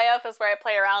 KYF is where I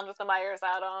play around with the Myers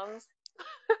add-ons.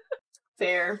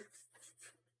 Fair.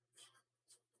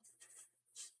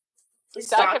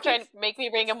 Doc kept trying to make me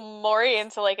bring a Mori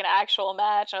into like an actual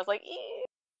match. I was like, ew.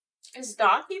 Is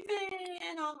Doc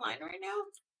even online right now?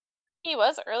 He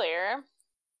was earlier.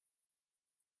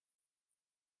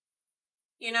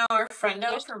 You know, our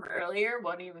friendo from earlier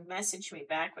won't even message me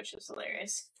back, which is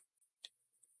hilarious.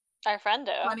 Our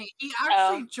friendo. Funny, he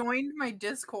actually joined my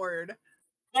Discord.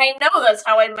 I know, that's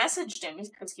how I messaged him,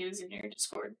 because he was in your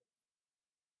Discord.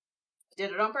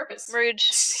 Did it on purpose. Rude.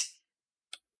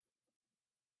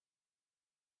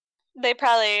 They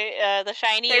probably, the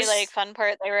shiny, like, fun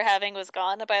part they were having was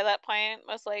gone by that point,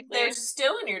 most likely. They're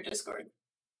still in your Discord.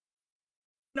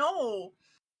 No!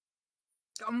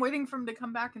 I'm waiting for him to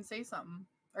come back and say something.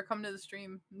 Or come to the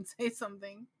stream and say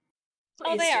something. Oh,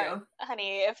 Please they do. are.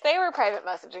 Honey, if they were private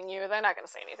messaging you, they're not going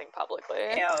to say anything publicly.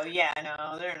 Oh, yeah,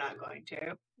 no, they're not going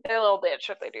to. They're a little bitch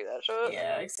if they do that shit.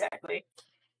 Yeah, exactly.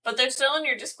 But they're still in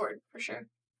your Discord, for sure.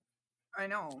 I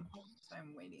know. So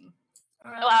I'm waiting.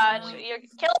 You're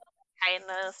killing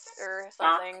kindness or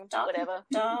something. Doc, whatever.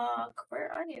 Dog, where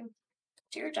are you?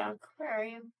 Dear dog, where are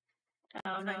you?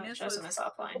 Oh, no, Kindness Joseph was- is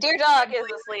offline. Dear dog is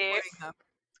asleep. Up.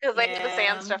 Because I need the sand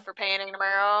Yeah. stuff for painting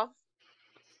tomorrow.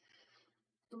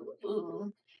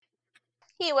 Ooh.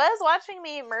 He was watching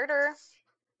me murder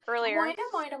earlier.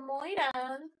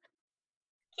 Moida.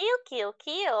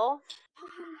 Kill.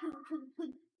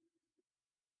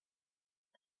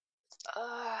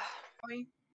 Oi.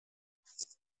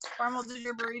 Carmel, did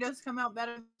your burritos come out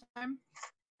better this time?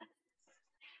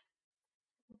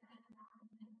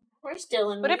 Where's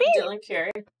Dylan? Would We it need be- Dylan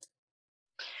Carey.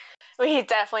 We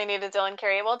definitely needed Dylan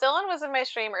Carey. Well, Dylan was in my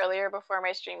stream earlier before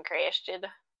my stream crashed.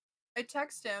 I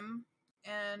text him,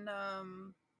 and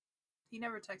he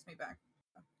never texts me back.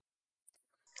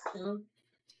 Mm.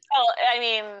 Well, I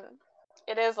mean,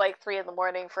 it is like 3 in the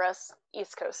morning for us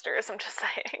East Coasters. I'm just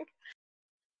saying.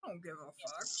 I don't give a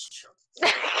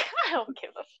fuck. I don't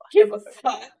give a fuck. Give a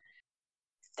fuck.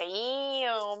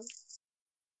 Damn.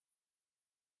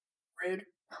 Rude.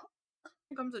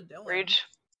 Here comes a Dylan. Rude.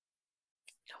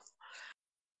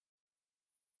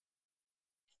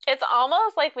 It's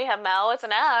almost like we have Mallets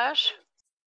and Ash.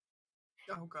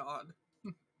 Oh god.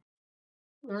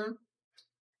 Mm.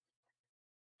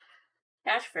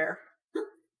 Cash fair.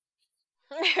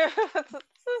 It's the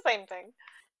same thing.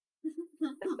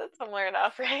 It's similar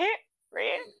enough, right?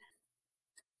 Right?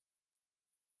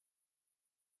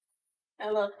 I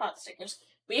love pot stickers.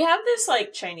 We have this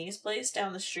like Chinese place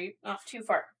down the street, not too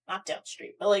far, not down the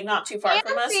street, but like not too far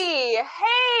from us. Nancy!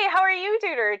 Hey, how are you,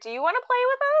 Duder? Do you want to play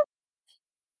with us?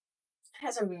 It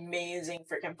has amazing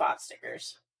freaking pot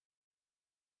stickers.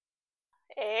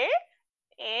 Eh?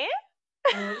 Eh?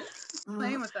 Mm.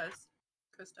 Playing with us,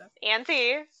 Krista.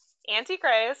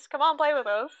 Antichrist, come on, play with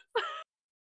us.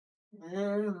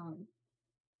 Mm.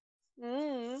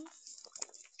 Mm.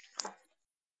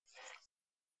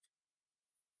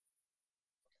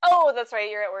 Oh, that's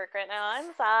right, you're at work right now.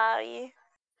 I'm sorry.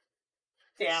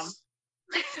 Damn.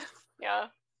 Yeah.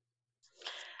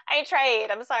 I tried.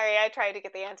 I'm sorry. I tried to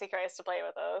get the Antichrist to play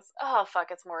with us. Oh,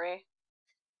 fuck, it's Maury.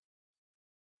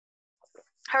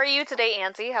 How are you today,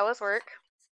 Auntie? How was work?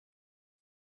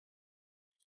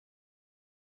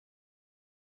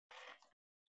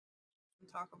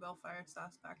 Taco Bell fire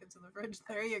sauce packets in the fridge.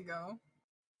 There you go.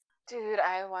 Dude,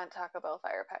 I want Taco Bell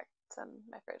fire packs in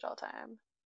my fridge all the time.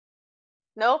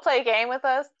 No, play a game with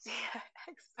us?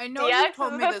 I know DX? you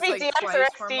told Is me this this like DX or twice,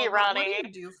 XD, Carmel, but what do Ronnie? you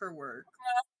do for work?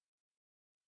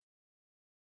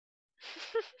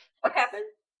 What happened?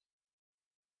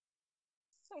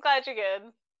 I'm glad you're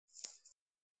good.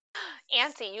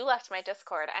 Auntie, you left my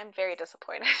Discord. I'm very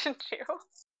disappointed in you.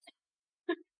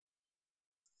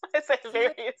 I say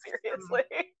very seriously.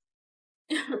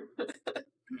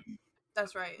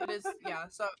 That's right. It is. Yeah.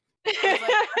 So I was like,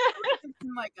 I was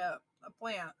thinking like a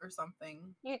plant or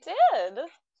something. You did.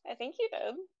 I think you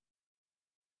did.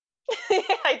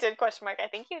 I did, question mark. I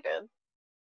think you did.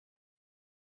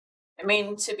 I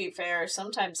mean, to be fair,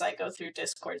 sometimes I go through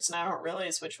Discords and I don't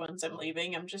realize which ones I'm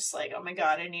leaving. I'm just like, oh my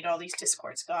god, I need all these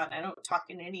Discords gone. I don't talk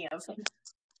in any of them.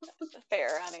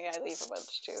 Fair, honey. I leave a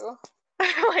bunch too.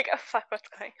 Like, oh fuck, what's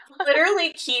going on?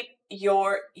 Literally keep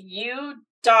you,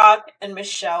 Doc, and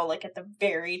Michelle like at the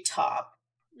very top.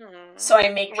 So I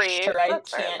make Reed, sure I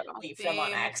that's fair, can't though. leave them on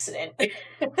Same. accident.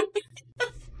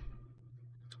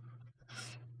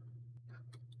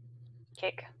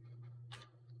 Cake.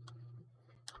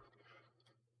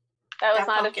 That was That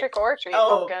not pumpkin. a trick or treat.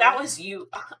 Oh, pumpkin. that was you.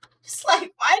 It's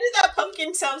like, why did that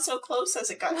pumpkin sound so close as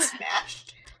it got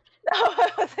smashed? No,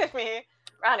 that wasn't me.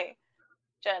 Ronnie.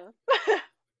 Jen.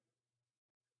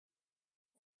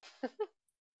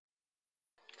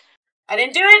 I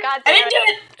didn't do it! God I damn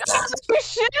didn't do it! You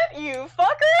shit, you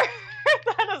fucker!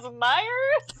 That is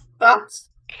Myers. Oh,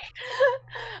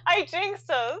 I jinxed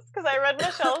us because I read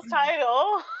Michelle's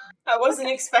title. I wasn't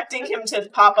expecting him to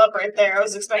pop up right there. I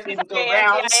was expecting him to go Okay,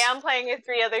 round. Auntie, I am playing with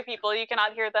 3 other people. You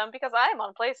cannot hear them because I am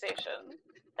on PlayStation.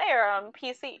 They are on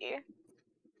PC.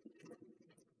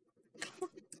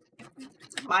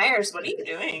 Myers, what are you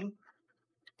doing?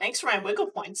 Thanks for my wiggle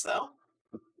points, though.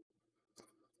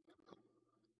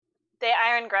 They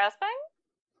iron grasping?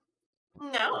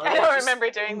 No. I don't remember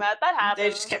doing that. That happens. They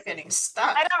just kept getting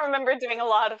stuck. I don't remember doing a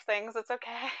lot of things. It's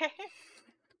okay.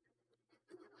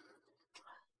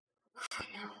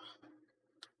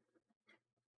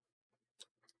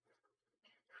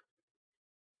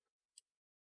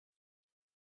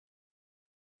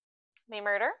 Me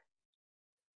murder?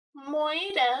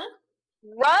 Moida.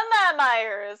 Run that,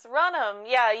 Myers! Run him!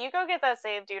 Yeah, you go get that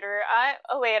save, Duder.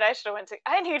 Oh wait, I should've went to-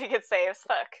 I knew to get saves,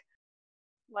 fuck.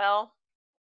 Well.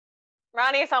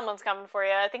 Ronnie, someone's coming for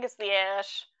you. I think it's the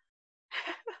Ash.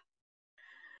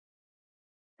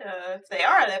 If they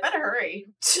are, they better hurry.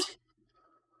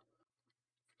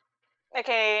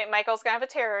 Okay, Michael's gonna have a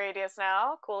terror radius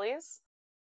now. Coolies.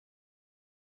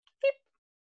 Beep.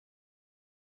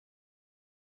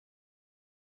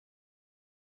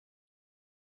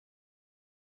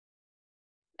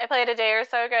 I played a day or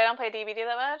so ago. I don't play DBD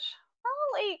that much.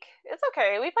 Well, like, it's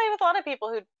okay. We play with a lot of people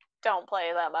who don't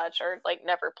play that much or, like,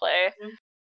 never play.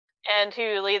 and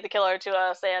who lead the killer to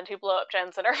us and who blow up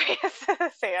gens in our faces,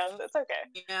 and it's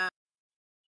okay. Yeah.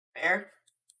 Fair.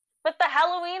 But the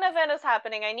Halloween event is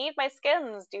happening. I need my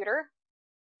skins, duder.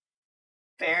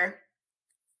 Fair.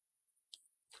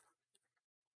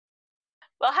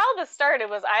 Well, how this started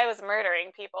was I was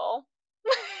murdering people.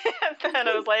 And then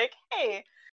I was like, hey,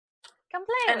 come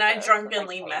play And with I us.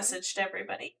 drunkenly Like, messaged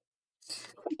everybody.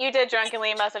 You did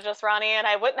drunkenly message us, Ronnie, and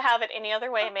I wouldn't have it any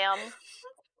other way, ma'am.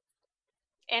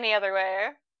 Any other way.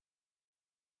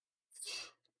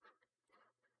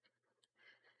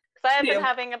 Because I have been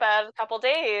having a bad couple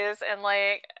days, and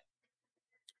like,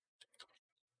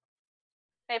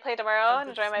 may I play tomorrow and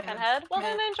enjoy my pinhead? Well,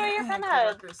 then enjoy your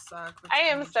pinhead. I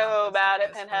am so bad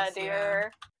at pinhead,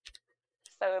 dear.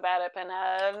 So bad at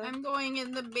pinhead. I'm going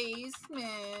in the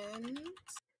basement.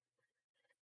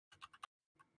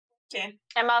 Okay.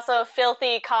 I'm also a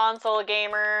filthy console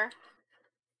gamer.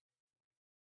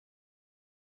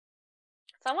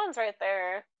 Someone's right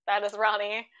there. That is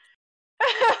Ronnie.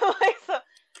 Like, so,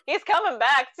 he's coming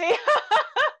back, see?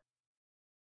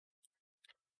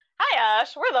 Hi,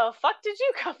 Ash. Where the fuck did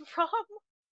you come from?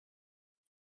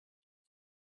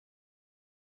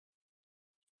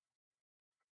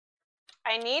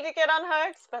 I need to get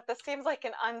unhooked, but this seems like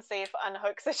an unsafe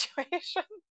unhook situation.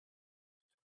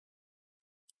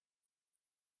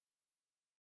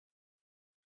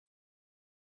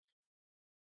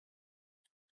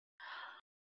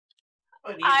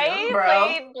 What are you doing, bro?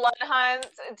 played Blood Hunt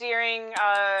during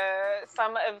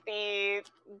some of the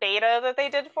beta that they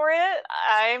did for it.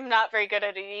 I'm not very good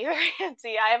at it either.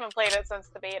 See, I haven't played it since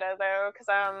the beta though, because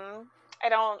I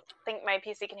don't think my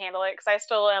PC can handle it, because I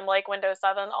still am like Windows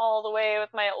 7 all the way with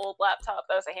my old laptop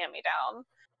that was a hand-me-down.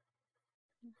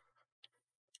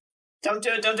 Don't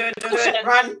do it, don't do it, don't do it.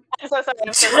 Run! I'm so sorry,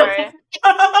 I'm so sorry.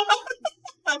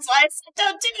 That's why I said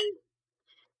don't do it.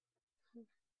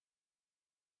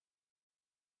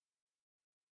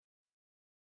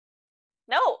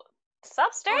 No!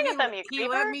 Stop staring at them, you He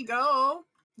creeper! let me go,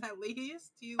 at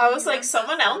least. I was like,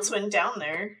 someone else went down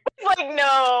there. Like,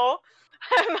 no!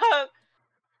 I'm not...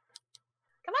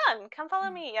 Come on, come follow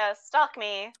me. Yes, stalk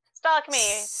me. Stalk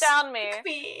me. Down me.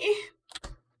 Me.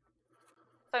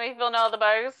 Some people know the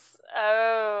bugs.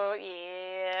 Oh,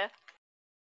 yeah.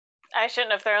 I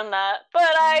shouldn't have thrown that, but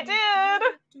I did!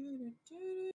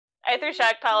 I threw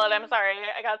Shack Pallet, I'm sorry.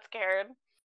 I got scared.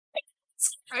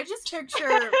 I just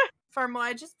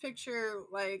picture,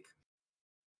 like,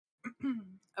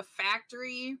 a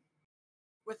factory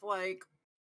with, like,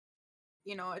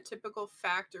 you know, a typical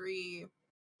factory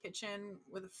kitchen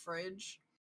with a fridge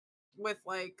with,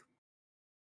 like,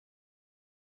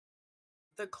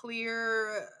 the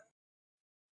clear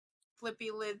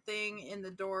flippy lid thing in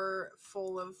the door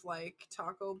full of, like,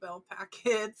 Taco Bell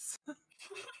packets.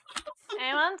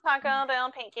 I want Taco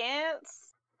Bell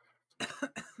packets.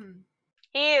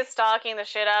 He is stalking the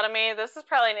shit out of me. This is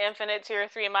probably an infinite tier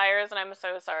 3 Myers, and I'm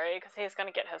so sorry, because he's gonna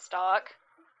get his stalk.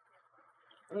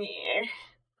 Yeah.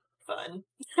 Fun.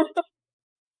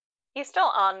 He's still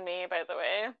on me, by the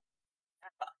way.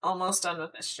 Almost done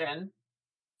with this gen.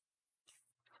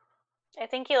 I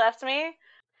think he left me.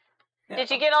 Yeah.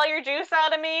 Did you get all your juice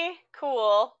out of me?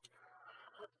 Cool.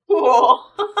 Cool.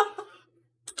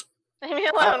 Leave me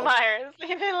alone, Myers.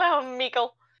 Leave me alone,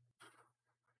 Meekle.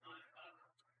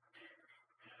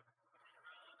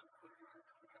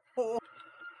 Oh.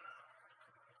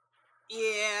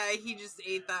 Yeah, he just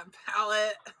ate that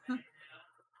pallet.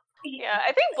 Yeah,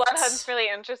 I think Blood Hunt's really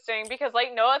interesting because,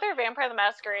 like, no other Vampire the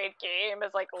Masquerade game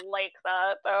is, like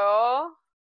that, though.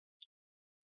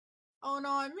 Oh no,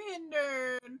 I'm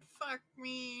hindered. Fuck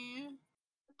me.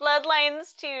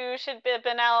 Bloodlines 2 should have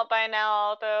been out by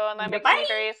now, though, and that makes me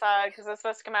very sad because it's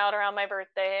supposed to come out around my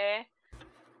birthday.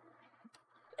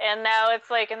 And now it's,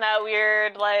 like, in that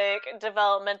weird, like,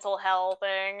 developmental hell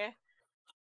thing.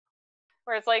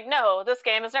 Where it's like, no, this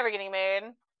game is never getting made.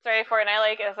 Sorry, Fortnite,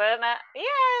 like, is it? Yeah,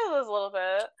 it was a little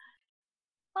bit.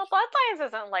 Well, Bloodlines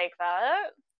isn't like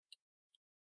that.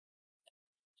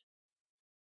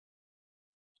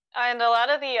 And a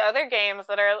lot of the other games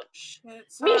that are... Shit,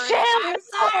 sorry. sorry. I'm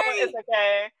sorry! It's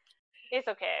okay. It's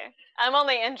okay. I'm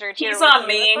only injured here. He's on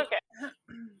me. It's okay.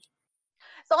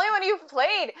 It's only when you've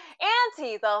played.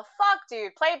 Auntie, the fuck,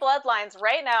 dude. Play Bloodlines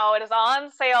right now. It is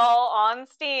on sale on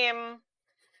Steam.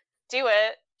 Do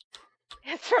it.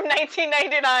 It's from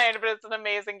 1999, but it's an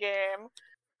amazing game.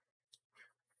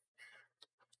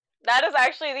 That is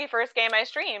actually the first game I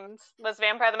streamed, was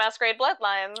Vampire the Masquerade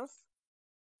Bloodlines.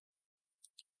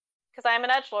 Because I'm an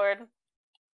edgelord.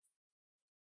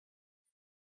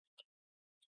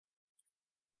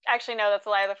 Actually, no, that's a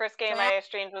lie. The first game I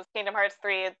streamed was Kingdom Hearts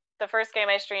 3, the first game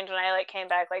I streamed when I came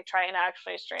back trying to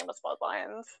actually stream was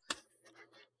Bloodlines.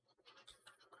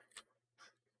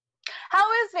 How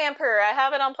is Vampire? I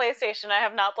have it on PlayStation. I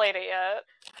have not played it yet.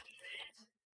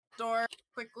 Door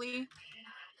quickly.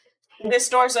 This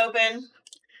door's open.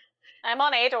 I'm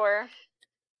on a door.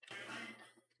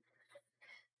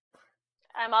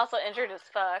 I'm also injured as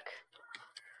fuck.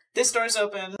 This door's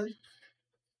open.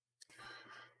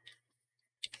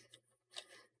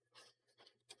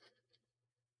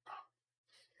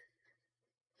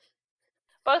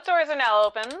 Both doors are now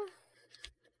open.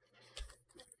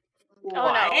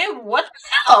 Why? Oh no. What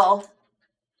the hell?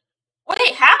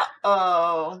 Wait, how?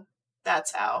 Oh,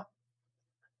 that's how.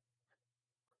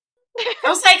 I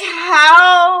was like,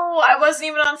 how? I wasn't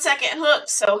even on second hook,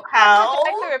 so how?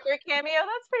 Jack the Ripper cameo,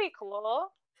 that's pretty cool.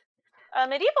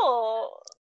 Medieval.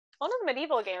 One of the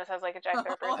medieval games has a Jack the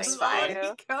Ripper Oh, thing. it's fine.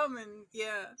 too. Coming.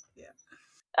 Yeah.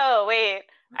 Oh wait,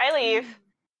 I leave.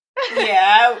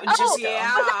 Yeah, just Oh, go.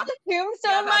 Yeah. Tombstone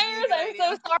Yeah, that'd be a Myers, good I'm so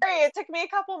idea. sorry. It took me a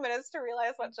couple minutes to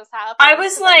realize what just happened. I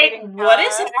was 'cause I'm like, eating what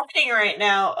is pizza. happening right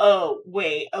now? Oh,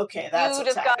 wait, okay, that's You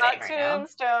what's just got happening right now.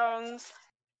 tombstones.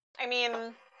 I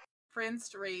mean,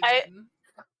 Prince Raven.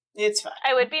 It's fine.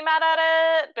 I would be mad at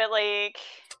it, but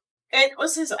It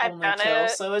was his I've only done kill,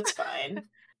 it. so it's fine.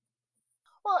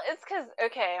 well, it's because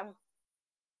okay,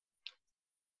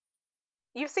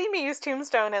 you've seen me use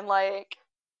tombstone and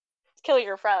kill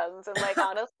your friends, and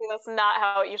honestly, that's not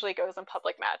how it usually goes in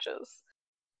public matches.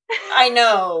 I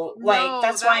know, No,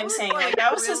 that's that why I'm was, saying,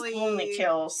 that was his only really-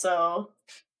 kill, so...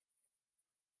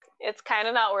 It's kind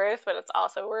of not worth, but it's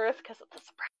also worth because it's a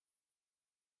surprise.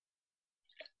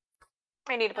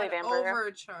 I need to play Got Vampire.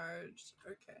 Overcharged.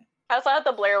 Okay. I also had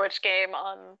the Blair Witch game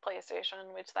on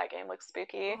PlayStation, which that game looks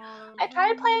spooky. I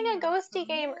tried playing a ghosty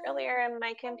game earlier, and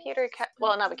my computer kept...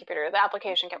 Well, not the computer, the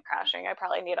application kept crashing. I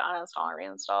probably need to uninstall and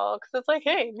reinstall, because it's like,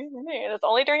 hey, and it's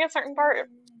only during a certain part.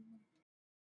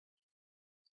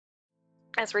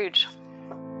 That's rude.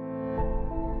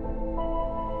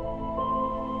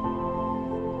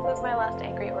 This is my last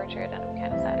Angry Orchard, and I'm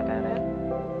kind of sad about it.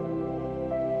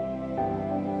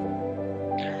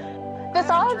 This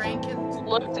I haven't all drank in-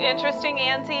 looked interesting,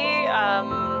 Auntie.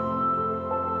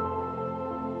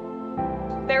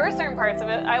 There were certain parts of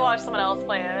it. I watched someone else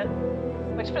play it,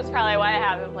 which was probably why I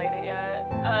haven't played it yet.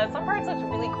 Some parts looked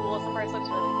really cool, some parts looked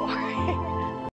really boring.